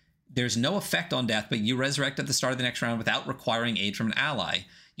coffin. There's no effect on death, but you resurrect at the start of the next round without requiring aid from an ally.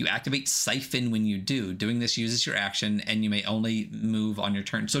 You activate Siphon when you do. Doing this uses your action, and you may only move on your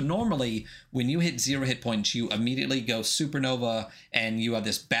turn. So normally, when you hit 0 hit points, you immediately go supernova, and you have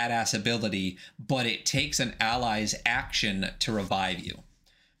this badass ability, but it takes an ally's action to revive you.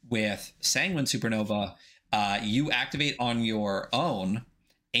 With Sanguine Supernova, you activate on your own,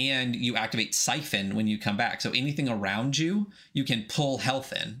 and you activate Siphon when you come back. So anything around you, you can pull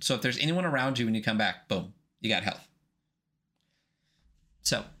health in. So if there's anyone around you when you come back, boom, you got health.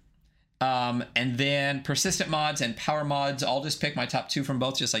 So, and then persistent mods and power mods, I'll just pick my top 2 from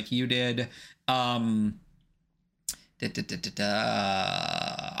both, just like you did. I'm not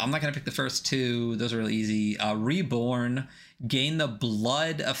going to pick the first 2. Those are really easy. Reborn, gain the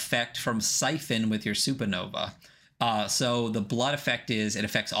blood effect from Siphon with your supernova. So the blood effect is, it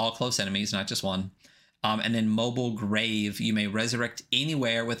affects all close enemies, not just one. And then mobile grave, you may resurrect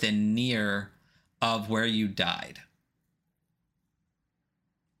anywhere within near of where you died.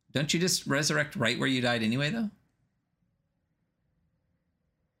 Don't you just resurrect right where you died anyway, though?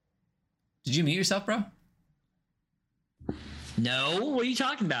 Did you mute yourself, bro? No, what are you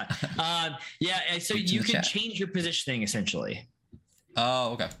talking about? Yeah, so you can change your positioning, essentially.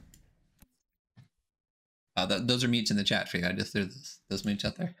 Oh, okay. Those are mutes in the chat for you. I just threw those mutes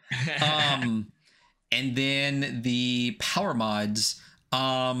out there. And then the power mods.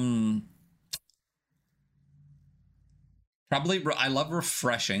 Probably, I love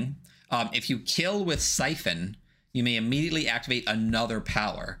refreshing. If you kill with Siphon, you may immediately activate another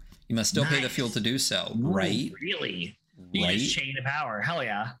power. You must still pay the fuel to do so, right? Really? You can just chain the power. Hell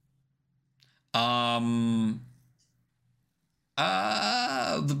yeah.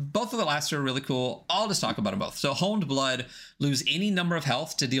 Both of the last two are really cool. I'll just talk about them both. So Honed Blood, lose any number of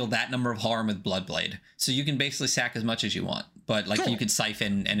health to deal that number of harm with Bloodblade. So you can basically sack as much as you want, but like you could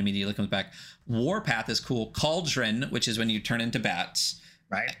siphon and immediately comes back. Warpath is cool. Cauldron, which is when you turn into bats.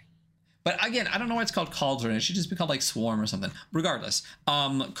 Right. But again, I don't know why it's called Cauldron. It should just be called like Swarm or something. Regardless,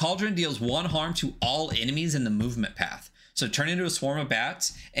 Cauldron deals 1 harm to all enemies in the movement path. So turn into a swarm of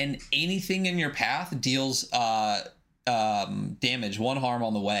bats, and anything in your path deals damage, 1 harm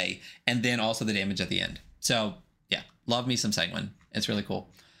on the way, and then also the damage at the end. So yeah, love me some Sanguine. It's really cool.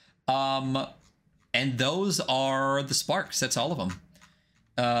 And those are the sparks. That's all of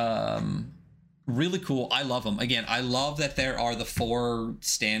them. Really cool. I love them. Again, I love that there are the 4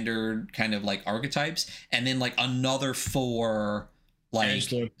 standard kind of like archetypes, and then like another 4 like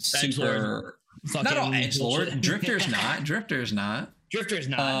super. Not all edgelord. Drifter's not. Drifter's not.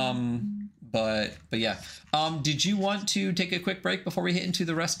 But yeah. Did you want to take a quick break before we hit into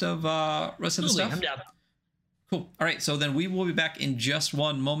the rest of the stuff? I'm down. Cool. All right. So then we will be back in just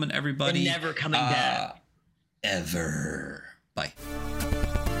one moment, everybody. We're never coming back. Ever. Bye.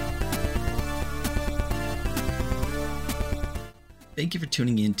 Thank you for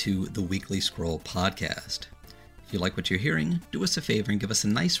tuning in to the Weekly Scroll podcast. If you like what you're hearing, do us a favor and give us a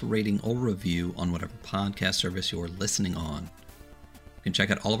nice rating or review on whatever podcast service you're listening on. You can check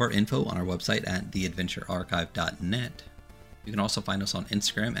out all of our info on our website at theadventurearchive.net. You can also find us on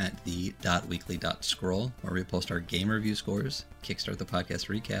Instagram at the.weekly.scroll, where we post our game review scores, Kickstart the podcast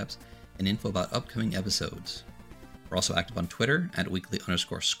recaps, and info about upcoming episodes. We're also active on Twitter at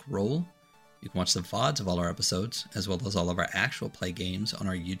weekly_scroll. You can watch the VODs of all our episodes, as well as all of our actual play games on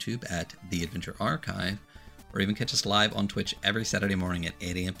our YouTube at The Adventure Archive, or even catch us live on Twitch every Saturday morning at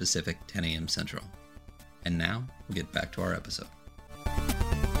 8 a.m. Pacific, 10 a.m. Central. And now, we'll get back to our episode.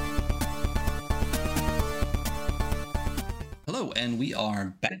 Hello, and we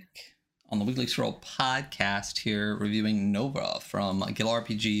are back on the Weekly Scroll podcast here, reviewing Nova from Guild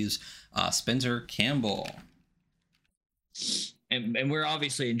RPG's Spencer Campbell. And we're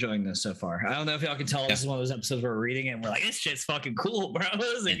obviously enjoying this so far. I don't know if y'all can tell this is one of those episodes where we're reading it and we're like, this shit's fucking cool, bro.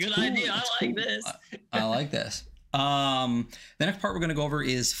 This is a good idea. I like this. I like this. The next part we're going to go over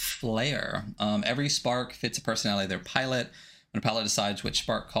is Flare. Every spark fits a personality of their pilot. When a pilot decides which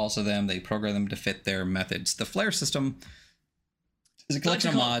spark calls to them, they program them to fit their methods. The Flare system is a collection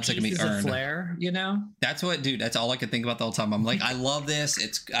of mods that can be earned. Flare, you know? That's what, dude, that's all I can think about the whole time. I'm like, I love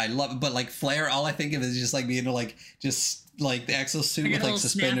this. I love it. But like Flare, all I think of is just like being able to like, just like the exosuit with like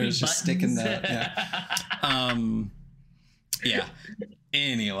suspenders just sticking the, yeah.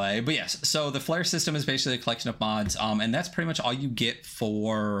 Anyway, but yes, so the Flare system is basically a collection of mods, and that's pretty much all you get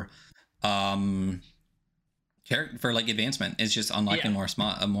for like advancement. It's just unlocking more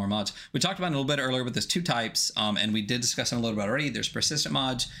mods. We talked about it a little bit earlier, but there's 2 types, and we did discuss it a little bit already. There's persistent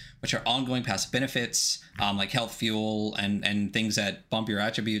mods, which are ongoing passive benefits, like health, fuel, and things that bump your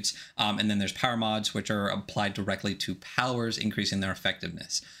attributes, and then there's power mods, which are applied directly to powers, increasing their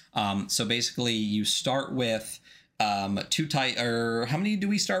effectiveness. So basically you start with 2 or how many do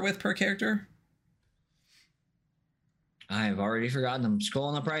we start with per character? I've already forgotten. I'm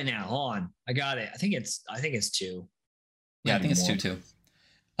scrolling up right now. Hold on. I got it. I think it's 2. Yeah, I think it's 2 too.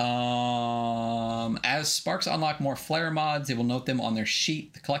 As Sparks unlock more Flare mods, they will note them on their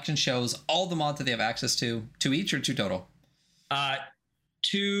sheet. The collection shows all the mods that they have access to. 2 each or 2 total?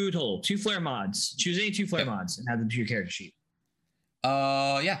 2 total. 2 Flare mods. Choose any 2 Flare mods and add them to your character sheet.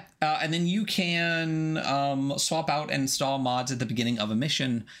 And then you can swap out and install mods at the beginning of a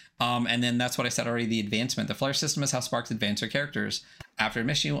mission, and then that's what I said already, the advancement. The Flare system is how Sparks advance their characters. After a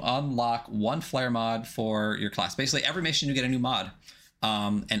mission, you unlock 1 Flare mod for your class. Basically every mission you get a new mod,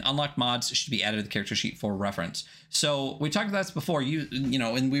 and unlocked mods should be added to the character sheet for reference. So we talked about this before, you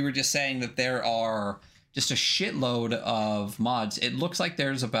know, and we were just saying that there are just a shitload of mods. It looks like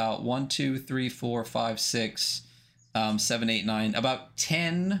there's about 1 2 3 4 5 6 7 8 9, about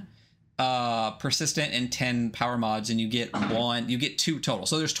 10 persistent and 10 power mods, and you get 2 total.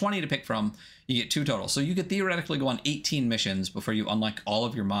 So there's 20 to pick from. You get 2 total. So you could theoretically go on 18 missions before you unlock all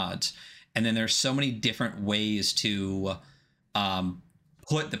of your mods. And then there's so many different ways to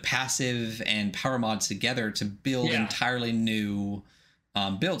put the passive and power mods together to build entirely new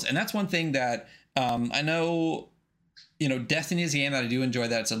builds. And that's one thing that I know, Destiny is a game that I do enjoy,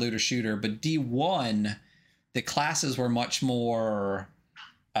 that it's a looter shooter, but D1, the classes were much more,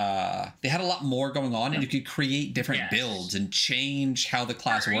 they had a lot more going on, and you could create different builds and change how the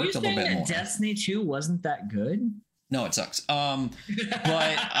class worked a little bit more. Destiny 2 wasn't that good? No, it sucks. But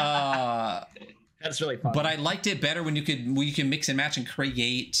that's really fun. But I liked it better when you can mix and match and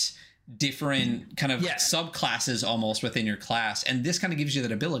create different kind of subclasses almost within your class. And this kind of gives you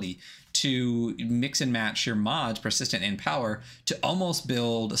that ability to mix and match your mods, persistent and power, to almost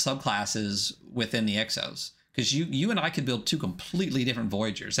build subclasses within the Exos. Because you and I could build two completely different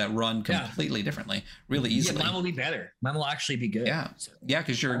Voyagers that run completely differently, really easily. Yeah, mine will be better. Mine will actually be good. Yeah,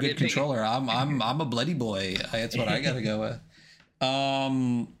 because you're a good controller. I'm a bloody boy. That's what I gotta go with. Do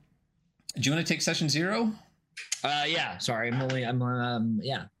you want to take session 0? Yeah. Sorry, I'm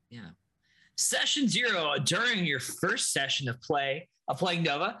Session 0. During your first session of playing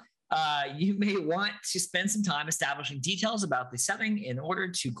Nova, you may want to spend some time establishing details about the setting in order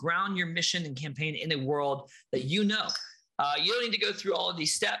to ground your mission and campaign in a world that you know. You don't need to go through all of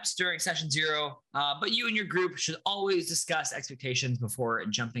these steps during session 0, but you and your group should always discuss expectations before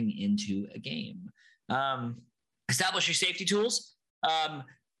jumping into a game. Establish your safety tools.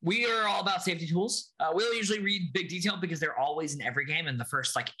 We are all about safety tools. We don't usually read big detail because they're always in every game. In the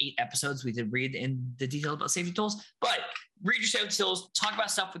first 8 episodes, we did read in the detail about safety tools. But read your safety tools. Talk about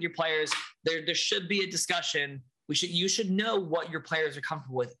stuff with your players. There should be a discussion. You should know what your players are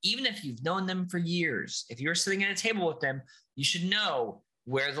comfortable with, even if you've known them for years. If you're sitting at a table with them, you should know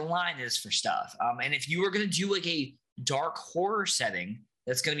where the line is for stuff. And if you are going to do a dark horror setting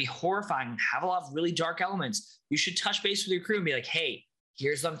that's going to be horrifying and have a lot of really dark elements, you should touch base with your crew and be like, hey,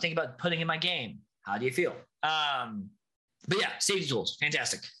 here's what I'm thinking about putting in my game. How do you feel? But yeah, safety tools,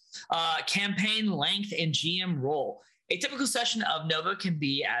 fantastic. Campaign length and GM role. A typical session of Nova can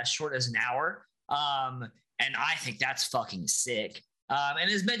be as short as an hour. And I think that's fucking sick. And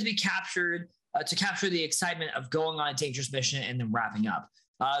is meant to be captured to capture the excitement of going on a dangerous mission and then wrapping up.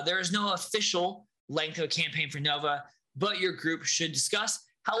 There is no official length of a campaign for Nova, but your group should discuss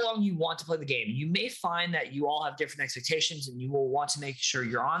how long you want to play the game. You may find that you all have different expectations, and you will want to make sure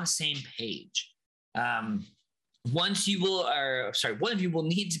you're on the same page. One of you will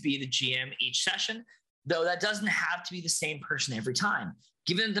need to be the GM each session, though that doesn't have to be the same person every time.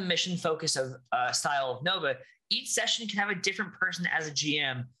 Given the mission focus of style of Nova, each session can have a different person as a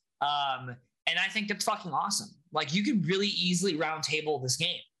GM. And I think that's fucking awesome. Like, you can really easily round table this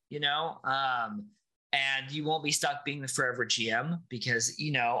game, and you won't be stuck being the forever GM because,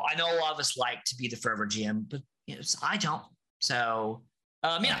 I know a lot of us like to be the forever GM, but I don't. So,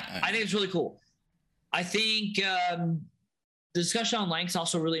 I think it's really cool. I think the discussion on length is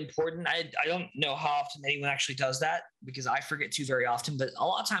also really important. I don't know how often anyone actually does that because I forget to very often, but a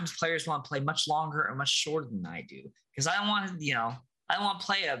lot of times players want to play much longer or much shorter than I do because I don't want to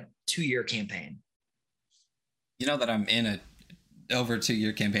play a 2-year campaign. You know that I'm in a over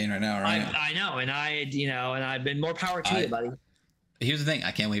 2-year campaign right now, right? I know, and I've been more power to you, buddy. Here's the thing: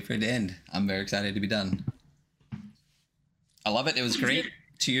 I can't wait for it to end. I'm very excited to be done. I love it. It was great.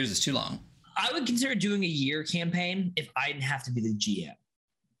 2 years is too long. I would consider doing a year campaign if I didn't have to be the GM.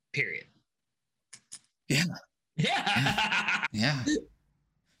 Period. Yeah. Yeah. Yeah.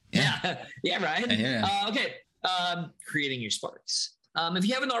 Yeah. Yeah. Right. Yeah. Okay. Creating your sparks. If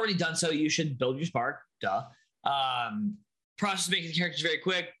you haven't already done so, you should build your spark. Duh. Process of making the characters very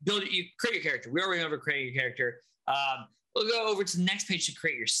quick. You create your character. We already went over creating your character. We'll go over to the next page to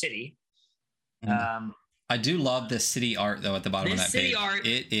create your city. I do love the city art though at the bottom of that page. This city art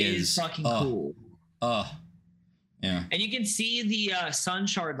is fucking cool. Yeah. And you can see the sun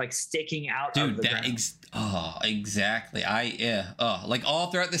shard like sticking out. Dude, of the ground. Exactly. Like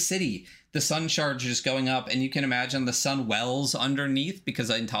all throughout the city, the sun shards are just going up, and you can imagine the sun wells underneath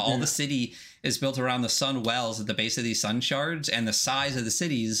because all the city is built around the sun wells at the base of these sun shards, and the size of the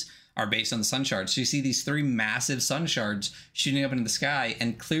cities are based on the sun shards. So you see these 3 massive sun shards shooting up into the sky,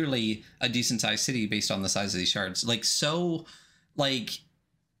 and clearly a decent sized city based on the size of these shards. I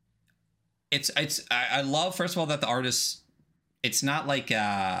love, first of all, that the artist, it's not like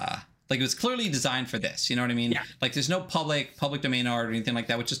it was clearly designed for this, you know what I mean? Yeah. Like there's no public domain art or anything like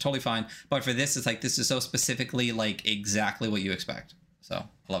that, which is totally fine. But for this, it's like, this is so specifically like exactly what you expect. So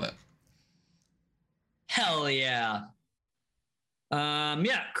I love it. Hell yeah.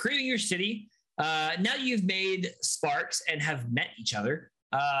 Creating your city. Now you've made sparks and have met each other.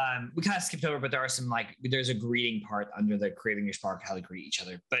 We kind of skipped over, but there are some there's a greeting part under the creating your spark, how to greet each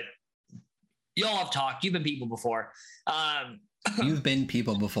other. But y'all have talked, you've been people before. You've been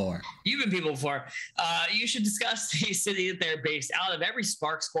people before. You've been people before. You should discuss the city that they're based out of. Every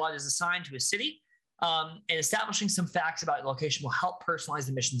Spark squad is assigned to a city, and establishing some facts about the location will help personalize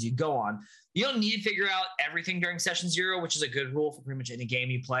the missions you go on. You don't need to figure out everything during session 0, which is a good rule for pretty much any game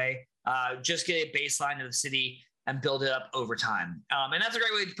you play. Just get a baseline of the city and build it up over time. And that's a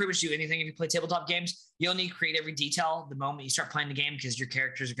great way to pretty much do anything if you play tabletop games. You don't need to create every detail the moment you start playing the game because your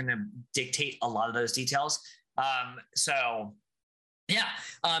characters are going to dictate a lot of those details. Start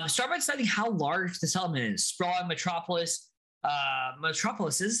by deciding how large the settlement is. Sprawling metropolises can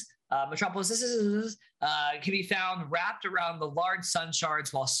be found wrapped around the large sun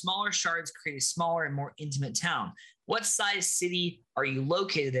shards, while smaller shards create a smaller and more intimate town. What size city are you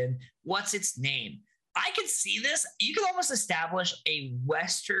located in? What's its name? I could see this. You could almost establish a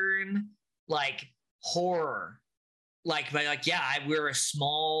Western horror, we're a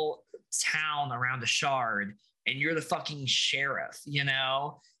small town around a shard, and you're the fucking sheriff.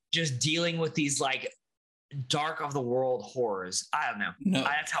 Just dealing with these dark of the world horrors. I don't know. No,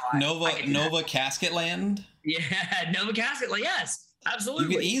 that's how Nova Casket Land. Yeah, Nova Casket. Yes, absolutely.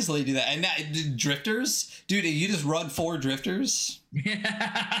 You could easily do that. And drifters, dude. You just run 4 drifters.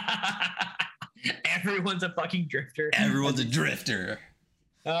 Everyone's a fucking drifter. Everyone's a drifter.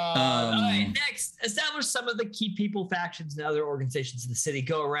 All right, next, establish some of the key people, factions, and other organizations in the city.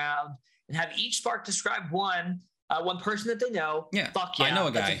 Go around and have each Spark describe one person that they know. Yeah, fuck yeah, I know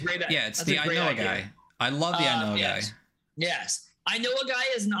a guy. It's the I know a guy. I love the I know a guy. Yes. I know a guy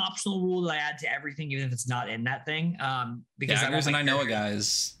is an optional rule that I add to everything, even if it's not in that thing. Because I know a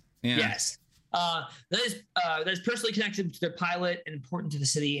guy's. Yeah. Yes. That is personally connected to their pilot and important to the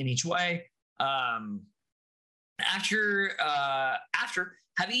city in each way. After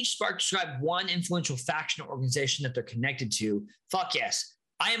have each Spark describe one influential faction or organization that they're connected to. Fuck yes.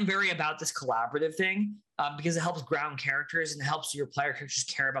 I am very about this collaborative thing because it helps ground characters and it helps your player characters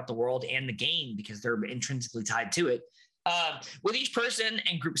care about the world and the game because they're intrinsically tied to it. With each person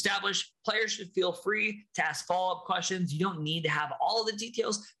and group established, players should feel free to ask follow-up questions. You don't need to have all of the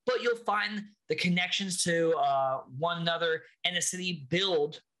details, but you'll find the connections to one another and the city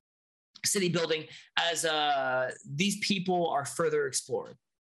building as these people are further explored.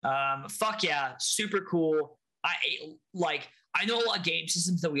 Fuck yeah, super cool. I know a lot of game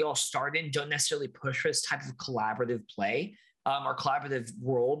systems that we all start in don't necessarily push for this type of collaborative play or collaborative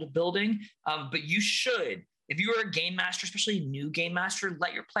world building, but you should. If you are a game master, especially a new game master,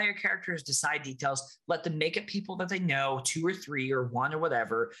 let your player characters decide details. Let them make up people that they know, 2 or 3 or 1 or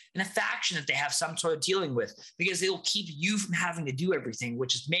whatever, and a faction that they have some sort of dealing with, because they will keep you from having to do everything,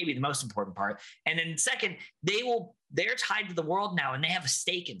 which is maybe the most important part. And then second, they're tied to the world now and they have a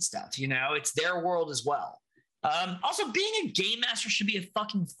stake in stuff. It's their world as well. Also, being a game master should be a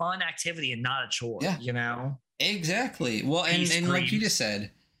fucking fun activity and not a chore. Yeah. Exactly. Well, and like you just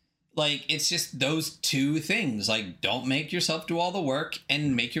said, it's just those 2 things. Don't make yourself do all the work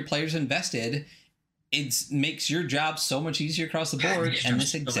and make your players invested. It makes your job so much easier across the board, and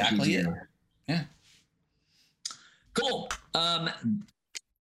that's exactly it. Yeah. Cool. The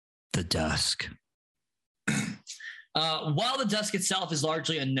Dusk. While the Dusk itself is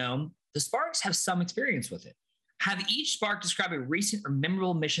largely unknown, the Sparks have some experience with it. Have each Spark describe a recent or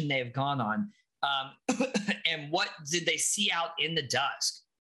memorable mission they have gone on, and what did they see out in the Dusk?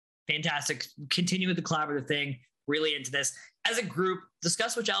 Fantastic. Continue with the collaborative thing. Really into this. As a group,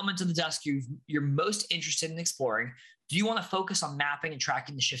 discuss which elements of the Dusk you're most interested in exploring. Do you want to focus on mapping and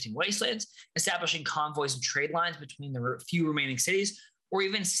tracking the shifting wastelands, establishing convoys and trade lines between the few remaining cities, or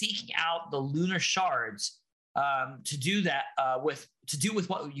even seeking out the lunar shards to do with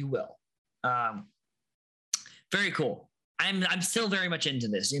what you will? Very cool. I'm still very much into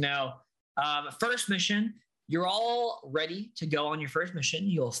this. First mission. You're all ready to go on your first mission.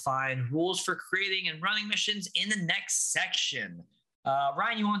 You'll find rules for creating and running missions in the next section.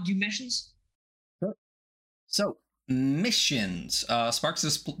 Ryan, you want to do missions? Sure. So, missions. Sparks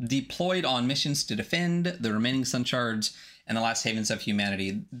is deployed on missions to defend the remaining sun shards and the last havens of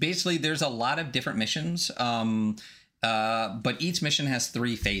humanity. Basically, there's a lot of different missions, but each mission has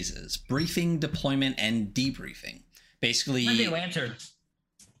 3 phases: briefing, deployment, and debriefing. Basically, Lantern.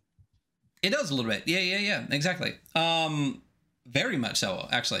 It does a little bit. Yeah, exactly. Very much so,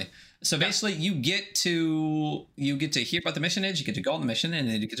 actually. So basically, you get to hear about the mission edge, you get to go on the mission, and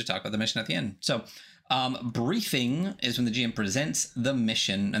then you get to talk about the mission at the end. So briefing is when the GM presents the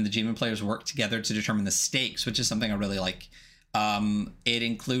mission, and the GM and players work together to determine the stakes, which is something I really like. It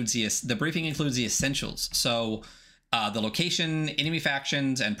includes the briefing includes the essentials. So the location, enemy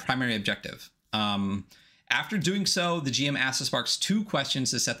factions, and primary objective. After doing so, the GM asks the Sparks 2 questions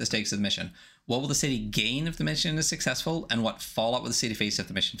to set the stakes of the mission. What will the city gain if the mission is successful, and what fallout will the city face if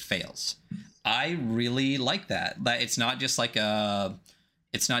the mission fails? I really like that. That it's not just like a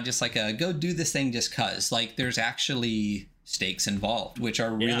go do this thing just cuz. Like, there's actually stakes involved, which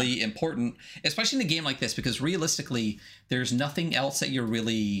are really important, especially in a game like this, because realistically, there's nothing else that you're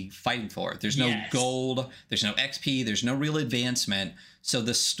really fighting for. There's no gold, there's no XP, there's no real advancement. So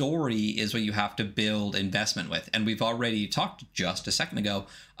the story is what you have to build investment with. And we've already talked just a second ago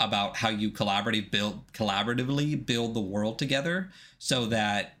about how you collaboratively build the world together, so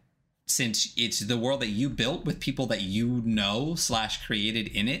that since it's the world that you built with people that you know / created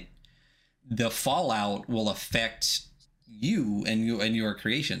in it, the fallout will affect you and your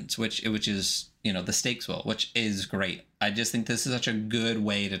creations, which is, you know, the stakes will, which is great. I just think this is such a good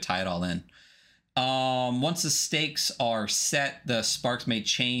way to tie it all in. Once the stakes are set, the Sparks may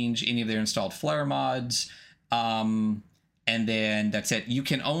change any of their installed Flare mods, and then that's it. You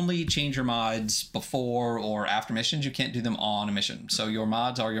can only change your mods before or after missions. You can't do them on a mission, so your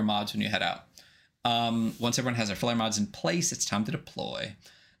mods are your mods when you head out. Once everyone has their Flare mods in place, it's time to deploy.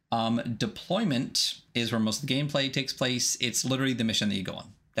 Deployment is where most of the gameplay takes place. It's literally the mission that you go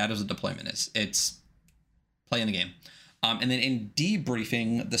on. That is what deployment is. It's playing the game. And then in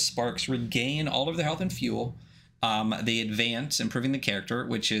debriefing, the Sparks regain all of their health and fuel. They advance, improving the character,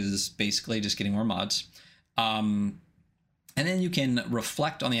 which is basically just getting more mods. And then you can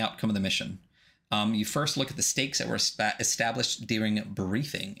reflect on the outcome of the mission. You first look at the stakes that were established during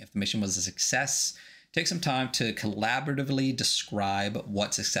briefing. If the mission was a success, take some time to collaboratively describe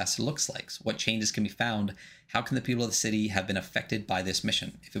what success looks like. So what changes can be found? How can the people of the city have been affected by this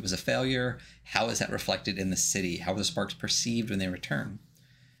mission? If it was a failure, how is that reflected in the city? How are the Sparks perceived when they return?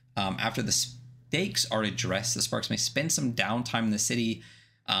 After the stakes are addressed, the Sparks may spend some downtime in the city.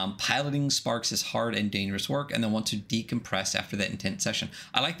 Piloting Sparks is hard and dangerous work, and they'll want to decompress after that intense session.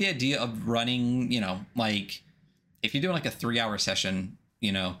 I like the idea of running, you know, like if you're doing like a 3-hour session,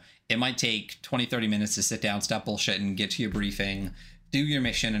 you know, it might take 20-30 minutes to sit down, stop bullshitting, get to your briefing, do your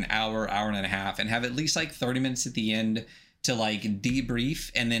mission an hour and a half, and have at least like 30 minutes at the end to like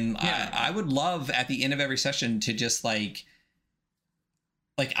debrief. And then I would love at the end of every session to just like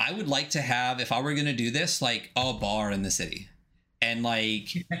I would like to have, if I were going to do this, like a bar in the city. And like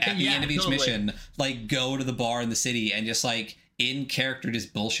at the end of each mission, like go to the bar in the city and just like in character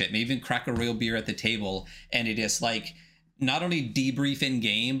just bullshit. Maybe even crack a real beer at the table, and it is like not only debrief in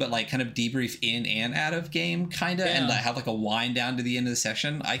game, but like kind of debrief in and out of game kind of, and have like a wind down to the end of the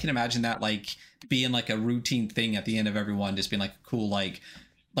session. I can imagine that like being like a routine thing at the end of everyone, just being like cool, like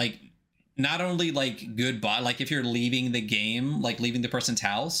not only like goodbye, like if you're leaving the game, like leaving the person's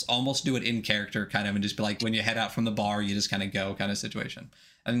house, almost do it in character kind of, and just be like when you head out from the bar, you just kind of go kind of situation.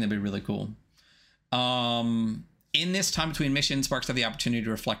 I think that'd be really cool. In this time between missions, Sparks have the opportunity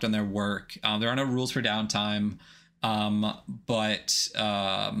to reflect on their work. There are no rules for downtime. But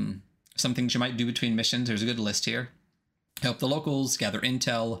some things you might do between missions. There's a good list here. Help the locals, gather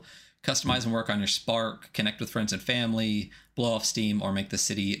intel, customize and work on your Spark, connect with friends and family, blow off steam, or make the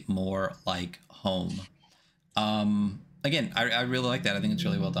city more like home. Again, I really like that. I think it's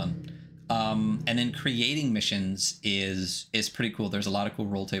really well done. And then creating missions is pretty cool. There's a lot of cool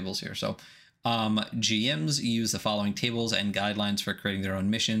role tables here. So GMs use the following tables and guidelines for creating their own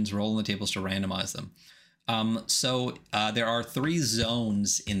missions, rolling the tables to randomize them. So there are 3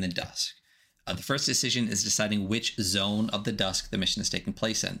 zones in the Dusk. The first decision is deciding which zone of the Dusk the mission is taking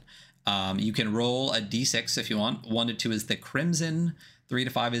place in. You can roll a d6 if you want. 1 to 2 is the Crimson, 3 to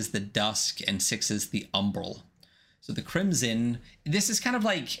 5 is the Dusk, and 6 is the Umbral. So the Crimson, this is kind of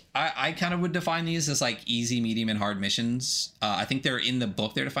like, I kind of would define these as like easy, medium, and hard missions. I think they're in the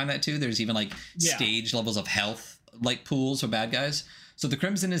book there to find that too. There's even like stage levels of health, like pools for bad guys. So the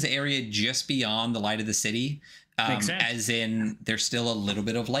Crimson is the area just beyond the light of the city, as in there's still a little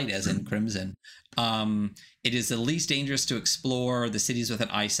bit of light, as in Crimson. It is the least dangerous to explore the cities with an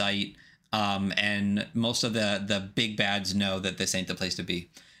eyesight, and most of the big bads know that this ain't the place to be.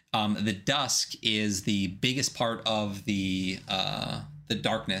 The Dusk is the biggest part of the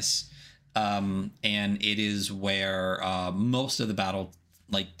darkness, and it is where most of the battle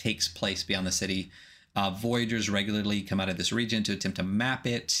like takes place beyond the city. Voyagers regularly come out of this region to attempt to map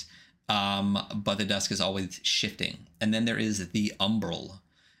it, but the Dusk is always shifting. And then there is the Umbral.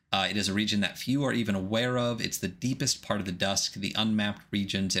 It is a region that few are even aware of. It's the deepest part of the Dusk, the unmapped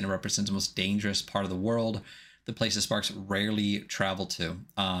regions, and it represents the most dangerous part of the world, the places Sparks rarely travel to.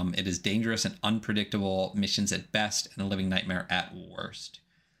 It is dangerous and unpredictable missions at best, and a living nightmare at worst.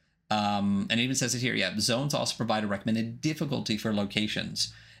 And it even says it here, zones also provide a recommended difficulty for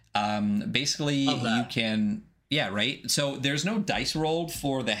locations. Basically, you can, yeah, right. So there's no dice rolled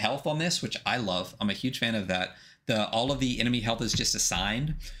for the health on this, which I love. I'm a huge fan of that. All of the enemy health is just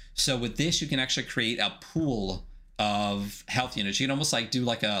assigned. So with this, you can actually create a pool of health units. You can almost like do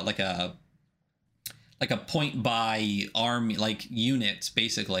like a point by army, like units,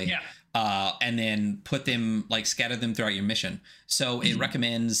 basically. Yeah. And then put them, like scatter them throughout your mission. So it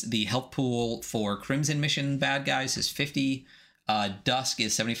recommends the health pool for Crimson mission bad guys is 50, Dusk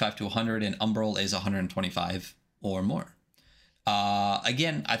is 75 to 100, and Umbral is 125 or more.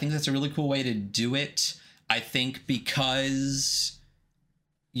 Again, I think that's a really cool way to do it. I think because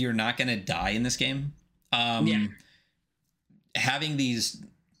you're not going to die in this game. Having these,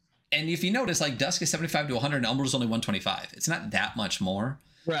 and if you notice, like Dusk is 75 to 100 and Umbral is only 125. It's not that much more.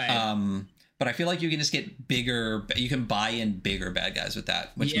 Right. But I feel like you can just get bigger. You can buy in bigger bad guys with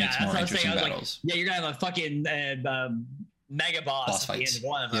that, which makes more interesting battles. Like, you're gonna have a fucking mega boss at the end of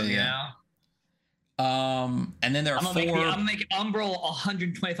one of them. You know. And then there are I'm gonna make Umbral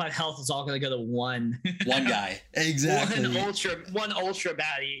 125 health is all gonna go to one guy. Exactly. one ultra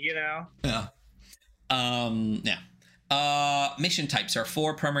baddie. You know. Yeah. Mission types are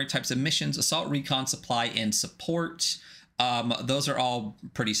 4 primary types of missions: assault, recon, supply, and support. Those are all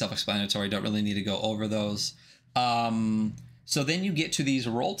pretty self-explanatory. Don't really need to go over those. So then you get to these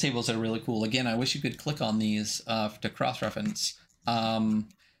roll tables that are really cool. Again, I wish you could click on these to cross-reference.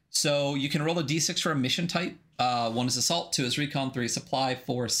 So you can roll a d6 for a mission type. 1 is assault, 2 is recon, 3 is supply,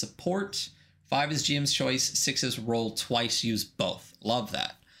 4 is support, 5 is GM's choice, 6 is roll twice, use both. Love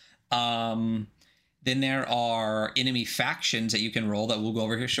that. Then there are enemy factions that you can roll that we'll go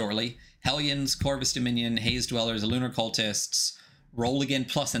over here shortly. Hellions, Corvus Dominion, Haze Dwellers, Lunar Cultists, roll again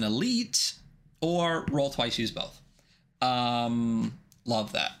plus an elite, or roll twice, use both.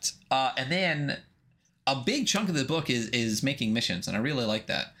 Love that. And then a big chunk of the book is making missions, and I really like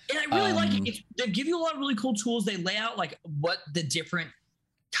that. And I really like it. They give you a lot of really cool tools. They lay out like what the different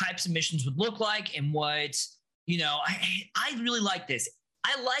types of missions would look like and what, you know, I really like this.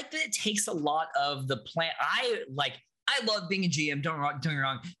 I like that it takes a lot of the plan. I love being a GM, don't get me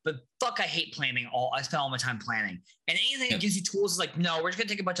wrong, but fuck, I hate planning. I spend all my time planning. And anything that gives you tools is like, no, we're just going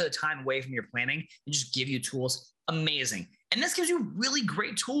to take a bunch of the time away from your planning and just give you tools. Amazing. And this gives you really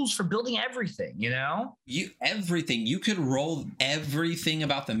great tools for building everything, you know? Everything. You could roll everything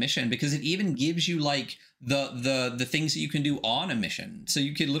about the mission because it even gives you like the things that you can do on a mission. So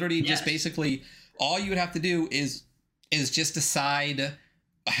you could literally just basically, all you would have to do is just decide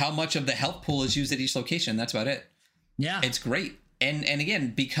how much of the health pool is used at each location. That's about it. Yeah. It's great. And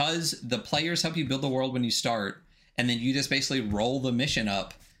again, because the players help you build the world when you start, and then you just basically roll the mission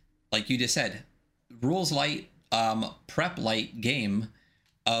up, like you just said, rules light, prep light game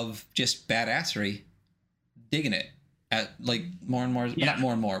of just badassery, digging it at like more and more, well, not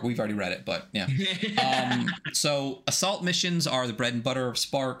more and more. We've already read it, but yeah. So assault missions are the bread and butter of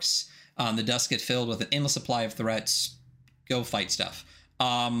Sparks. The Dusk get filled with an endless supply of threats. Go fight stuff.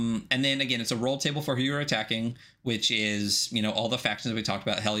 And then again, it's a roll table for who you're attacking, which is, you know, all the factions that we talked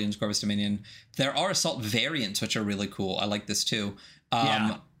about, Hellions, Corvus Dominion. There are assault variants, which are really cool. I like this too.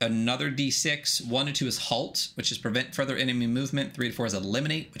 Another D6, 1 to 2 is halt, which is prevent further enemy movement. 3 to 4 is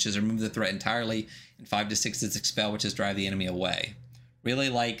eliminate, which is remove the threat entirely. And 5 to 6 is expel, which is drive the enemy away. Really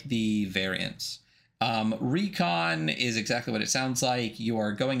like the variants. Recon is exactly what it sounds like. You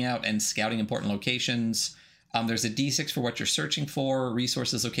are going out and scouting important locations. There's a D6 for what you're searching for: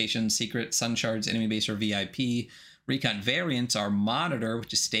 resources, locations, secret, sun shards, enemy base, or VIP. Recon variants are monitor,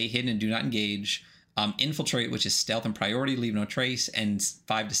 which is stay hidden and do not engage. Infiltrate, which is stealth and priority, leave no trace. And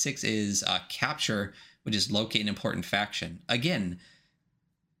 5 to 6 is capture, which is locate an important faction. Again,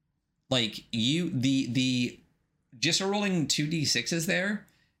 like just rolling 2 D6s there,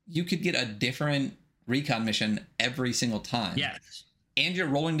 you could get a different recon mission every single time. Yes. And you're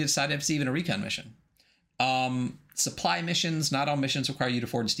rolling to decide if it's even a recon mission. Supply missions. Not all missions require you to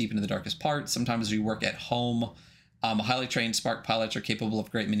forge deep into the darkest parts. Sometimes you work at home. Highly trained Spark pilots are capable of a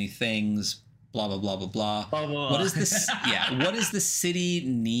great many things. Blah, blah, blah, blah, blah. Blah, blah, blah. What is this? What does the city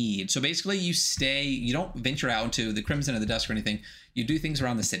need? So basically you don't venture out into the Crimson or the Dusk or anything. You do things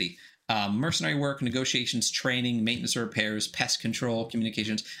around the city. Mercenary work, negotiations, training, maintenance or repairs, pest control,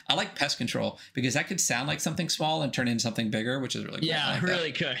 communications. I like pest control because that could sound like something small and turn into something bigger, which is really cool. Yeah, like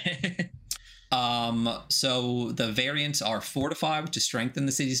really could. So the variants are fortify, which is strengthen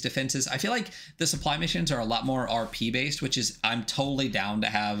the city's defenses. I feel like the supply missions are a lot more RP based, which is, I'm totally down to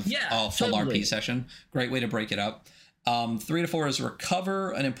have a full RP session. Great way to break it up. 3 to 4 is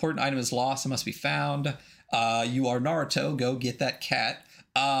recover. An important item is lost and must be found. You are Naruto, go get that cat.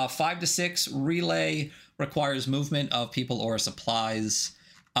 5 to 6 relay requires movement of people or supplies.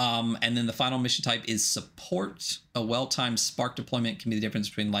 And then the final mission type is support. A well-timed spark deployment can be the difference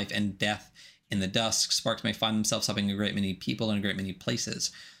between life and death in the dusk. Sparks may find themselves helping a great many people in a great many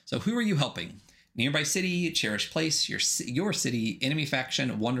places. So who are you helping? Nearby city, cherished place, your city, enemy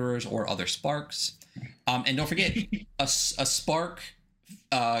faction, wanderers, or other sparks. And don't forget, a spark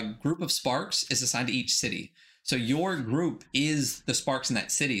group of sparks is assigned to each city. So your group is the sparks in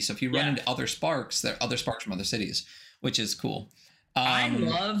that city. So if you run into other sparks, they're other sparks from other cities, which is cool. I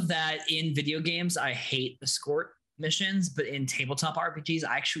love that in video games. I hate escort missions, but in tabletop RPGs,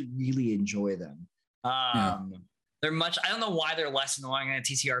 I actually really enjoy them. They're much. I don't know why they're less annoying in a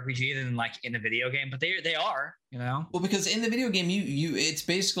TTRPG than like in a video game, but they are. You know. Well, because in the video game, you it's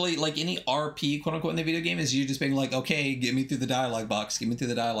basically like any RP quote unquote in the video game is you just being like, okay, get me through the dialogue box, get me through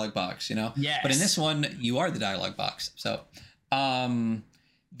the dialogue box, you know. Yeah. But in this one, you are the dialogue box. So,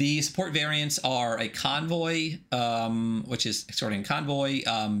 the support variants are a convoy, which is escorting convoy,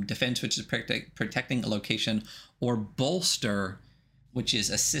 defense, which is protecting a location, or bolster, which is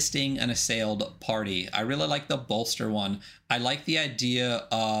assisting an assailed party. I really like the bolster one. I like the idea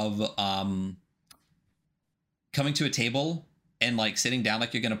of coming to a table and like sitting down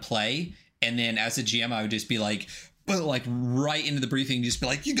like you're gonna play, and then as a GM, I would just be like right into the briefing, just be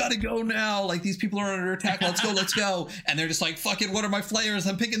like, you gotta go now, like these people are under attack, let's go. And they're just like, fuck it, what are my flayers,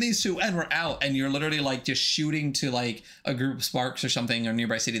 I'm picking these two, and we're out. And you're literally like just shooting to like a group of sparks or something or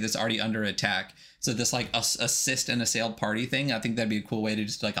nearby city that's already under attack. So this like assist an assailed party thing, I think that'd be a cool way to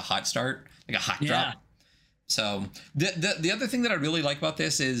just like a hot start, like a hot drop. So the other thing that I really like about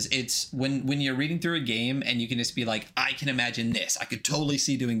this is it's when you're reading through a game and you can just be like, I can imagine this, I could totally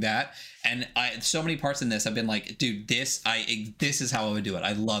see doing that. And so many parts in this I've been like, dude, this is how I would do it.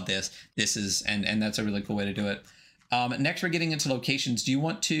 I love this. This is and that's a really cool way to do it. Next we're getting into locations. Do you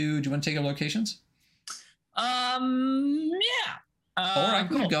want to take our locations? Yeah. Or I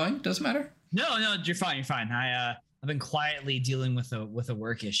can keep going. Doesn't matter. No, you're fine. You're fine. I've been quietly dealing with a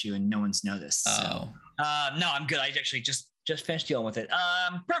work issue and no one's noticed. So. No, I'm good. I actually just finished dealing with it.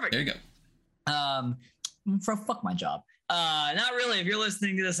 Perfect. There you go. Fuck my job. Not really. If you're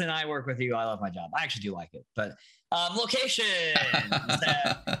listening to this and I work with you, I love my job. I actually do like it. But location.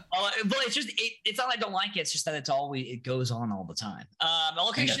 But it's just it's not that I don't like it. It's just that it goes on all the time.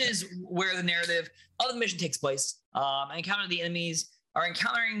 Location is where the narrative of the mission takes place. Encountering enemies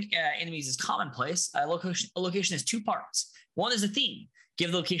is commonplace. A location has two parts. One is a theme.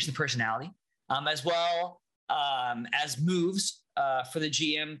 Give the location the personality. As well as moves for the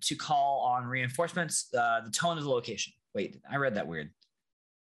GM to call on reinforcements, the tone of the location. Wait, I read that weird.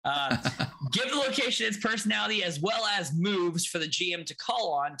 Give the location its personality as well as moves for the GM to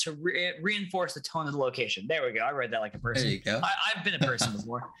call on to reinforce the tone of the location. There we go. I read that like a person. There you go. I've been a person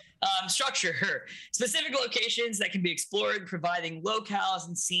before. Structure. Specific locations that can be explored, providing locales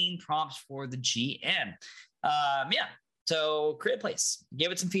and scene prompts for the GM. So create a place,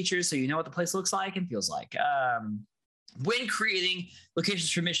 give it some features so you know what the place looks like and feels like. When creating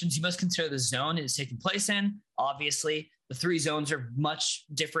locations for missions, you must consider the zone it is taking place in. Obviously, the three zones are much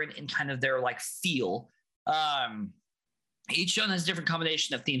different in kind of their like feel. Each zone has a different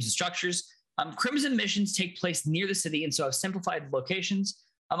combination of themes and structures. Crimson missions take place near the city, and so I've simplified the locations.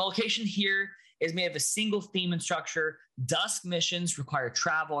 A location here is made of a single theme and structure. Dusk missions require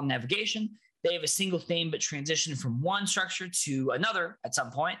travel and navigation. They have a single theme, but transition from one structure to another at some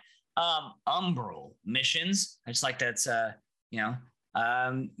point. Umbral missions. I just like that's,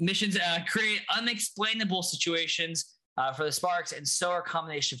 missions create unexplainable situations for the sparks, and so are a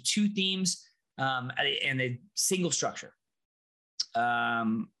combination of two themes and a single structure.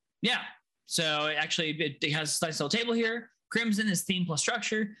 So actually, it has a nice little table here. Crimson is theme plus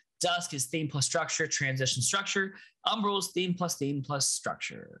structure. Dusk is theme plus structure, transition structure. Umbral is theme plus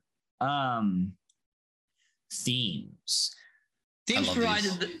structure. Themes provide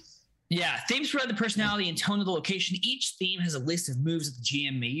the personality and tone of the location. Each theme has a list of moves that the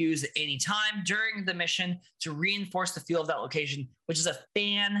GM may use at any time during the mission to reinforce the feel of that location, which is a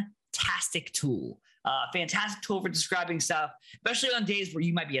fantastic tool. Fantastic tool for describing stuff, especially on days where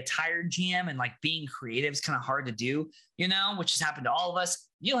you might be a tired GM and like being creative is kind of hard to do, which has happened to all of us.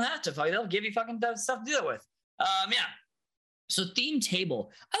 You don't have to, they'll give you fucking stuff to deal with. So theme table.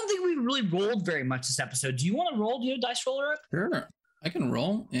 I don't think we really rolled very much this episode. Do you want to roll? Do you have a dice roller up? Sure. I can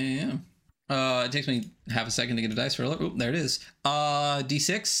roll. Yeah. It takes me half a second to get a dice roller. Oh, there it is.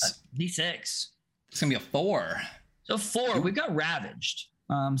 D6. D6. It's going to be a 4. So 4. We've got Ravaged.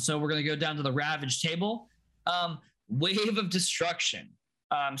 So we're going to go down to the Ravaged table. Wave of Destruction.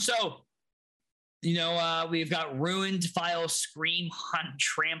 We've got Ruin, Defile, Scream, Hunt,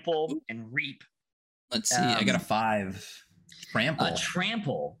 Trample, and Reap. Let's see. I got a 5. Trample.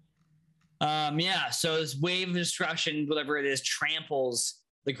 Trample. Yeah. So this wave of destruction, whatever it is, tramples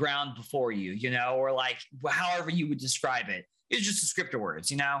the ground before you, you know, or like however you would describe it. It's just descriptor words,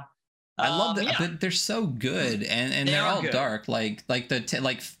 you know. I love that. Yeah. They're so good, and they're all good. Dark, like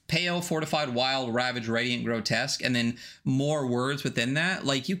pale, fortified, wild, ravage, radiant, grotesque, and then more words within that.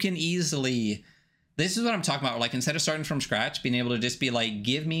 Like you can easily. This is what I'm talking about. Like instead of starting from scratch, being able to just be like,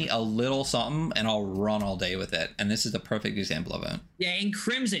 give me a little something, and I'll run all day with it. And this is the perfect example of it. Yeah, in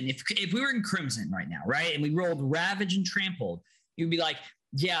Crimson, if we were in Crimson right now, right, and we rolled Ravage and Trampled, you'd be like,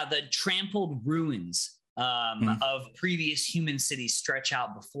 yeah, the trampled ruins of previous human cities stretch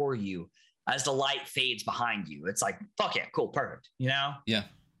out before you as the light fades behind you. It's like, fuck yeah, cool, perfect, you know? Yeah.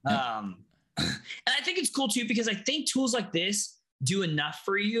 And I think it's cool too, because I think tools like this do enough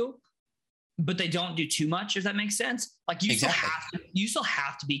for you, but they don't do too much, if that makes sense. Like you still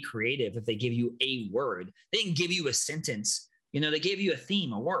have to be creative if they give you a word. They didn't give you a sentence, you know, they gave you a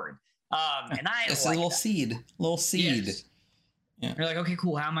theme, a word. And it's like a little seed. Yes. Yeah. You're like, okay,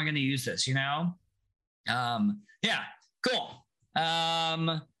 cool. How am I going to use this? You know? Yeah, cool.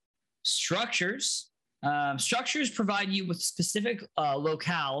 Structures. Structures provide you with specific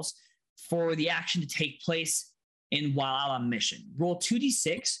locales for the action to take place in while out on mission. Roll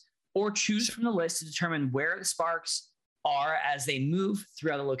 2d6 or choose from the list to determine where the sparks are as they move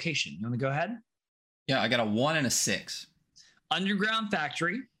throughout a location. You want to go ahead? Yeah, I got a 1 and a 6. Underground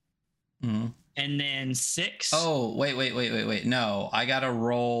factory. Mm-hmm. And then 6. Oh, wait. No, I got to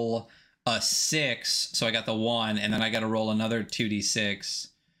roll a 6. So I got the 1, and then I got to roll another 2d6.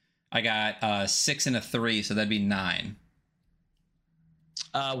 I got a 6 and a 3, so that'd be 9.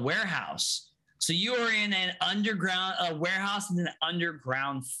 Warehouse. So you are in an underground warehouse and an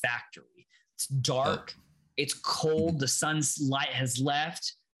underground factory. It's dark. Oh. It's cold. The sun's light has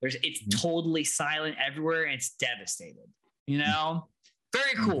left. It's totally silent everywhere, and it's devastated. You know,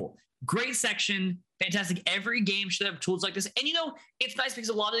 very cool. Great section. Fantastic. Every game should have tools like this. And, you know, it's nice because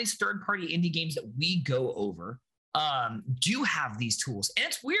a lot of these third-party indie games that we go over do have these tools. And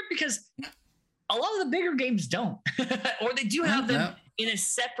it's weird because a lot of the bigger games don't. Or they do have them in a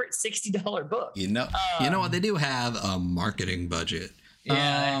separate $60 book. You know what? They do have a marketing budget.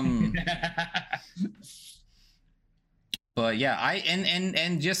 Yeah. But yeah,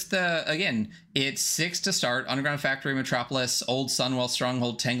 and just again, it's 6 to start: Underground Factory, Metropolis, Old Sunwell,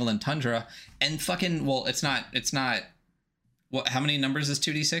 Stronghold, Tangle, and Tundra. And fucking, well, it's not what, how many numbers is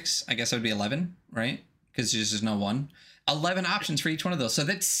 2d6? I guess it would be 11, right? Because there's just no 1. 11 options for each one of those. So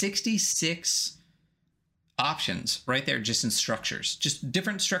that's 66 options right there, just in structures, just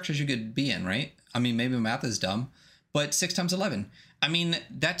different structures you could be in, right? I mean, maybe math is dumb, but 6 times 11. I mean,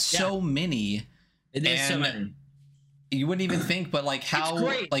 that's so many. It is so many. You wouldn't even think, but like how,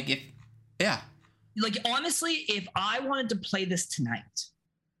 like if, like honestly, if I wanted to play this tonight,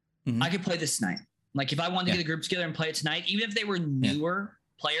 I could play this tonight. Like if I wanted to get a group together and play it tonight, even if they were newer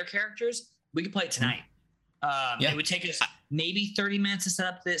player characters, we could play it tonight. It would take us maybe 30 minutes to set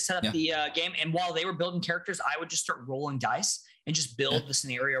up the game. And while they were building characters, I would just start rolling dice and just build the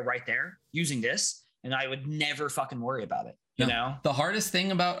scenario right there using this. And I would never fucking worry about it. You know, the hardest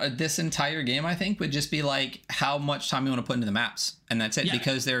thing about this entire game, I think, would just be like how much time you want to put into the maps, and that's it.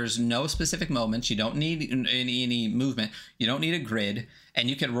 Because there's no specific moments. You don't need any movement. You don't need a grid, and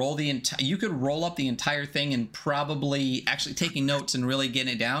you could roll up the entire thing and probably actually taking notes and really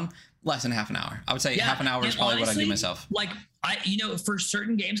getting it down less than half an hour. I would say half an hour is probably honestly, what I give myself. Like for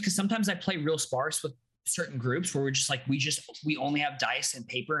certain games, because sometimes I play real sparse with certain groups where we're just like we only have dice and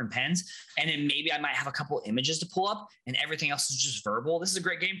paper and pens, and then maybe I might have a couple images to pull up and everything else is just verbal. This is a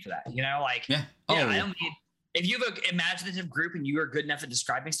great game for that, you know, like I don't need, if you have an imaginative group and you are good enough at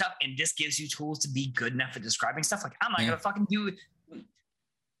describing stuff and this gives you tools to be good enough at describing stuff, like I'm not gonna fucking do it.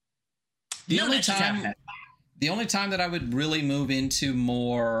 The only time that I would really move into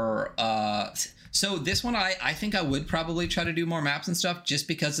more so this one I think I would probably try to do more maps and stuff, just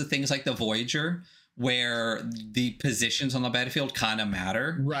because of things like the Voyager, where the positions on the battlefield kind of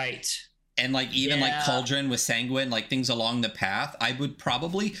matter. Right. And like even like Cauldron with Sanguine, like things along the path, I would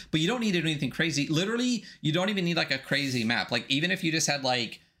probably, but you don't need to do anything crazy. Literally, you don't even need like a crazy map. Like even if you just had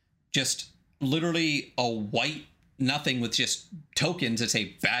like just literally a white nothing with just tokens that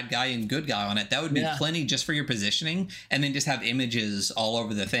say bad guy and good guy on it, that would be plenty just for your positioning, and then just have images all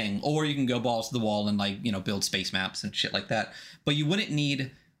over the thing. Or you can go balls to the wall and like, you know, build space maps and shit like that. But you wouldn't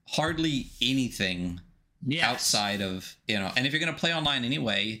need hardly anything outside of, you know, and if you're going to play online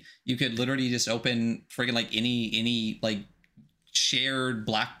anyway, you could literally just open friggin' like any like shared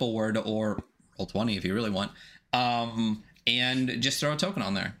Blackboard or Roll20 if you really want, and just throw a token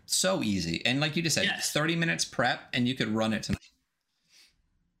on there. So easy. And like you just said, 30 minutes prep and you could run it tonight.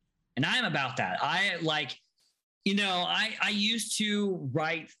 And I'm about that. I used to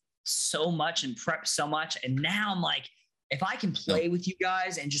write so much and prep so much. And now I'm like, if I can play with you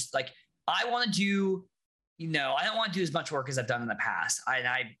guys and just like, I want to do, I don't want to do as much work as I've done in the past.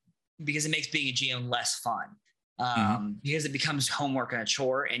 Because it makes being a GM less fun. Because it becomes homework and a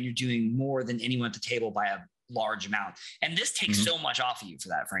chore and you're doing more than anyone at the table by a large amount. And this takes so much off of you for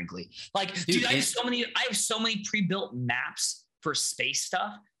that, frankly. Like, dude, I have so many pre-built maps for space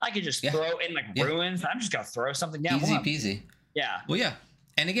stuff. I could just throw in like ruins. I'm just going to throw something down. Easy peasy. Yeah. Well, yeah.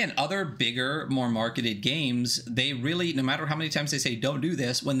 And again, other bigger, more marketed games, they really, no matter how many times they say, don't do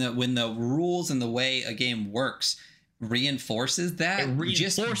this, when the rules and the way a game works reinforces that,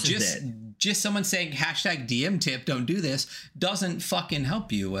 just someone saying hashtag DM tip, don't do this, doesn't fucking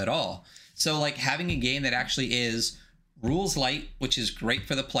help you at all. So like having a game that actually is rules light, which is great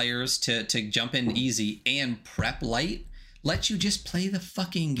for the players to jump in easy, and prep light, lets you just play the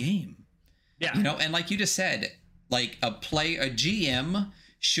fucking game. Yeah. And like you just said, like a GM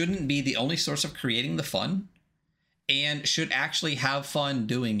shouldn't be the only source of creating the fun and should actually have fun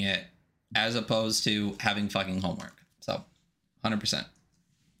doing it as opposed to having fucking homework. So 100%.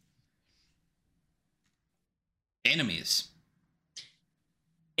 Enemies.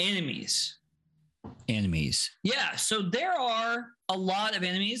 Yeah. So there are a lot of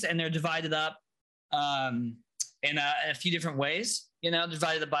enemies and they're divided up in a few different ways,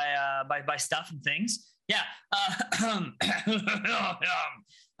 divided up by stuff and things. Yeah.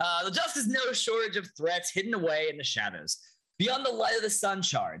 The dust is no shortage of threats hidden away in the shadows. Beyond the light of the sun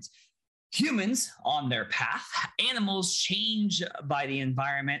shards, humans on their path, animals changed by the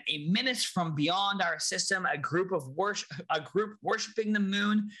environment, a menace from beyond our system, a group worshiping the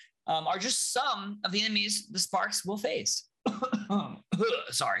moon, are just some of the enemies the Sparks will face.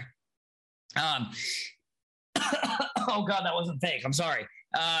 Sorry. Oh God, that wasn't fake. I'm sorry.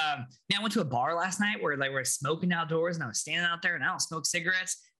 I went to a bar last night where we're smoking outdoors and I was standing out there and I don't smoke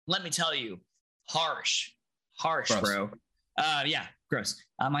cigarettes. Let me tell you, harsh, gross. Bro. Yeah, gross.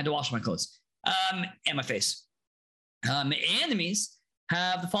 I had to wash my clothes and my face. Enemies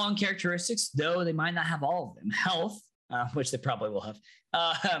have the following characteristics, though they might not have all of them. Health, which they probably will have.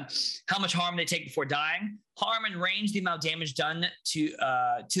 How much harm they take before dying. Harm and range, the amount of damage done to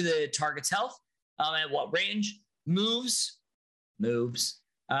the target's health. At what range. Moves.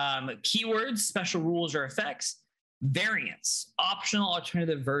 Keywords, special rules or effects. Variants, optional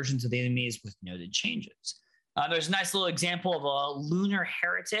alternative versions of the enemies with noted changes. There's a nice little example of a lunar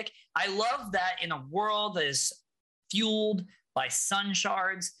heretic. I love that in a world that is fueled by sun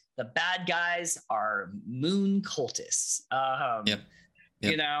shards, the bad guys are moon cultists. Yep.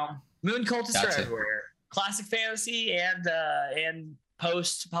 Moon cultists are everywhere. Classic fantasy and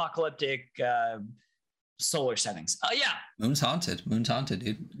post-apocalyptic solar settings. Yeah. Moon's haunted,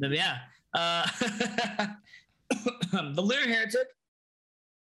 dude. Yeah. The lunar heretic,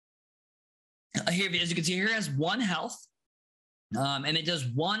 here, as you can see here, has 1 health, and it does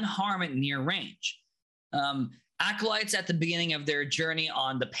 1 harm at near range. Acolytes at the beginning of their journey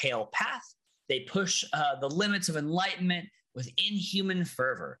on the Pale Path, they push the limits of enlightenment with inhuman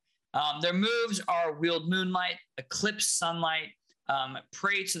fervor. Their moves are wield moonlight, eclipse sunlight,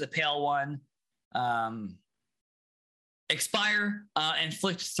 pray to the Pale One, expire,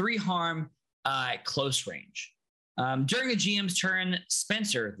 inflict 3 harm at close range. During the GM's turn,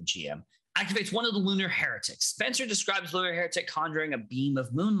 Spencer, the GM, activates one of the lunar heretics. Spencer describes lunar heretic conjuring a beam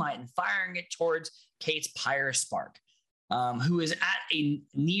of moonlight and firing it towards Kate's Pyre Spark, who is at a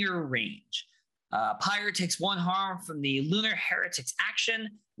near range. Pyre takes 1 harm from the lunar heretic's action.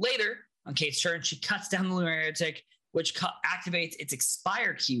 Later, on Kate's turn, she cuts down the lunar heretic, which activates its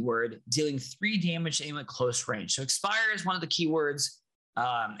expire keyword, dealing 3 damage to anyone at close range. So expire is one of the keywords,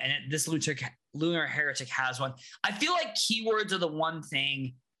 this lunar heretic has one. I feel like keywords are the one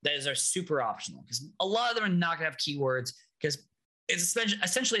thing that are super optional because a lot of them are not going to have keywords because it's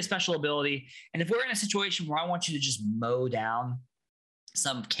essentially a special ability. And if we're in a situation where I want you to just mow down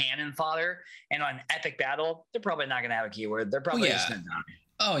some cannon fodder and on an epic battle, they're probably not going to have a keyword. They're probably just going to die.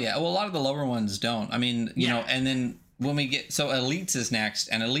 Oh, yeah. Well, a lot of the lower ones don't. I mean, you know, and then when we get... So elites is next,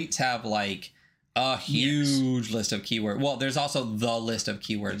 and elites have like a huge list of keywords. Well, there's also the list of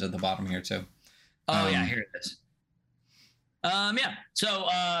keywords at the bottom here, too. Oh, yeah. Here it is. So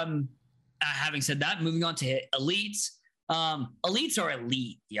having said that, moving on to elites. Elites are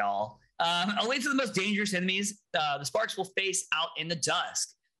elite, y'all. Elites are the most dangerous enemies the Sparks will face out in the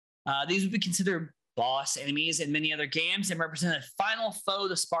dusk. These would be considered boss enemies in many other games and represent a final foe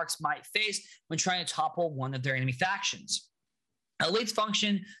the Sparks might face when trying to topple one of their enemy factions. Elites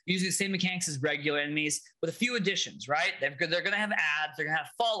function using the same mechanics as regular enemies with a few additions, right? They're going to have ads. They're going to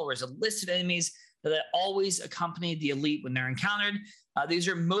have followers, a list of enemies that always accompany the elite when they're encountered. These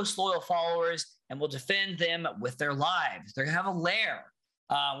are most loyal followers and will defend them with their lives. They're going to have a lair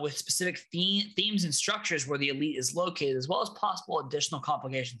with specific themes and structures where the elite is located, as well as possible additional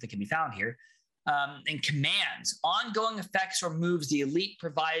complications that can be found here. And commands, ongoing effects or moves the elite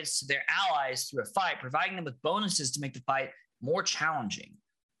provides to their allies through a fight, providing them with bonuses to make the fight more challenging.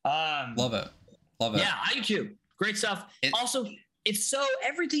 Love it. Yeah, I do too. Great stuff. Also, it's so,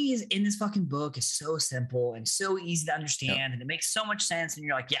 everything is in this fucking book is so simple and so easy to understand, and it makes so much sense. And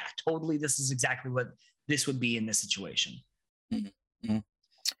you're like, yeah, totally. This is exactly what this would be in this situation. Mm-hmm.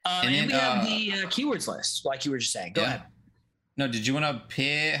 And then we have the keywords list, like you were just saying. Go ahead. No, did you want to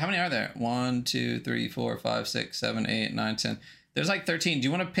pick? How many are there? 1, 2, 3, 4, 5, 6, 7, 8, 9, 10. There's like 13. Do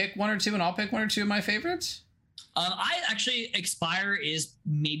you want to pick one or two, and I'll pick one or two of my favorites? I actually, Expire is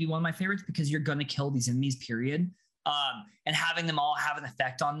maybe one of my favorites because you're going to kill these enemies, period. And having them all have an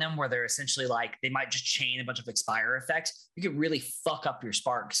effect on them where they're essentially like, they might just chain a bunch of Expire effects. You could really fuck up your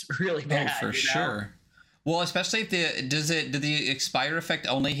sparks really bad. Oh, for sure. Well, especially if did the Expire effect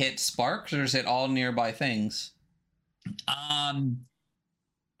only hit sparks, or is it all nearby things?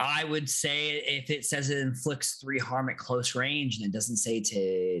 I would say if it says it inflicts 3 harm at close range and it doesn't say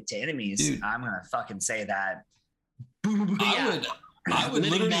to enemies, dude, I'm gonna fucking say that. I would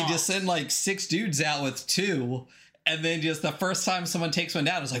literally just send like 6 dudes out with 2, and then just the first time someone takes one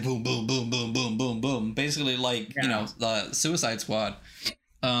down, it's like boom, boom, boom, boom, boom, boom, boom. Basically, like the Suicide Squad.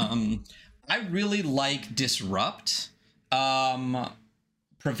 I really like Disrupt.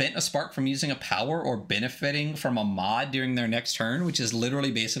 Prevent a spark from using a power or benefiting from a mod during their next turn, which is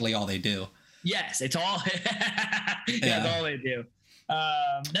literally basically all they do. Yes, it's all. That's all they do.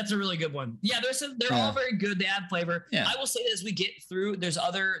 That's a really good one. Yeah, they're all very good. They add flavor. Yeah. I will say as we get through, there's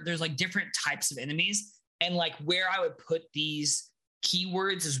like different types of enemies, and like where I would put these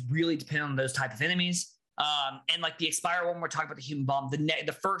keywords is really dependent on those type of enemies. And like the Expire one, we're talking about the Human Bomb.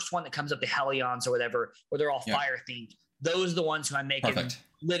 The first one that comes up, the Hellions or whatever, where they're all fire themed. Those are the ones who I'm making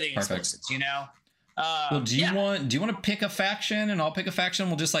living explicits, you know? Well, do you want to pick a faction, and I'll pick a faction?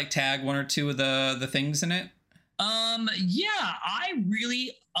 We'll just like tag 1 or 2 of the things in it. Yeah, I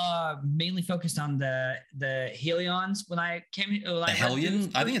really mainly focused on the Hellions when I came here. The Hellion?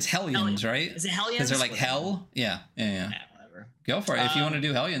 I think it's Hellions, right? Is it Hellions? Because they're like hell. Yeah, whatever. Go for it if you want to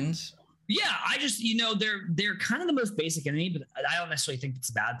do Hellions. Yeah, I just, they're kind of the most basic enemy, but I don't necessarily think it's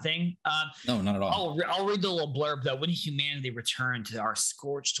a bad thing. No, not at all. I'll read the little blurb, though. When humanity returned to our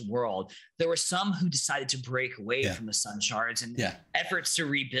scorched world, there were some who decided to break away from the Sun Shards and efforts to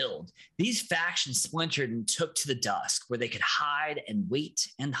rebuild. These factions splintered and took to the dusk, where they could hide and wait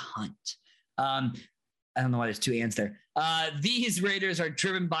and hunt. I don't know why there's 2 ands there. These raiders are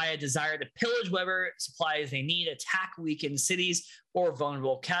driven by a desire to pillage whatever supplies they need, attack weakened cities or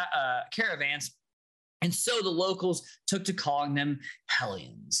vulnerable caravans. And so the locals took to calling them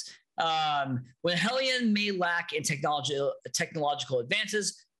Hellions. When Hellion may lack in technological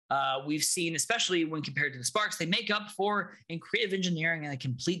advances, we've seen, especially when compared to the Sparks, they make up for in creative engineering and a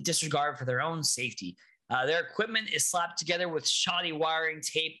complete disregard for their own safety. Their equipment is slapped together with shoddy wiring,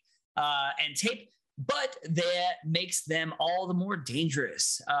 tape, but that makes them all the more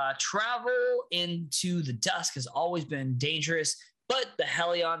dangerous. Travel into the dusk has always been dangerous, but the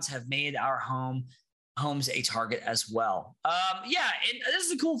Hellions have made our homes a target as well. And this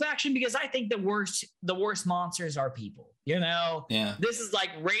is a cool faction because I think the worst monsters are people. This is like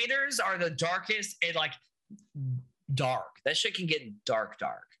raiders are the darkest and like dark. That shit can get dark.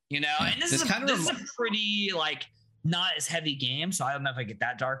 And this is a pretty like not as heavy game, so I don't know if I get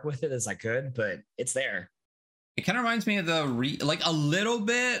that dark with it as I could, but it's there. It kind of reminds me of like a little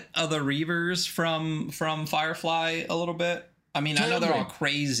bit of the Reavers from Firefly a little bit. I mean, totally. I know they're all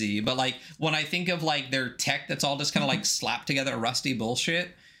crazy, but like when I think of like their tech that's all just kind of like slapped together rusty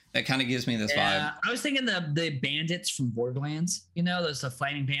bullshit, that kind of gives me this vibe. I was thinking the bandits from Borderlands, those the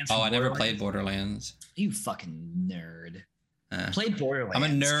flaming bandits. Oh, I never played Borderlands. You fucking nerd. Play Borderlands. I'm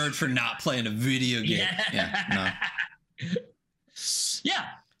a nerd for not playing a video game.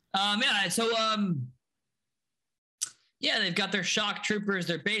 They've got their shock troopers,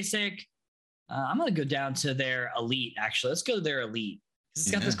 their basic. I'm gonna go down to their elite. Actually, let's go to their elite.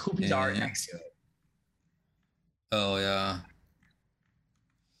 It's got this cool piece of art next to it. Oh yeah.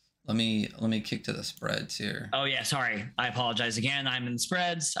 Let me kick to the spreads here. Oh yeah, sorry. I apologize again. I'm in the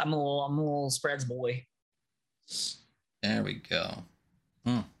spreads. I'm a little spreads boy. There we go.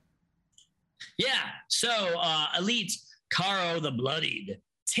 Yeah. So elite Caro the Bloodied,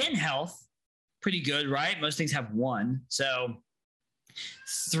 10 health, pretty good, right? Most things have 1. So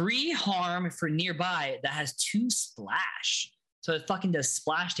 3 harm for nearby that has 2 splash. So it fucking does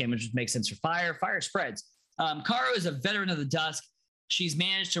splash damage, which makes sense for fire. Fire spreads. Karo is a veteran of the Dusk. She's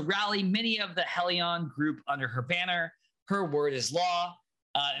managed to rally many of the Hellion group under her banner. Her word is law,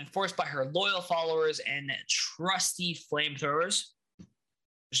 enforced by her loyal followers and trusty flamethrowers.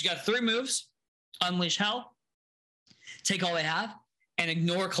 She's got 3 moves: Unleash Hell, take all they have, and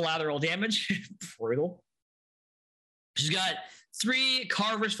ignore collateral damage. Brutal. She's got 3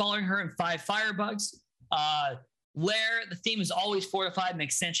 Carvers following her and 5 Firebugs. Lair, the theme is always fortified.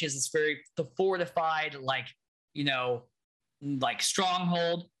 Makes sense. She has this the fortified, like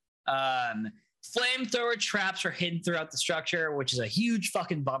stronghold. Flamethrower traps are hidden throughout the structure, which is a huge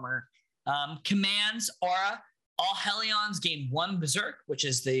fucking bummer. Commands aura. All Hellions gain 1 Berserk, which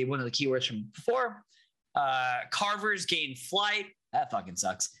is one of the keywords from before. Carvers gain flight. That fucking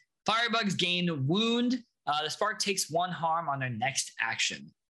sucks. Firebugs gain wound. The Spark takes 1 harm on their next action.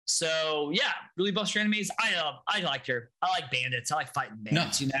 So yeah, really buffs your enemies. I liked her. I like bandits. I like fighting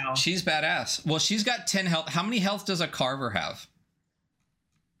bandits. No, she's badass. Well, she's got 10 health. How many health does a Carver have?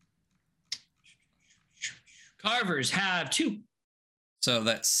 Carvers have 2. So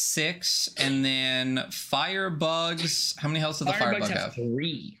that's 6, and then Firebugs. How many health does the Firebug have?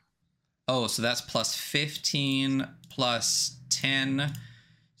 3. Oh, so that's plus 15 plus 10.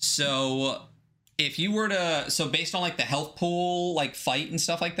 So if you were to, based on like the health pool, like fight and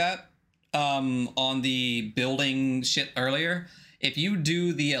stuff like that, on the building shit earlier, if you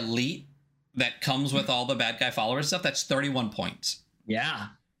do the elite that comes with all the bad guy followers stuff, that's 31 points. Yeah.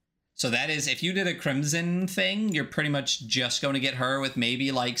 So that is, if you did a Crimson thing, you're pretty much just going to get her with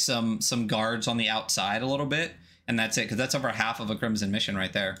maybe like some guards on the outside a little bit, and that's it, because that's over half of a Crimson mission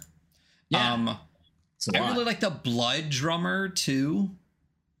right there. Yeah. I really like the Blood Drummer too.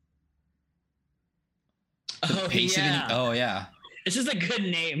 Oh yeah. It's just a good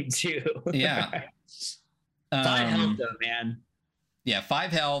name too. Yeah. 5 health though, man. Yeah,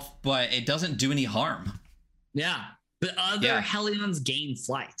 5 health, but it doesn't do any harm. Yeah. But other Hellions gain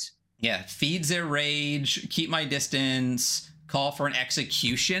flight. Yeah, feeds their rage, keep my distance, call for an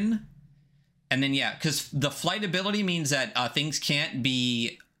execution. And then, because the flight ability means that things can't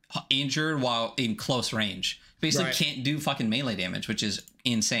be injured while in close range. Basically can't do fucking melee damage, which is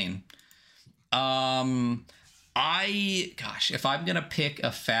insane. If I'm going to pick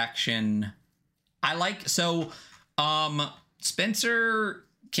a faction, I like, Spencer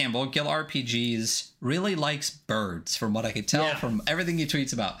Campbell, Gill RPGs, really likes birds, from what I could tell from everything he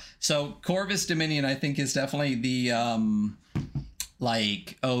tweets about. So Corvus Dominion, I think, is definitely the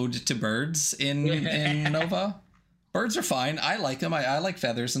ode to birds in Nova. Birds are fine. I like them. I like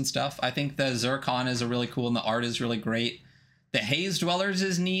feathers and stuff. I think the Zircon is really cool, and the art is really great. The Haze Dwellers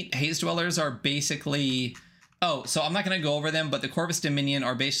is neat. Haze Dwellers are basically... Oh, so I'm not going to go over them, but the Corvus Dominion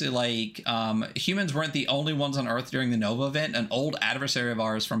are basically like, humans weren't the only ones on Earth during the Nova event. An old adversary of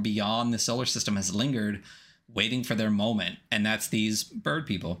ours from beyond the solar system has lingered, waiting for their moment, and that's these bird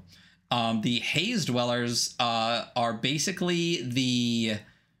people. The Haze Dwellers are basically the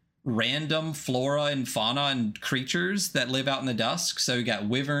random flora and fauna and creatures that live out in the dusk. So you got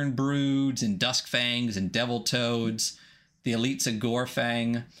wyvern broods and dusk fangs and devil toads. The elite's a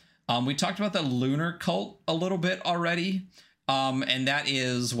Gorfang. We talked about the lunar cult a little bit already. And that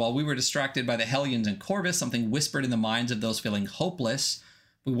is, while we were distracted by the Hellions and Corvus, something whispered in the minds of those feeling hopeless.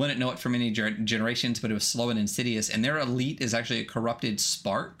 We wouldn't know it for many generations, but it was slow and insidious. And their elite is actually a corrupted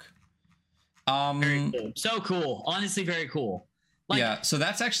spark. Very cool. So cool. Honestly, very cool. So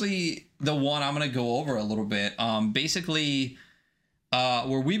that's actually the one I'm going to go over a little bit. Basically...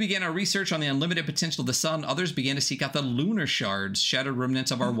 where we began our research on the unlimited potential of the sun, others began to seek out the lunar shards, shattered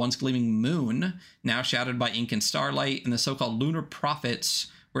remnants of our once gleaming moon, now shadowed by ink and starlight, and the so-called lunar prophets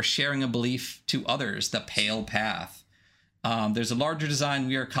were sharing a belief to others, the pale path. There's a larger design.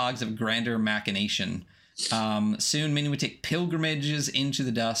 We are cogs of grander machination. Soon, many would take pilgrimages into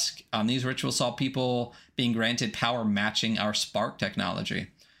the dusk. These rituals saw people being granted power matching our spark technology.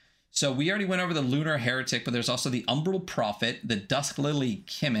 So we already went over the Lunar Heretic, but there's also the Umbral Prophet, the Dusk Lily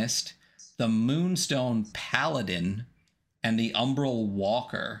Chemist, the Moonstone Paladin, and the Umbral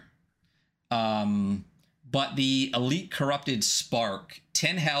Walker. But the Elite Corrupted Spark,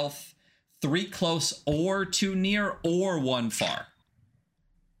 10 health, 3 close or 2 near or 1 far.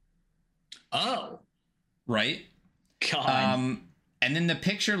 Oh. Right? God. And then the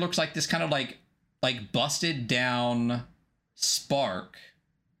picture looks like this kind of like busted down spark.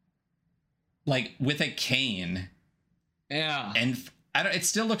 Like with a cane. Yeah. And it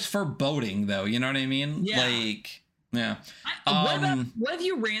still looks foreboding though. You know what I mean? Yeah. Yeah. What if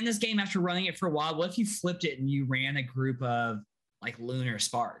you ran this game after running it for a while? What if you flipped it and you ran a group of like lunar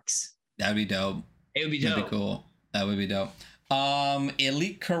sparks. That'd be dope. It would be dope. That'd be cool. That would be dope.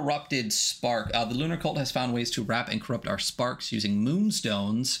 Elite Corrupted Spark. The Lunar Cult has found ways to wrap and corrupt our sparks using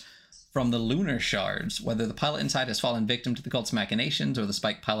moonstones from the lunar shards. Whether the pilot inside has fallen victim to the cult's machinations or the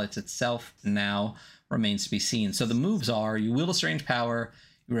spike pilots itself now remains to be seen. So the moves are: you wield a strange power,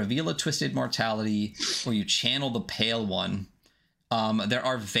 you reveal a twisted mortality, or you channel the Pale One. There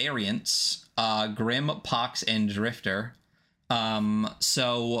are variants: Grim, Pox, and Drifter.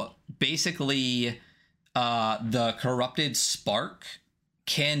 So basically, the Corrupted Spark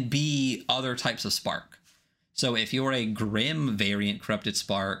can be other types of spark. So if you're a Grim variant Corrupted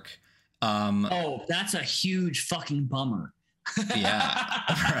Spark, oh, that's a huge fucking bummer. Yeah,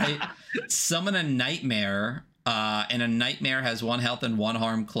 right. Summon a Nightmare, and a Nightmare has 1 health and 1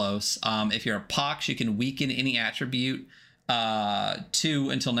 harm close. If you're a Pox, you can weaken any attribute 2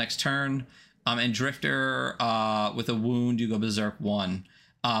 until next turn. And Drifter, with a wound, you go Berserk 1.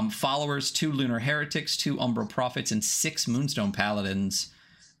 Followers: 2 Lunar Heretics, 2 Umbral Prophets, and 6 Moonstone Paladins.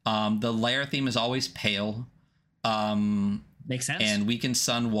 The lair theme is always pale. Makes sense. And Weaken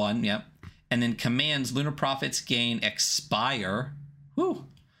Sun 1, yep. And then commands: Lunar Prophets gain Expire. Woo!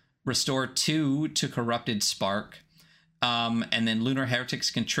 Restore 2 to Corrupted Spark. And then Lunar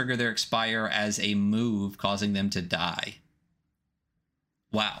Heretics can trigger their Expire as a move, causing them to die.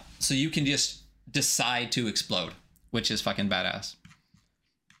 Wow. So you can just decide to explode, which is fucking badass.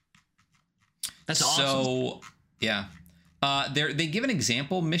 That's awesome. So, yeah. They give an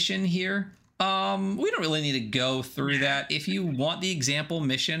example mission here. We don't really need to go through that. If you want the example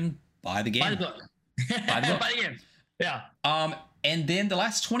mission, buy the game. Buy the book. Buy the book. Buy the game. Yeah. And then the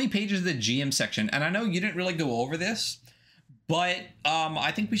last 20 pages of the GM section, and I know you didn't really go over this, but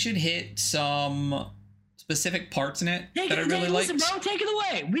I think we should hit some specific parts in it that I really like. Listen, bro, take it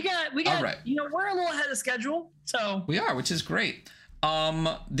away. We got. All right. You know, we're a little ahead of schedule, so we are, which is great.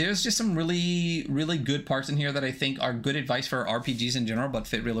 There's just some really, really good parts in here that I think are good advice for RPGs in general, but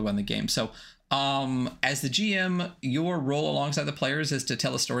fit really well in the game. So, as the GM, your role alongside the players is to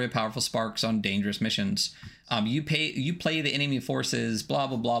tell a story of powerful sparks on dangerous missions. You play the enemy forces, blah,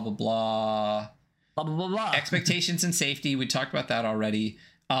 blah, blah, blah, blah. Blah, blah, blah, blah. Expectations and safety. We talked about that already.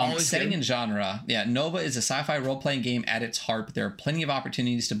 Setting good. and genre. Yeah, Nova is a sci-fi role-playing game at its heart, but there are plenty of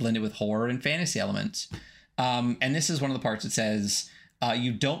opportunities to blend it with horror and fantasy elements. And this is one of the parts that says,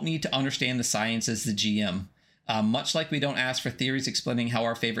 you don't need to understand the science as the GM. Much like we don't ask for theories explaining how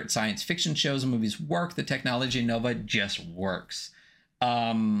our favorite science fiction shows and movies work, the technology in Nova just works.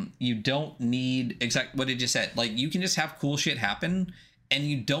 You don't need what did you say? Like, you can just have cool shit happen, and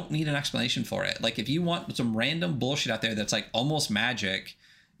you don't need an explanation for it. Like, if you want some random bullshit out there that's like almost magic,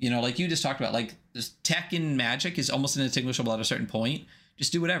 you know, like you just talked about, like this tech and magic is almost indistinguishable at a certain point.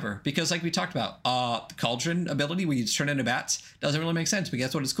 Just do whatever, because like we talked about, the cauldron ability where you just turn into bats doesn't really make sense, but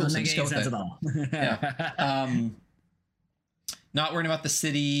guess what? It's cool. Doesn't So make just any go with sense it. at all. Yeah. Not worrying about the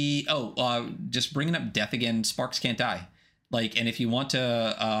city. Just bringing up death again. Sparks can't die. Like, and if you want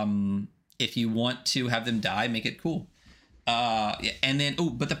to have them die, make it cool. And then,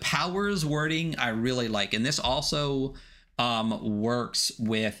 but the powers wording I really like, and this also works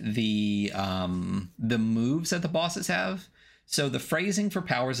with the moves that the bosses have. So the phrasing for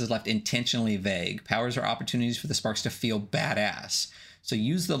powers is left intentionally vague. Powers are opportunities for the sparks to feel badass. So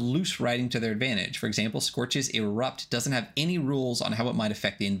use the loose writing to their advantage. For example, Scorch's Erupt doesn't have any rules on how it might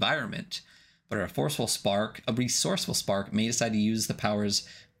affect the environment. But a resourceful spark may decide to use the power's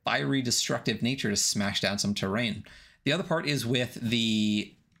fiery destructive nature to smash down some terrain. The other part is with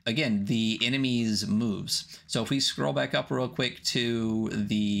the enemy's moves. So if we scroll back up real quick to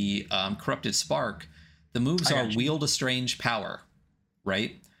the Corrupted Spark, the moves are wield a strange power,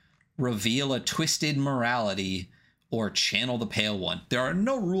 right? Reveal a twisted morality, or channel the Pale One. There are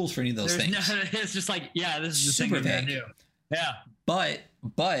no rules for any of those things. It's just like, yeah, this is the super thing vague. do. Yeah. But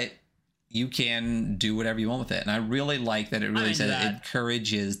you can do whatever you want with it. And I really like that it really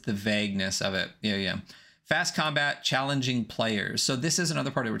encourages the vagueness of it. Yeah. Fast combat, challenging players. So this is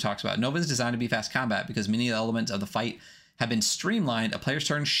another part that we talked about. Nova is designed to be fast combat because many of the elements of the fight have been streamlined. A player's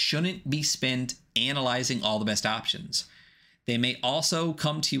turn shouldn't be spent analyzing all the best options. They may also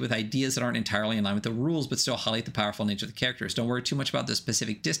come to you with ideas that aren't entirely in line with the rules, but still highlight the powerful nature of the characters. Don't worry too much about the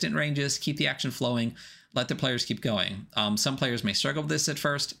specific distant ranges. Keep the action flowing. Let the players keep going. Some players may struggle with this at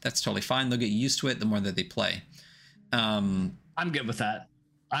first. That's totally fine. They'll get used to it the more that they play. I'm good with that.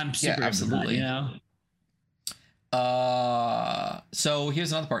 I'm super absolutely. Good with that, So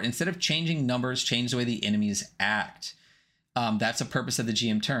here's another part. Instead of changing numbers, change the way the enemies act. That's a purpose of the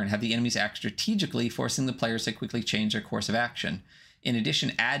GM turn. Have the enemies act strategically, forcing the players to quickly change their course of action. In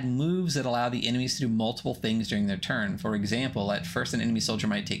addition, add moves that allow the enemies to do multiple things during their turn. For example, at first an enemy soldier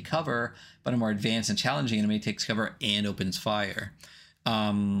might take cover, but a more advanced and challenging enemy takes cover and opens fire.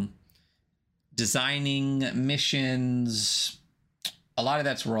 Designing missions, a lot of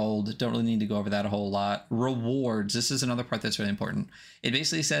that's rolled. Don't really need to go over that a whole lot. Rewards, this is another part that's really important. It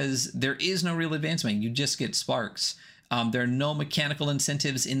basically says there is no real advancement. You just get sparks. There are no mechanical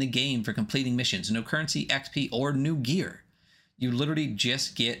incentives in the game for completing missions. No currency, XP, or new gear. You literally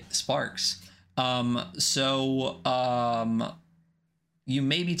just get sparks. You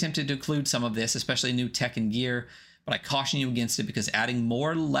may be tempted to include some of this, especially new tech and gear, but I caution you against it because adding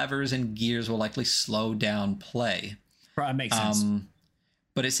more levers and gears will likely slow down play. Probably makes sense.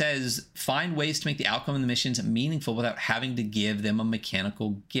 But it says, find ways to make the outcome of the missions meaningful without having to give them a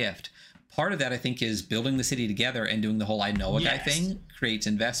mechanical gift. Part of that, I think, is building the city together and doing the whole I know a guy thing creates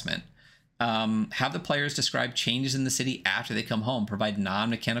investment. Have the players describe changes in the city after they come home. Provide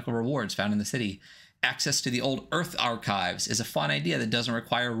non-mechanical rewards found in the city. Access to the old Earth archives is a fun idea that doesn't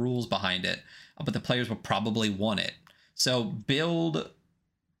require rules behind it, but the players will probably want it. So build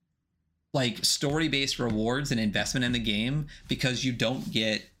like story-based rewards and investment in the game because you don't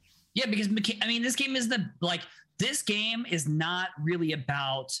get... Yeah, because I mean, this game is this game is not really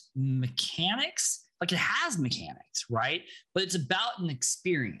about mechanics. Like, it has mechanics, right? But it's about an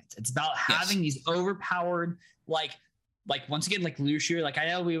experience. It's about having these overpowered, like once again, like Lucio. Like, I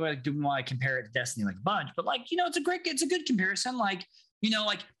know we want to compare it to Destiny like a bunch, but like, you know, it's a good comparison. Like, you know,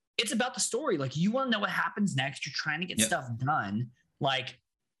 like it's about the story. Like, you want to know what happens next. You're trying to get stuff done. Like,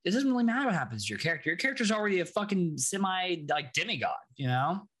 it doesn't really matter what happens to your character. Your character's already a fucking semi like demigod, you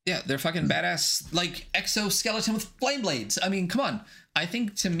know? Yeah, they're fucking badass, like exoskeleton with flame blades. I mean, come on. I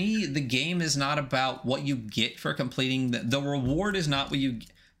think to me, the game is not about what you get for completing the reward is not what you.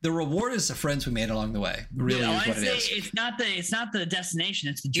 The reward is the friends we made along the way. Really, is what it is. It's not the destination.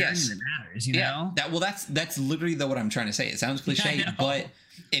 It's the journey that matters. You know. That's literally what I'm trying to say. It sounds cliche, but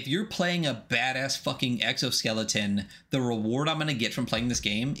if you're playing a badass fucking exoskeleton, the reward I'm going to get from playing this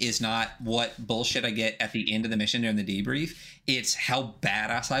game is not what bullshit I get at the end of the mission during the debrief. It's how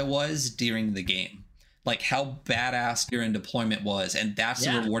badass I was during the game. Like how badass your deployment was. And that's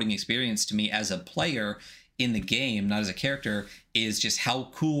the rewarding experience to me as a player in the game, not as a character, is just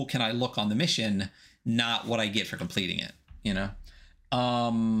how cool can I look on the mission, not what I get for completing it, you know?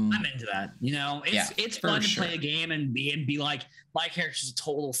 I'm into that. You know, it's fun to play a game and be like, my character's a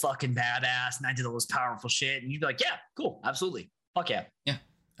total fucking badass and I did all this powerful shit. And you'd be like, yeah, cool. Absolutely. Fuck yeah. Yeah,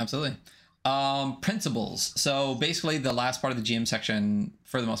 absolutely. Principles. So basically the last part of the GM section,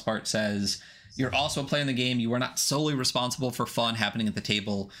 for the most part, says you're also playing the game. You are not solely responsible for fun happening at the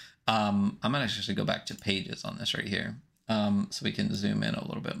table. I'm going to actually go back to pages on this right here. So we can zoom in a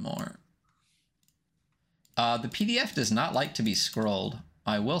little bit more. The PDF does not like to be scrolled.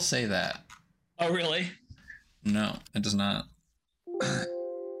 I will say that. Oh, really? No, it does not.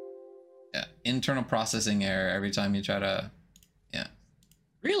 Yeah, internal processing error every time you try to. Yeah.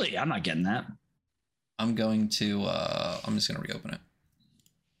 Really? I'm not getting that. I'm going to. I'm just going to reopen it.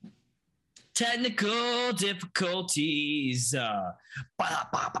 Technical difficulties. Here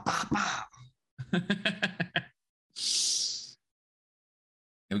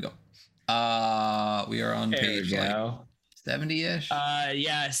we go. We are on page like 70-ish.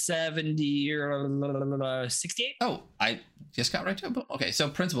 Yeah, 70 or 68. Oh, I just got right to it. Okay, so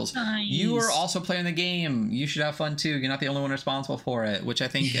principles. Nice. You are also playing the game. You should have fun too. You're not the only one responsible for it, which I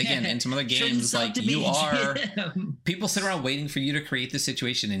think, again, in some other games, like you are, people sit around waiting for you to create the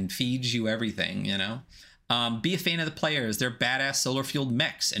situation and feed you everything, you know? Be a fan of the players. They're badass solar-fueled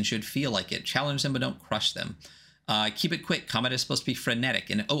mechs and should feel like it. Challenge them, but don't crush them. Keep it quick. Combat is supposed to be frenetic.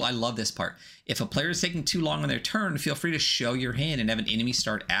 And oh, I love this part. If a player is taking too long on their turn, feel free to show your hand and have an enemy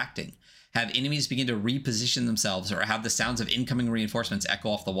start acting. Have enemies begin to reposition themselves or have the sounds of incoming reinforcements echo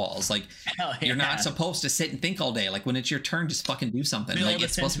off the walls. Like, you're not supposed to sit and think all day. Like, when it's your turn, just fucking do something. Like,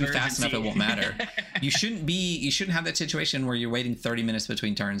 it's supposed to be fast enough, it won't matter. You shouldn't have that situation where you're waiting 30 minutes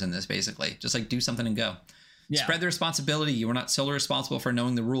between turns in this, basically. Just, like, do something and go. Yeah. Spread the responsibility. You are not solely responsible for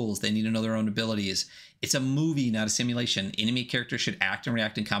knowing the rules. They need to know their own abilities. It's a movie, not a simulation. Enemy characters should act and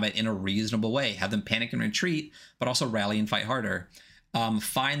react in combat in a reasonable way. Have them panic and retreat, but also rally and fight harder.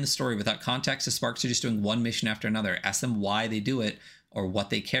 Find the story. Without context, the Sparks are just doing one mission after another. Ask them why they do it or what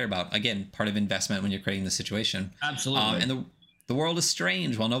they care about. Again, part of investment when you're creating the situation. Absolutely. And the world is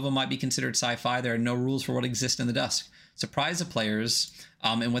strange. While Nova might be considered sci-fi, there are no rules for what exists in the dusk. Surprise the players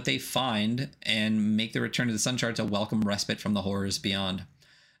and what they find and make the return to the Suncharts a welcome respite from the horrors beyond.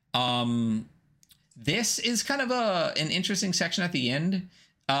 This is kind of an interesting section at the end.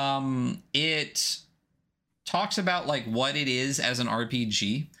 It talks about like what it is as an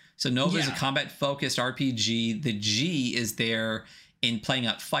RPG. So Nova is a Yeah. combat-focused RPG. The G is there in playing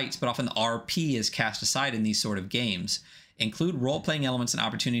out fights, but often the RP is cast aside in these sort of games. Include role-playing elements and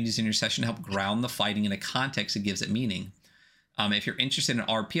opportunities in your session to help ground the fighting in a context that gives it meaning. If you're interested in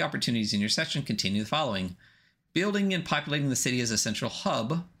RP opportunities in your session, continue the following. Building and populating the city as a central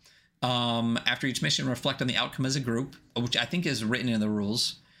hub. After each mission, reflect on the outcome as a group, which I think is written in the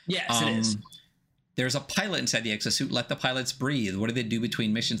rules. Yes, it is. There's a pilot inside the exosuit. Let the pilots breathe. What do they do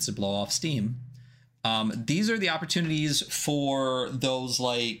between missions to blow off steam? These are the opportunities for those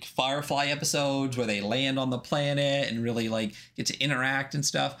like Firefly episodes where they land on the planet and really like get to interact and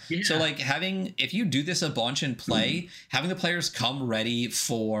stuff. Yeah. So like if you do this a bunch and play, having the players come ready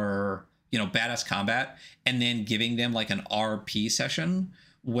for, badass combat and then giving them like an RP session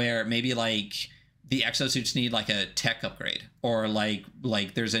where maybe like the exosuits need like a tech upgrade or like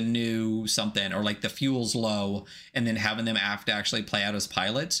there's a new something or like the fuel's low, and then having them have to actually play out as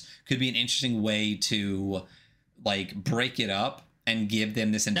pilots could be an interesting way to like break it up and give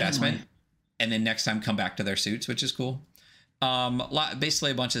them this investment. Definitely. And then next time come back to their suits, which is cool.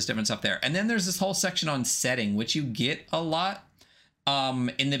 Basically a bunch of different stuff there. And then there's this whole section on setting, which you get a lot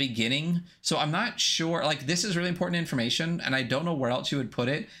in the beginning. So I'm not sure, like this is really important information and I don't know where else you would put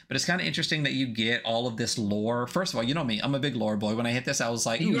it, but it's kind of interesting that you get all of this lore. First of all, you know me, I'm a big lore boy. When I hit this, I was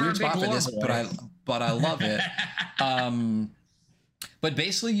like, ooh, weird spot for this, but I love it. But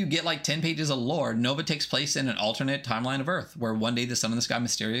basically you get like 10 pages of lore. Nova takes place in an alternate timeline of Earth where one day the sun in the sky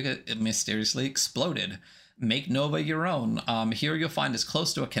mysteriously exploded. Make Nova your own. Here you'll find as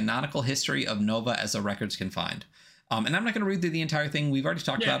close to a canonical history of Nova as the records can find. And I'm not going to read through the entire thing. We've already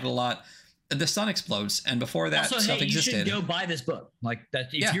talked about it a lot. The sun explodes, and before that stuff existed. You should go buy this book. Like that.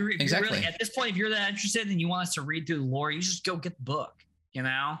 If you're really at this point, if you're that interested and you want us to read through the lore, you just go get the book.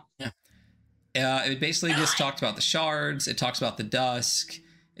 Yeah. It basically just talks about the shards. It talks about the dusk.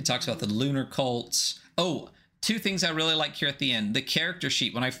 It talks about the lunar cults. Oh, two things I really like here at the end. The character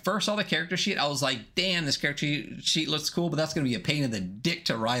sheet. When I first saw the character sheet, I was like, damn, this character sheet looks cool, but that's going to be a pain in the dick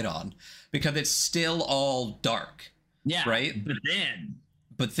to write on because it's still all dark. Yeah. Right.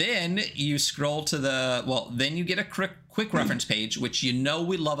 But then you scroll to then you get a quick reference page, which we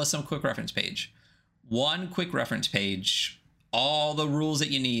love us some quick reference page. One quick reference page, all the rules that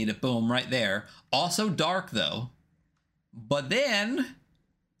you need, boom, right there. Also dark though. But then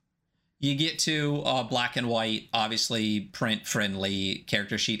you get to black and white, obviously print friendly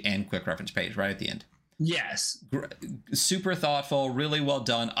character sheet and quick reference page right at the end. Yes. Super thoughtful, really well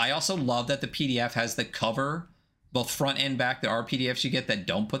done. I also love that the PDF has the cover, both front and back. There are PDFs you get that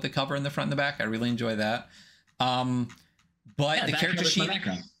don't put the cover in the front and the back. I really enjoy that. But the character sheet,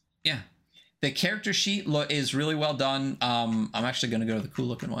 the character sheet is really well done. I'm actually going to go to the cool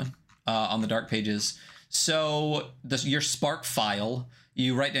looking one on the dark pages. So your Spark file,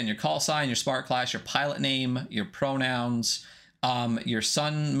 you write down your call sign, your Spark class, your pilot name, your pronouns, your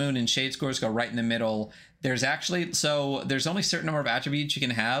sun, moon, and shade scores go right in the middle. There's only a certain number of attributes you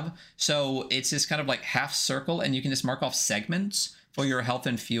can have. So it's this kind of like half circle, and you can just mark off segments for your health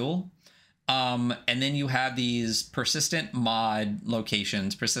and fuel. And then you have these persistent mod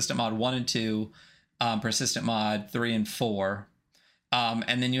locations, persistent mod 1 and 2, persistent mod 3 and 4.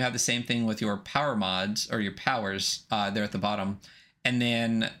 And then you have the same thing with your power mods or your powers there at the bottom. And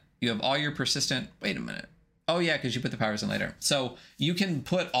then you have all your persistent, wait a minute. Oh yeah, because you put the powers in later. So you can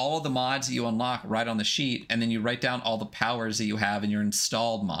put all of the mods that you unlock right on the sheet, and then you write down all the powers that you have in your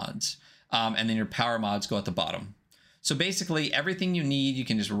installed mods. And then your power mods go at the bottom. So basically everything you need, you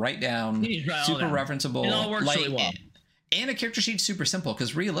can just write down, super referenceable. It all works really well. And a character sheet's super simple,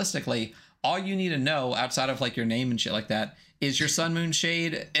 because realistically, all you need to know outside of like your name and shit like that is your sun, moon,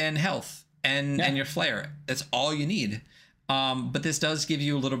 shade, and health and your flare. That's all you need. But this does give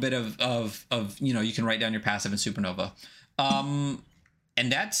you a little bit of you can write down your passive and supernova.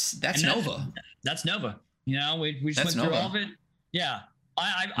 And that's Nova. That's Nova. We just went through all of it. Yeah.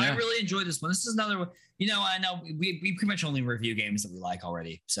 I really enjoyed this one. This is another one. I know we pretty much only review games that we like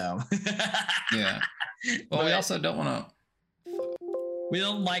already. So yeah. Well, we also don't want to. We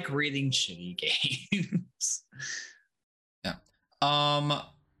don't like reading shitty games. Yeah.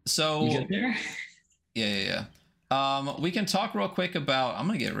 So. You get there? Yeah. We can talk real quick about. I'm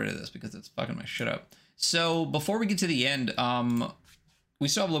gonna get rid of this because it's fucking my shit up. So before we get to the end, we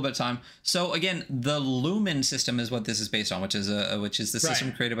still have a little bit of time. So again, the Lumen system is what this is based on, which is the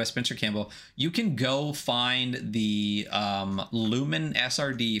system created by Spencer Campbell. You can go find the Lumen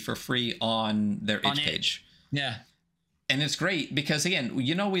SRD for free on their itch page. Yeah. And it's great because again,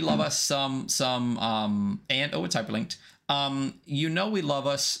 we love us some and it's hyperlinked. We love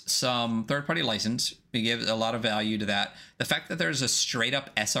us some third-party license. We give a lot of value to that. The fact that there's a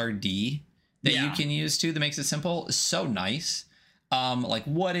straight-up SRD that you can use too that makes it simple is so nice. Like,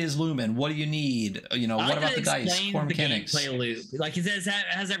 what is Lumen? What do you need? What about the dice? Core mechanics. Gameplay loop. Like, it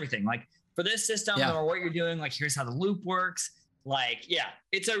has everything. Like, for this system or what you're doing, like, here's how the loop works. Like,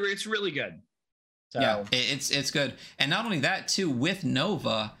 it's really good. So. Yeah, it's good. And not only that, too, with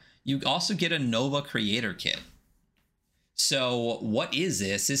Nova, you also get a Nova Creator Kit. So what is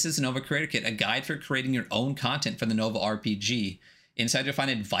this? This is a Nova Creator Kit, a guide for creating your own content for the Nova RPG. Inside you'll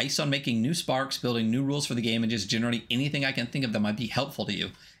find advice on making new sparks, building new rules for the game, and just generally anything I can think of that might be helpful to you.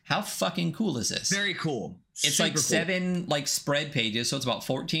 How fucking cool is this? Very cool. It's like 7 spread pages, so it's about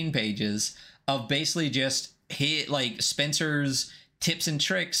 14 pages of basically just Spencer's tips and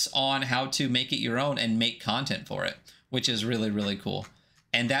tricks on how to make it your own and make content for it, which is really, really cool.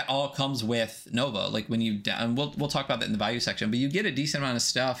 And that all comes with Nova. Like, when you and we'll talk about that in the value section, but you get a decent amount of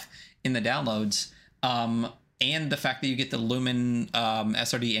stuff in the downloads. And the fact that you get the Lumen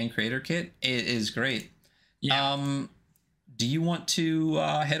SRD and Creator Kit is great. Yeah. Do you want to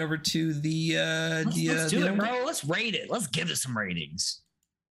head over to the let's do it, bro. Let's rate it. Let's give it some ratings.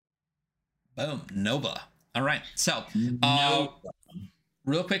 Boom. Nova. All right. So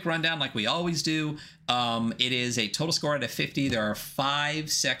real quick rundown like we always do. It is a total score out of 50. There are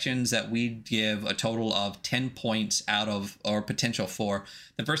 5 sections that we give a total of 10 points out of, or potential for.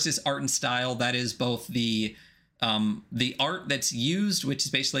 The first is art and style. That is both the art that's used, which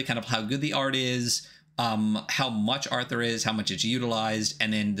is basically kind of how good the art is, how much art there is, how much it's utilized,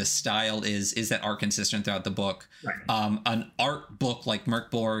 and then the style is that art consistent throughout the book. Right. An art book like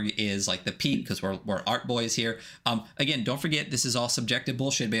Merkborg is like the peak because we're art boys here. Again, don't forget this is all subjective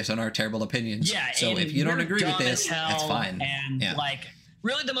bullshit based on our terrible opinions. Yeah. So if you don't agree with this, that's fine. And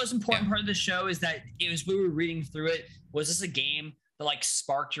really the most important part of the show is that we were reading through it. Was this a game that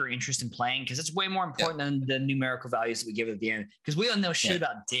sparked your interest in playing? Because it's way more important than the numerical values that we give at the end. Because we don't know shit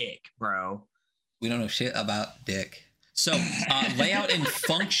about dick, bro. We don't know shit about dick. So layout and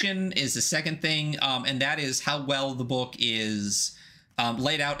function is the second thing, and that is how well the book is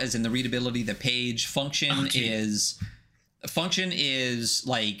laid out, as in the readability, the page. Function is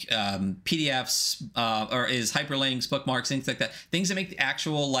like PDFs or is hyperlinks, bookmarks, things like that. Things that make the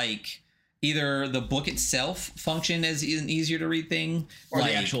actual either the book itself function as an easier to read thing, or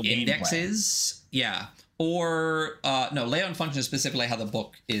the actual indexes, or layout and function is specifically how the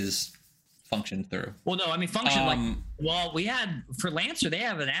book is functioned through. Well, no, I mean function. We had for Lancer, they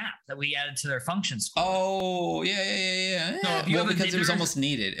have an app that we added to their function score. Oh, yeah. No, because it was almost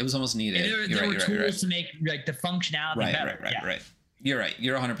needed. It was almost needed. There were tools to make the functionality better. Right. You're right.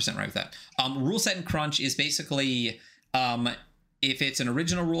 You're 100% right with that. Rule set and crunch is basically if it's an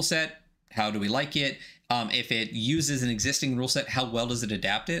original rule set, how do we like it? If it uses an existing rule set, how well does it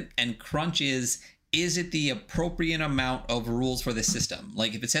adapt it? And crunch is it the appropriate amount of rules for the system?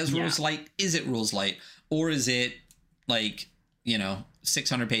 Like, if it says rules light, is it rules light? Or is it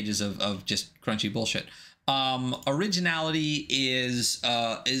 600 pages of just crunchy bullshit? Originality is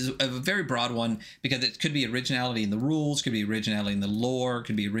a very broad one, because it could be originality in the rules, could be originality in the lore,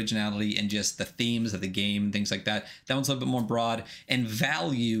 could be originality in just the themes of the game, things like that. That one's a little bit more broad. And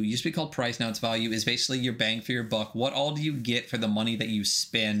value used to be called price, now it's value, is basically your bang for your buck. What all do you get for the money that you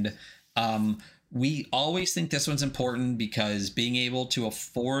spend? We always think this one's important because being able to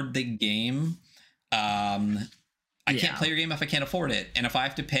afford the game, I can't play your game if I can't afford it. And if I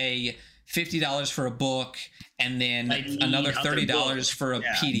have to pay $50 for a book and then another $30 for a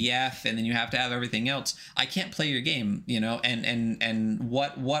PDF, and then you have to have everything else, I can't play your game, and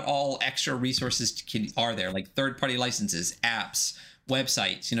what all extra resources are there, like third-party licenses, apps,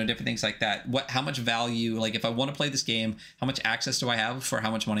 websites, different things like that. How much value, if I want to play this game, how much access do I have for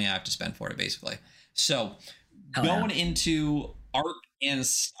how much money I have to spend for it, basically. So going into art and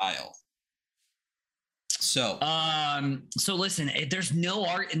style. So listen, there's no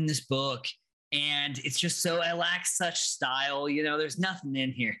art in this book, and it's just it lacks such style. There's nothing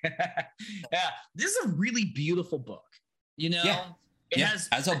in here. This is a really beautiful book. It has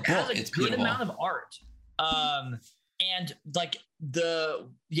as a book, it's good beautiful. Amount of art. And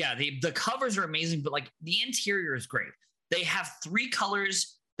the covers are amazing, but the interior is great. They have 3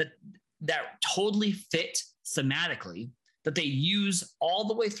 colors that totally fit thematically, that they use all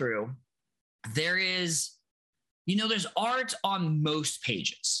the way through. There is, there's art on most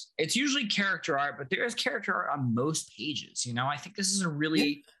pages. It's usually character art, but there is character art on most pages. I think this is a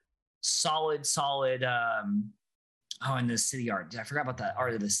really solid, and the city art. I forgot about that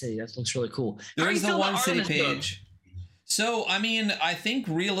art of the city. That looks really cool. There's the one city page. So, I think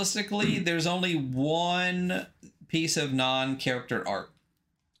realistically, there's only one piece of non-character art,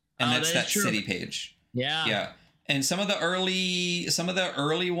 and that's that city page. Yeah. And some of the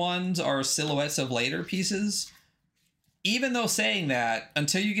early ones are silhouettes of later pieces. Even though saying that,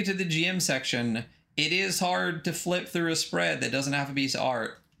 until you get to the GM section, it is hard to flip through a spread that doesn't have a piece of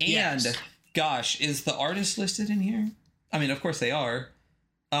art. And gosh, is the artist listed in here? I mean, of course they are.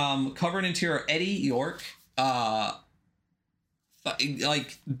 Cover and interior, Eddie York.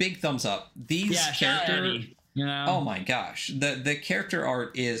 Like big thumbs up. These characters, oh my gosh, the character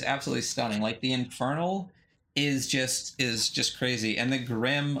art is absolutely stunning. Like the Infernal is just crazy, and the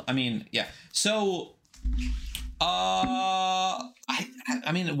Grim. I mean, yeah. So, I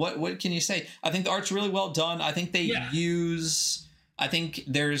mean, what can you say? I think the art's really well done. I think they use. I think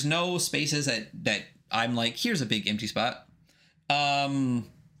there's no spaces that I'm like, here's a big empty spot.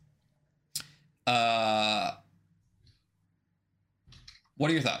 What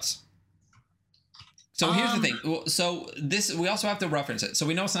are your thoughts? So here's the thing. So this, we also have to reference it. So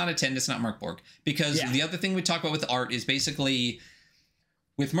we know it's not a 10, it's not Merc Borg. Because the other thing we talk about with the art is basically,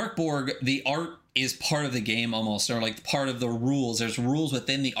 with Merc Borg, the art is part of the game almost, or like part of the rules. There's rules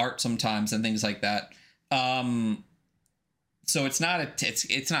within the art sometimes and things like that. So it's not a,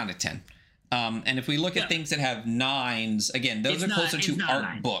 it's not a 10. And if we look at things that have 9s, again, those are closer to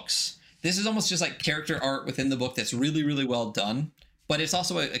art books. This is almost just like character art within the book that's really, really well done. But it's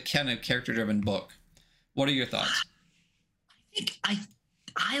also a kind of character-driven book. What are your thoughts? I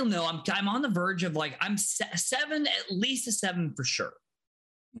don't know. I'm on the verge of like, I'm 7, at least a 7 for sure.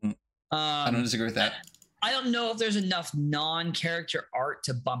 Mm-hmm. I don't disagree with that. I don't know if there's enough non-character art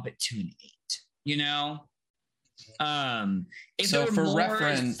to bump it to an 8. You know, if so there were for more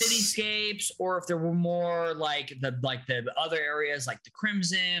reference, cityscapes, or if there were more like the other areas like the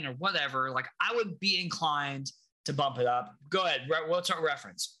Crimson or whatever, like I would be inclined to bump it up. Go ahead. What's our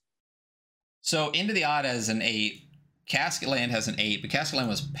reference? So Into the Odd has an 8. Casketland has an 8, but Casketland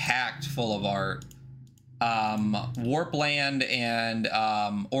was packed full of art. Warpland and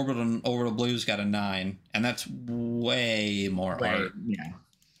Orbital Blues got a 9, and that's way more art. Yeah.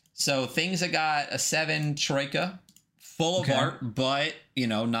 So things that got a 7, Troika, full of art, but you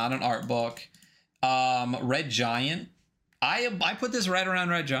know, not an art book. Red Giant. I put this right around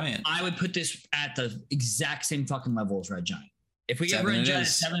Red Giant. I would put this at the exact same fucking level as Red Giant. If we get Red Giant at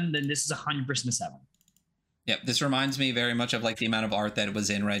 7, then this is 100% a 7. Yep, this reminds me very much of like the amount of art that was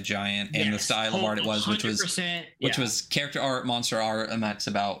in Red Giant and the style of art it was, which was character art, monster art, and that's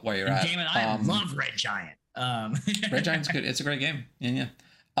about where you're at. Damn it, I love Red Giant. Red Giant's good. It's a great game. Yeah.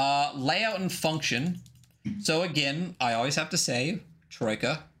 Layout and function. So again, I always have to say,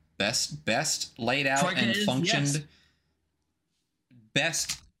 Troika, best laid out Troika and functioned.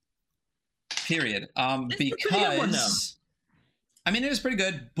 Best period. Because I mean, it is pretty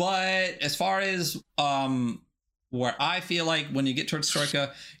good, but as far as where I feel like when you get towards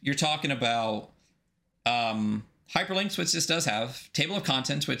Troika, you're talking about hyperlinks, which this does have, table of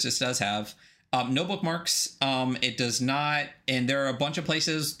contents, which this does have, no bookmarks. It does not, and there are a bunch of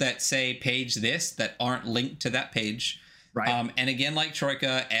places that say page this that aren't linked to that page. Right. And again, like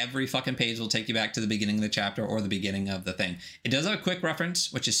Troika, every fucking page will take you back to the beginning of the chapter or the beginning of the thing. It does have a quick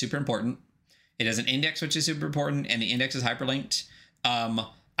reference, which is super important. It has an index, which is super important, and the index is hyperlinked.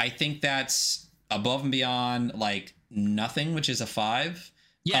 I think that's above and beyond like nothing, which is a 5.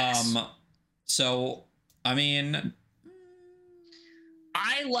 Yes. So, I mean,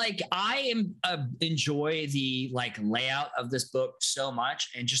 I enjoy the like layout of this book so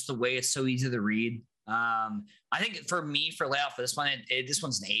much, and just the way it's so easy to read. I think for me, for layout for this one, this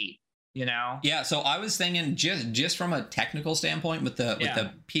one's an 8. You know? Yeah. So I was thinking just from a technical standpoint with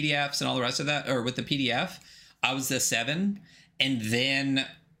the PDFs and all the rest of that, or with the PDF, I was the 7. And then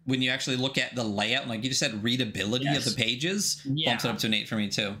when you actually look at the layout, like you just said, readability of the pages, bumps it up to an 8 for me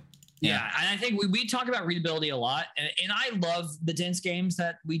too. Yeah. And I think we talk about readability a lot, and I love the dense games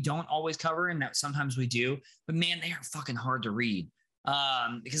that we don't always cover and that sometimes we do, but man, they are fucking hard to read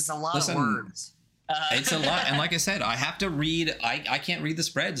because it's a lot of words. It's a lot, and like I said, I have to read. I can't read the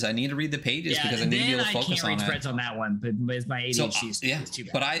spreads. I need to read the pages because I need to be able to focus on it. I can't read spreads on that one, but it's my ADHD. It's too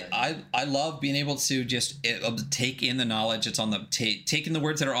bad. But I love being able to just take in the knowledge. It's on the taking the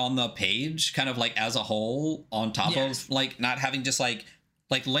words that are on the page, kind of like as a whole, on top of like not having just like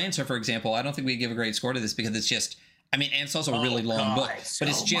Lancer, for example. I don't think we give a great score to this because it's just. I mean, and it's also a really long book, but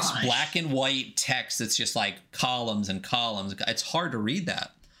it's just black and white text. It's just like columns and columns. It's hard to read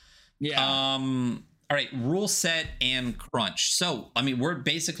that. Yeah. All right. Rule set and crunch. So, I mean, we're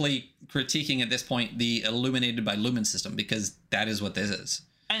basically critiquing at this point the Illuminated by Lumen system because that is what this is.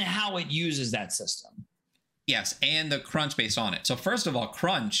 And how it uses that system. Yes. And the crunch based on it. So first of all,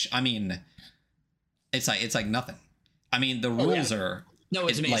 crunch, I mean, it's like nothing. I mean, the rules are no,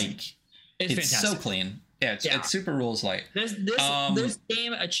 it's amazing. Like it's fantastic. So clean. Yeah, it's super rules light. This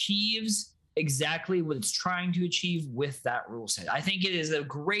game achieves exactly what it's trying to achieve with that rule set. I think it is a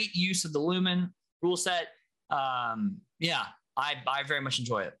great use of the Lumen rule set. Yeah, I very much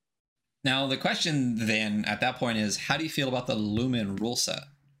enjoy it. Now the question then at that point is, how do you feel about the Lumen rule set?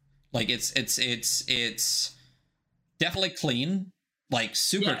 Like it's definitely clean, like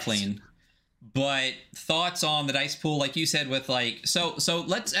super clean. But thoughts on the dice pool, like you said, with like so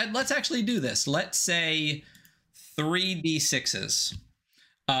let's actually do this. Let's say 3d6s,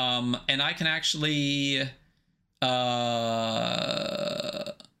 and I can actually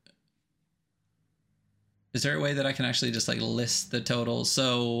is there a way that I can actually just like list the totals?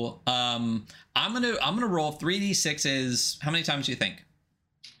 So I'm gonna roll 3d6s. How many times do you think?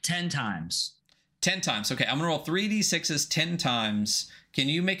 10 times. 10 times. Okay, I'm gonna roll 3d6s 10 times. Can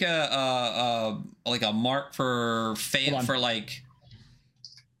you make a mark for fail for like?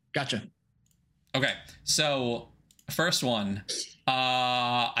 Gotcha. Okay, so first one,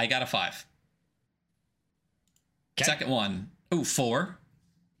 I got a 5. Okay. Second one, 4.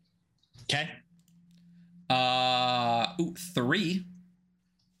 Okay. 3.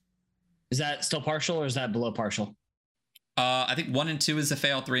 Is that still partial or is that below partial? I think 1 and 2 is the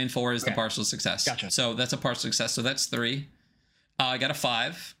fail, 3 and 4 is the partial success. Gotcha. So that's a partial success. So that's 3. I got a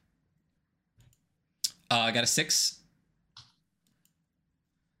 5. I got a 6.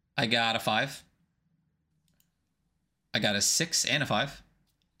 I got a 5. I got a 6 and a 5.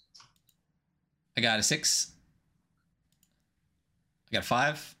 I got a 6. I got a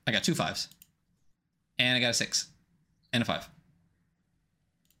 5. I got 2 5s. And I got a 6 and a 5.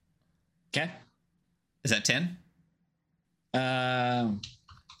 Okay. Is that 10?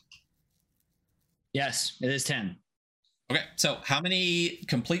 Yes, it is 10. Okay, so how many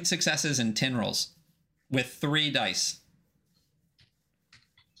complete successes in 10 rolls with 3 dice?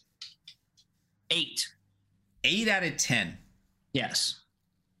 8. 8 out of 10. Yes.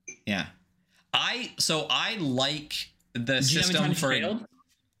 Yeah. I like the system for failed?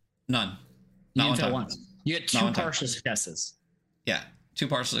 None. You didn't fail once. You get 2 partial successes. Yeah, 2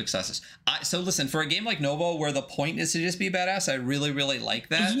 partial successes. So listen, for a game like Novo where the point is to just be badass, I really, really like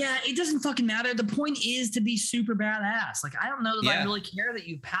that. Yeah, it doesn't fucking matter. The point is to be super badass. Like, I don't know that I really care that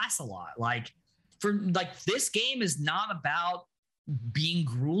you pass a lot. Like, this game is not about being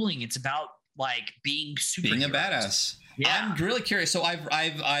grueling. It's about like being super. Being a badass. Yeah. I'm really curious. So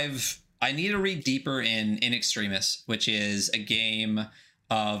I need to read deeper in Extremis, which is a game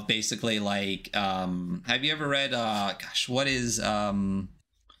of basically like have you ever read what is the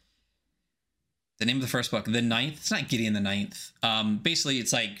name of the first book? The Ninth? It's not Gideon the Ninth. Basically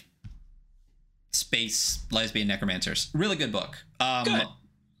it's like space lesbian necromancers. Really good book. Good.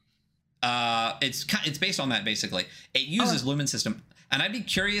 It's based on that basically. It uses Lumen system, and I'd be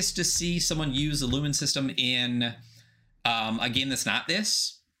curious to see someone use the Lumen system in a game that's not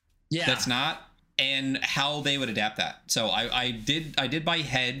this. Yeah. That's not. And how they would adapt that. So I did buy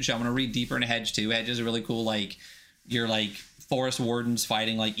Hedge. I'm gonna read deeper into Hedge too. Hedge is a really cool, like, you're like forest wardens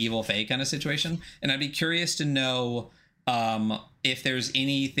fighting like evil fae kind of situation. And I'd be curious to know if there's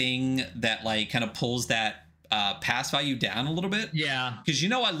anything that like kind of pulls that pass value down a little bit. Yeah. Because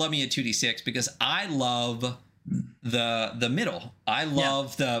I love me a 2d6 because I love the middle. I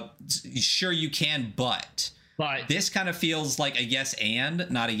love the sure you can, but this kind of feels like a yes and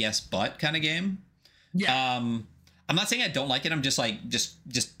not a yes but kind of game. Yeah. I'm not saying I don't like it. I'm just like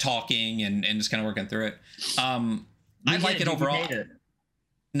just talking and just kind of working through it. I like it overall.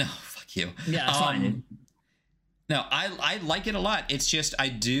 No, fuck you. Yeah, that's fine. No, I like it a lot. It's just I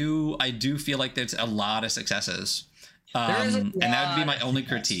do feel like there's a lot of successes. And that would be my only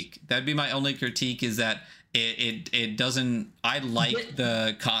critique. That'd be my only critique is that it doesn't. I like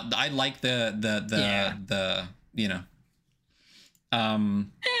the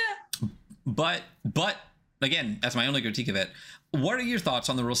But again, that's my only critique of it. What are your thoughts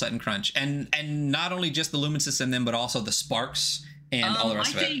on the rule set and Crunch, and not only just the Lumen system then, but also the Sparks and all the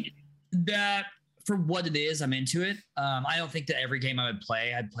rest of it? I think that for what it is, I'm into it. I don't think that every game I'd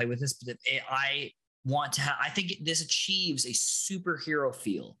play with this, but I think this achieves a superhero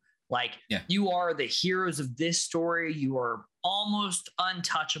feel. Like you are the heroes of this story. You are almost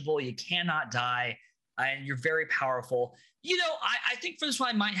untouchable. You cannot die, and you're very powerful. I think for this one,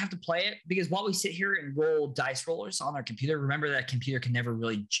 I might have to play it because while we sit here and roll dice rollers on our computer, remember that computer can never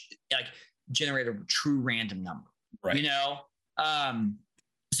really generate a true random number, right?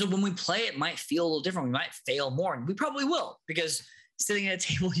 So when we play, it might feel a little different. We might fail more, and we probably will because sitting at a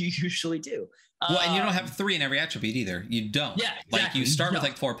table you usually do. Well, and you don't have 3 in every attribute either. You don't. Yeah, Like exactly. you start with No.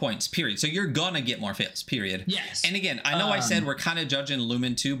 like 4 points, period. So you're gonna get more fails, period. Yes. And again, I know I said we're kind of judging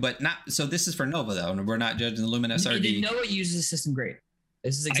Lumen too, but not. So this is for Nova though, and we're not judging the Lumen SRD. Nova uses a system grade.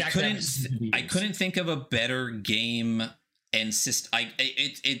 This is exactly. I couldn't think of a better game and system.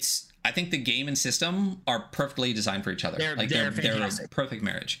 I think the game and system are perfectly designed for each other. They're they're fantastic. a perfect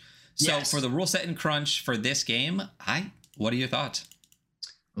marriage. So Yes. for the rule set and crunch for this game, what are your thoughts?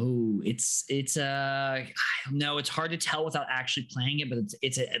 Oh, it's I don't know. It's hard to tell without actually playing it, but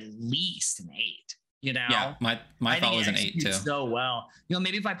it's at least an 8. You know. Yeah, my thought was an 8 too. So well, you know,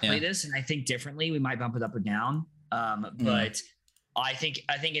 maybe if I play this and I think differently, we might bump it up or down. But I think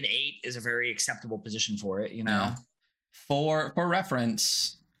an 8 is a very acceptable position for it. You know. Yeah. For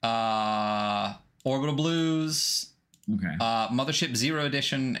reference, Orbital Blues, Okay. Mothership 0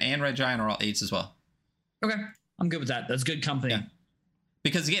 Edition, and Red Giant are all 8s as well. Okay. I'm good with that. That's good company. Yeah.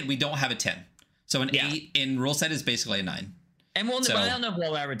 Because again, we don't have a 10. So an 8 in rule set is basically a 9. And but I don't know if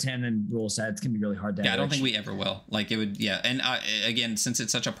we'll ever 10 in rule set. It's gonna be really hard to. Yeah, I don't think we ever will. Like it would. Yeah, and again, since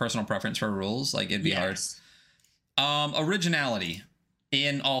it's such a personal preference for rules, like it'd be hard. Originality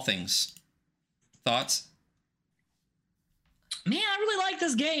in all things. Thoughts? Man, I really like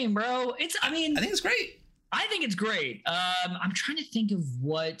this game, bro. I think I think it's great. I'm trying to think of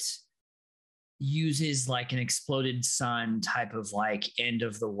what uses like an exploded sun type of like end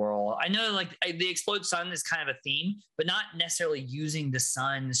of the world. I know like the exploded sun is kind of a theme, but not necessarily using the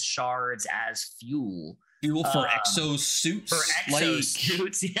sun's shards as fuel. Fuel for exosuits. For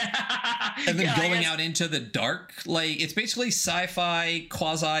exosuits, yeah. And then going out into the dark. Like it's basically sci-fi,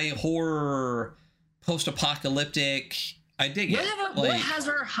 quasi-horror, post-apocalyptic. I dig it. What has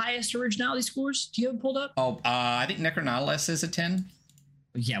our highest originality scores? Do you have it pulled up? I think Necronautilus is a 10.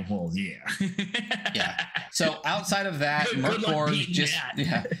 Yeah, well, yeah. Yeah. So outside of that, Mercor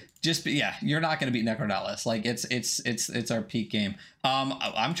you're not going to beat Necronautilus. Like it's our peak game.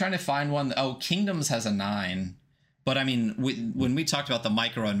 I'm trying to find one. Kingdoms has a 9. But I mean, when we talked about the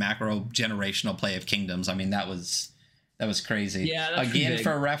micro and macro generational play of Kingdoms, I mean that was crazy. Yeah. That's again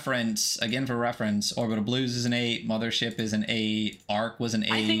for reference, Orbital Blues is an 8. Mothership is an 8. Arc was an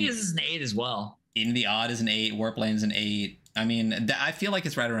 8. I think this is an 8 as well. In the Odd is an 8. Warplane is an 8. I mean, I feel like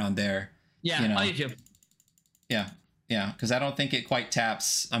it's right around there. Yeah, you know? I do. Yeah, because I don't think it quite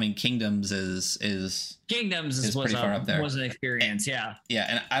taps. I mean, Kingdoms is pretty far up there. Was an experience, yeah. Yeah,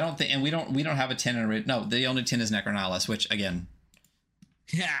 and I don't think, and we don't have a 10 in it. No, the only 10 is Necronautilus, which again,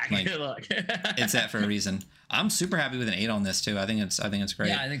 yeah, like, good luck. it's that for a reason. I'm super happy with an 8 on this too. I think it's great.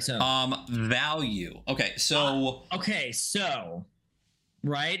 Yeah, I think so. Value. Okay, so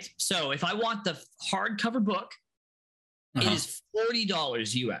right. So if I want the hardcover book, it is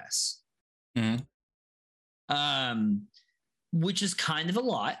 $40 US. Mm-hmm. Which is kind of a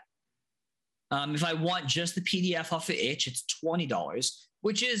lot. If I want just the PDF off of itch, it's $20,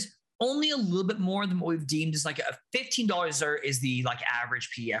 which is only a little bit more than what we've deemed as like a $15 is the like average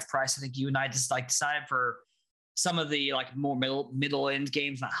PDF price. I think you and I just like decided for some of the like more middle end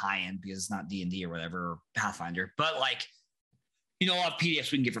games, not high end because it's not D&D or whatever, or Pathfinder, but like, you know, a lot of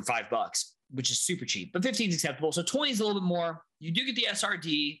PDFs we can get for $5, which is super cheap, but 15 is acceptable. So 20 is a little bit more. You do get the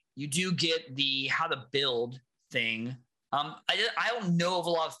SRD. You do get the how to build thing. I don't know of a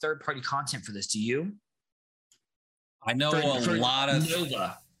lot of third-party content for this. Do you? I know a lot of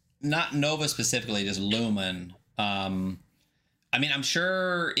Nova. Not Nova specifically, just Lumen. I mean, I'm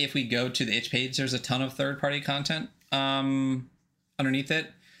sure if we go to the itch page, there's a ton of third-party content underneath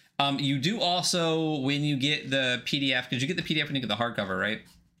it. You do also, when you get the PDF, because you get the PDF when you get the hardcover, right?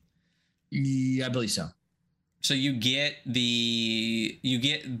 Yeah, I believe so. So you get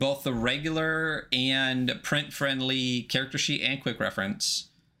both the regular and print-friendly character sheet and quick reference.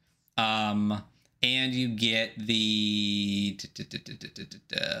 And you get the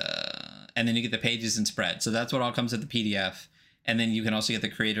and then you get the pages and spread. So that's what all comes with the PDF. And then you can also get the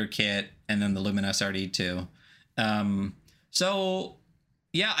creator kit and then the Lumen SRD too. So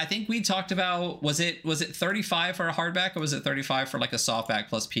yeah, I think we talked about, was it 35 for a hardback or was it 35 for like a softback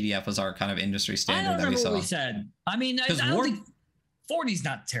plus PDF was our kind of industry standard that we saw? What we said. I mean, I don't think 40's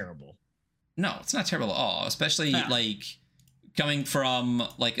not terrible. No, it's not terrible at all, especially like coming from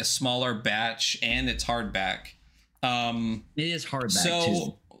like a smaller batch and it's hardback. It is hardback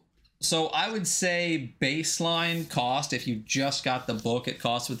too. So I would say baseline cost, if you just got the book, it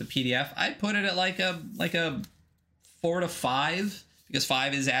costs with the PDF. I'd put it at like a 4 to 5. Because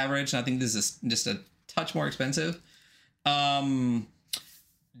 5 is average, and I think this is just a touch more expensive. Does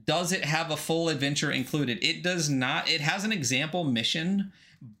it have a full adventure included? It does not. It has an example mission,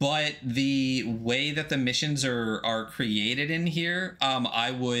 but the way that the missions are created in here, I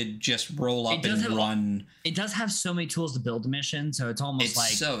would just roll up and run. It does have so many tools to build a mission, so it's almost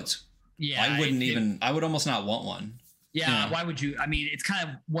I would almost not want one. Yeah, why would you? I mean, it's kind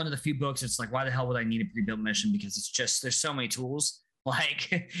of one of the few books. It's like, why the hell would I need a pre-built mission? Because it's just there's so many tools. Like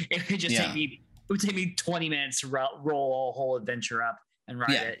it would just take me. It would take me 20 minutes to roll a whole adventure up and write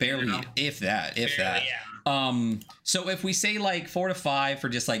it. Barely, you know? if that. Yeah. So if we say like 4 to 5 for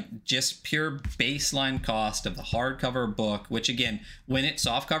just pure baseline cost of the hardcover book, which again, when it's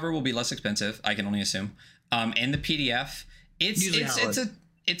softcover will be less expensive, I can only assume. And the PDF,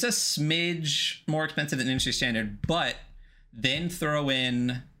 it's a smidge more expensive than industry standard, but then throw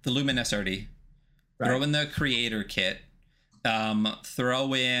in the Lumen SRD, throw in the creator kit,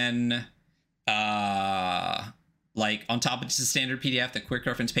 throw in like on top of just the standard PDF, the quick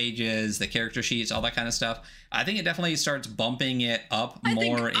reference pages, the character sheets, all that kind of stuff. I think it definitely starts bumping it up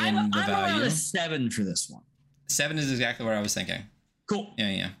more in the value. I'm a 7 for this one. 7 is exactly what I was thinking. Cool.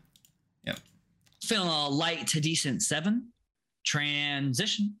 Yep. Feeling a light to decent 7.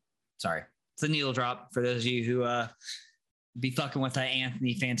 Transition. Sorry, it's a needle drop for those of you who be fucking with that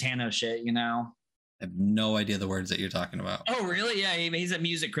Anthony Fantano shit, you know. I have no idea the words that you're talking about. Oh, really? Yeah, he's a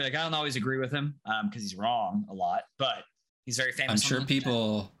music critic. I don't always agree with him because he's wrong a lot, but he's very famous. I'm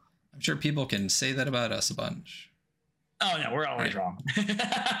sure people can say that about us a bunch. Oh no, we're always wrong.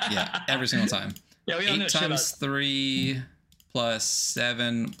 Yeah, every single time. Yeah, we don't know 8 times 3 plus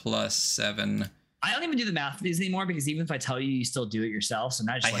 7 plus 7. I don't even do the math for these anymore because even if I tell you, you still do it yourself. So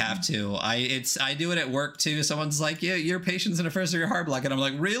now I have to. I do it at work too. Someone's like, "Yeah, your patient's in a first degree hard block," and I'm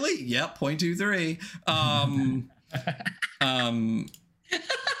like, "Really? Yep, 0.23."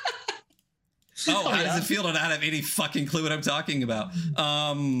 How does it feel to not have any fucking clue what I'm talking about?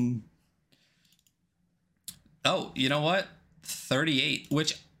 You know what? 38,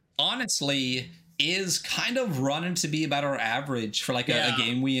 which honestly is kind of running to be about our average for like a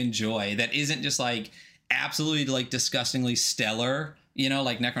game we enjoy that isn't just like absolutely like disgustingly stellar, you know,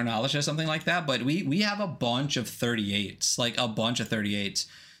 like Necronology or something like that, but we have a bunch of 38s.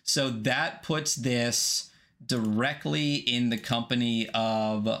 So that puts this directly in the company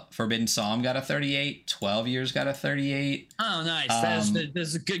of Forbidden Psalm got a 38, 12 Years got a 38. Oh, nice.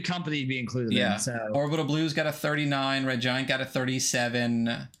 There's a good company to be included in. So. Orbital Blues got a 39, Red Giant got a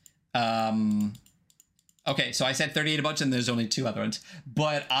 37. Okay, so I said 38 a bunch, and there's only 2 other ones.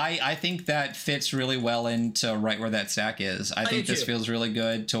 But I think that fits really well into right where that stack is. I think this feels really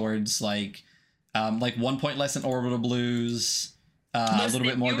good towards like 1 point less than Orbital Blues, a little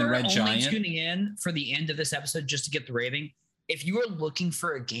bit more than Red Giant. Tuning in for the end of this episode just to get the rating. If you are looking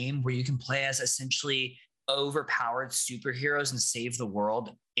for a game where you can play as essentially overpowered superheroes and save the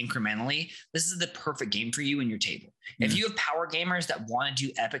world incrementally, this is the perfect game for you and your table. If you have power gamers that want to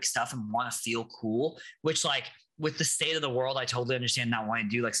do epic stuff and want to feel cool, which like with the state of the world, I totally understand not wanting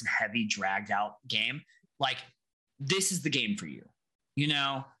to do like some heavy dragged out game. Like this is the game for you, you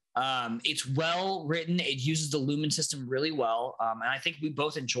know. It's well written. It uses the Lumen system really well. And I think we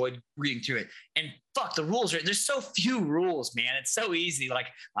both enjoyed reading through it. And fuck, the rules there's so few rules, man. It's so easy. Like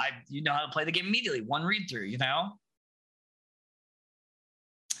you know how to play the game immediately. One read through, you know?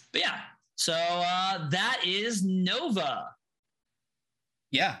 But yeah, so that is Nova.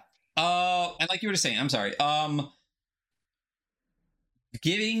 Yeah. And like you were just saying, I'm sorry.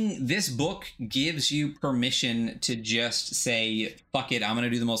 Giving this book gives you permission to just say, fuck it, I'm going to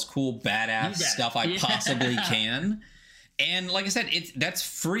do the most cool, badass stuff I possibly can. And like I said, that's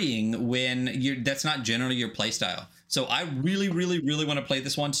freeing when that's not generally your play style. So I really, really, really want to play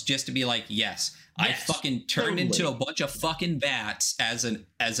this once just to be like, yes, I fucking turned into a bunch of fucking bats as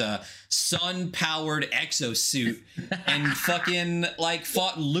a sun-powered exosuit and fucking like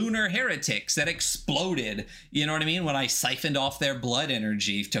fought lunar heretics that exploded. You know what I mean? When I siphoned off their blood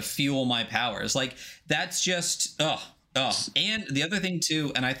energy to fuel my powers. Like that's just And the other thing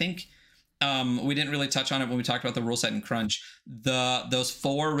too, and I think we didn't really touch on it when we talked about the rule set and crunch. Those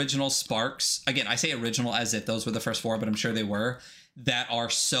 4 original sparks. Again, I say original as if those were the first 4, but I'm sure they were. That are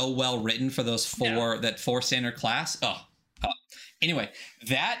so well written for those 4 that 4 standard class. Anyway,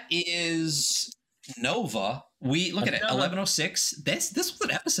 that is Nova. We look at it 1106. This was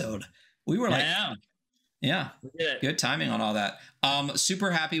an episode. We were like, yeah, good timing on all that.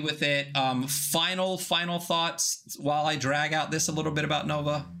 Super happy with it. Final thoughts while I drag out this a little bit about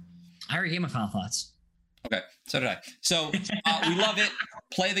Nova. I already gave my final thoughts. Okay, so did I. So we love it.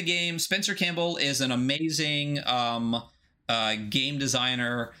 Play the game. Spencer Campbell is an amazing game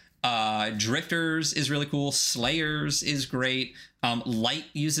designer. Drifters is really cool. Slayers is great. Light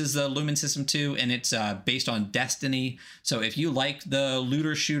uses the Lumen system too, and it's based on Destiny. So if you like the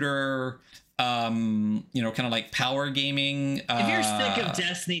looter shooter, kind of like power gaming, if you're sick of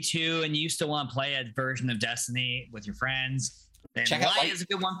Destiny 2 and you still want to play a version of Destiny with your friends, then Light is a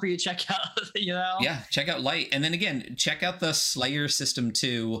good one for you to check out. Yeah, check out Light, and then again, check out the Slayer system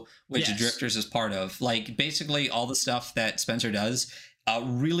too, which Drifters is part of. Like basically all the stuff that Spencer does.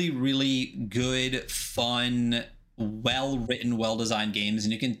 Really, really good, fun, well-written, well-designed games,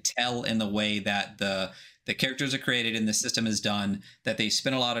 and you can tell in the way that the characters are created and the system is done that they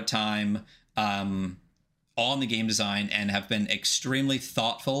spend a lot of time on the game design and have been extremely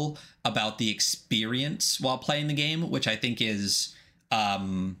thoughtful about the experience while playing the game, which I think is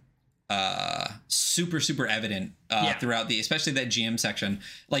super evident throughout especially that GM section.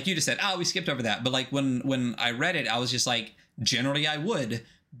 Like you just said, we skipped over that, but like when I read it, I was just like, generally I would,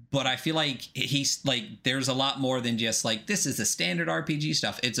 but I feel like he's like, there's a lot more than just like, this is the standard RPG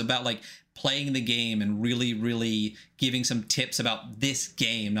stuff. It's about like playing the game and really, really giving some tips about this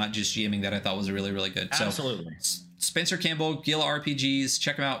game, not just GMing, that I thought was really, really good. Absolutely. So Spencer Campbell, Guerrilla RPGs,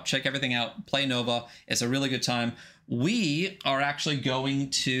 check them out, check everything out, play Nova. It's a really good time. We are actually going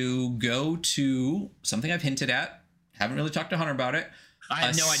to go to something I've hinted at. Haven't really talked to Hunter about it. I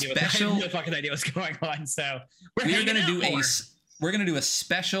have no idea. I have no fucking idea what's going on. So we're going to do a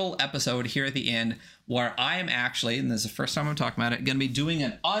special episode here at the end where I am actually, and this is the first time I'm talking about it, going to be doing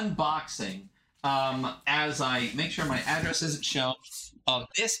an unboxing as I make sure my address isn't shown of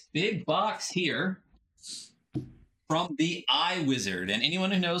this big box here from the iWizard. And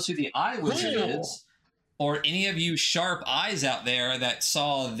anyone who knows who the iWizard is, or any of you sharp eyes out there that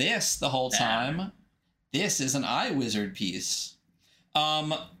saw this the whole time, this is an iWizard piece.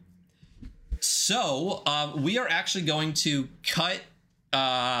 So we are actually going to cut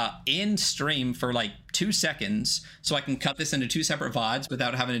in stream for like 2 seconds so I can cut this into 2 separate VODs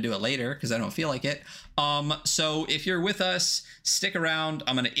without having to do it later because I don't feel like it. So if you're with us, stick around.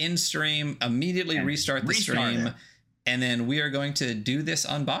 I'm going to end stream, immediately restart the stream, and then we are going to do this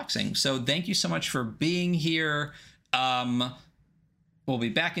unboxing. So thank you so much for being here. We'll be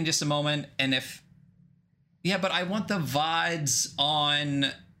back in just a moment. And but I want the VODs on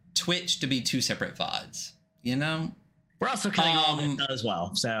Twitch to be 2 separate VODs, We're also cutting all of it as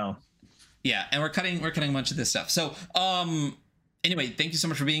well. So yeah, and we're cutting a bunch of this stuff. So anyway, thank you so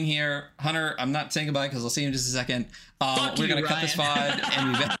much for being here. Hunter, I'm not saying goodbye because I'll see you in just a second. We're going to cut this VOD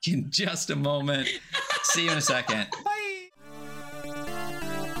and be back in just a moment. See you in a second. Bye.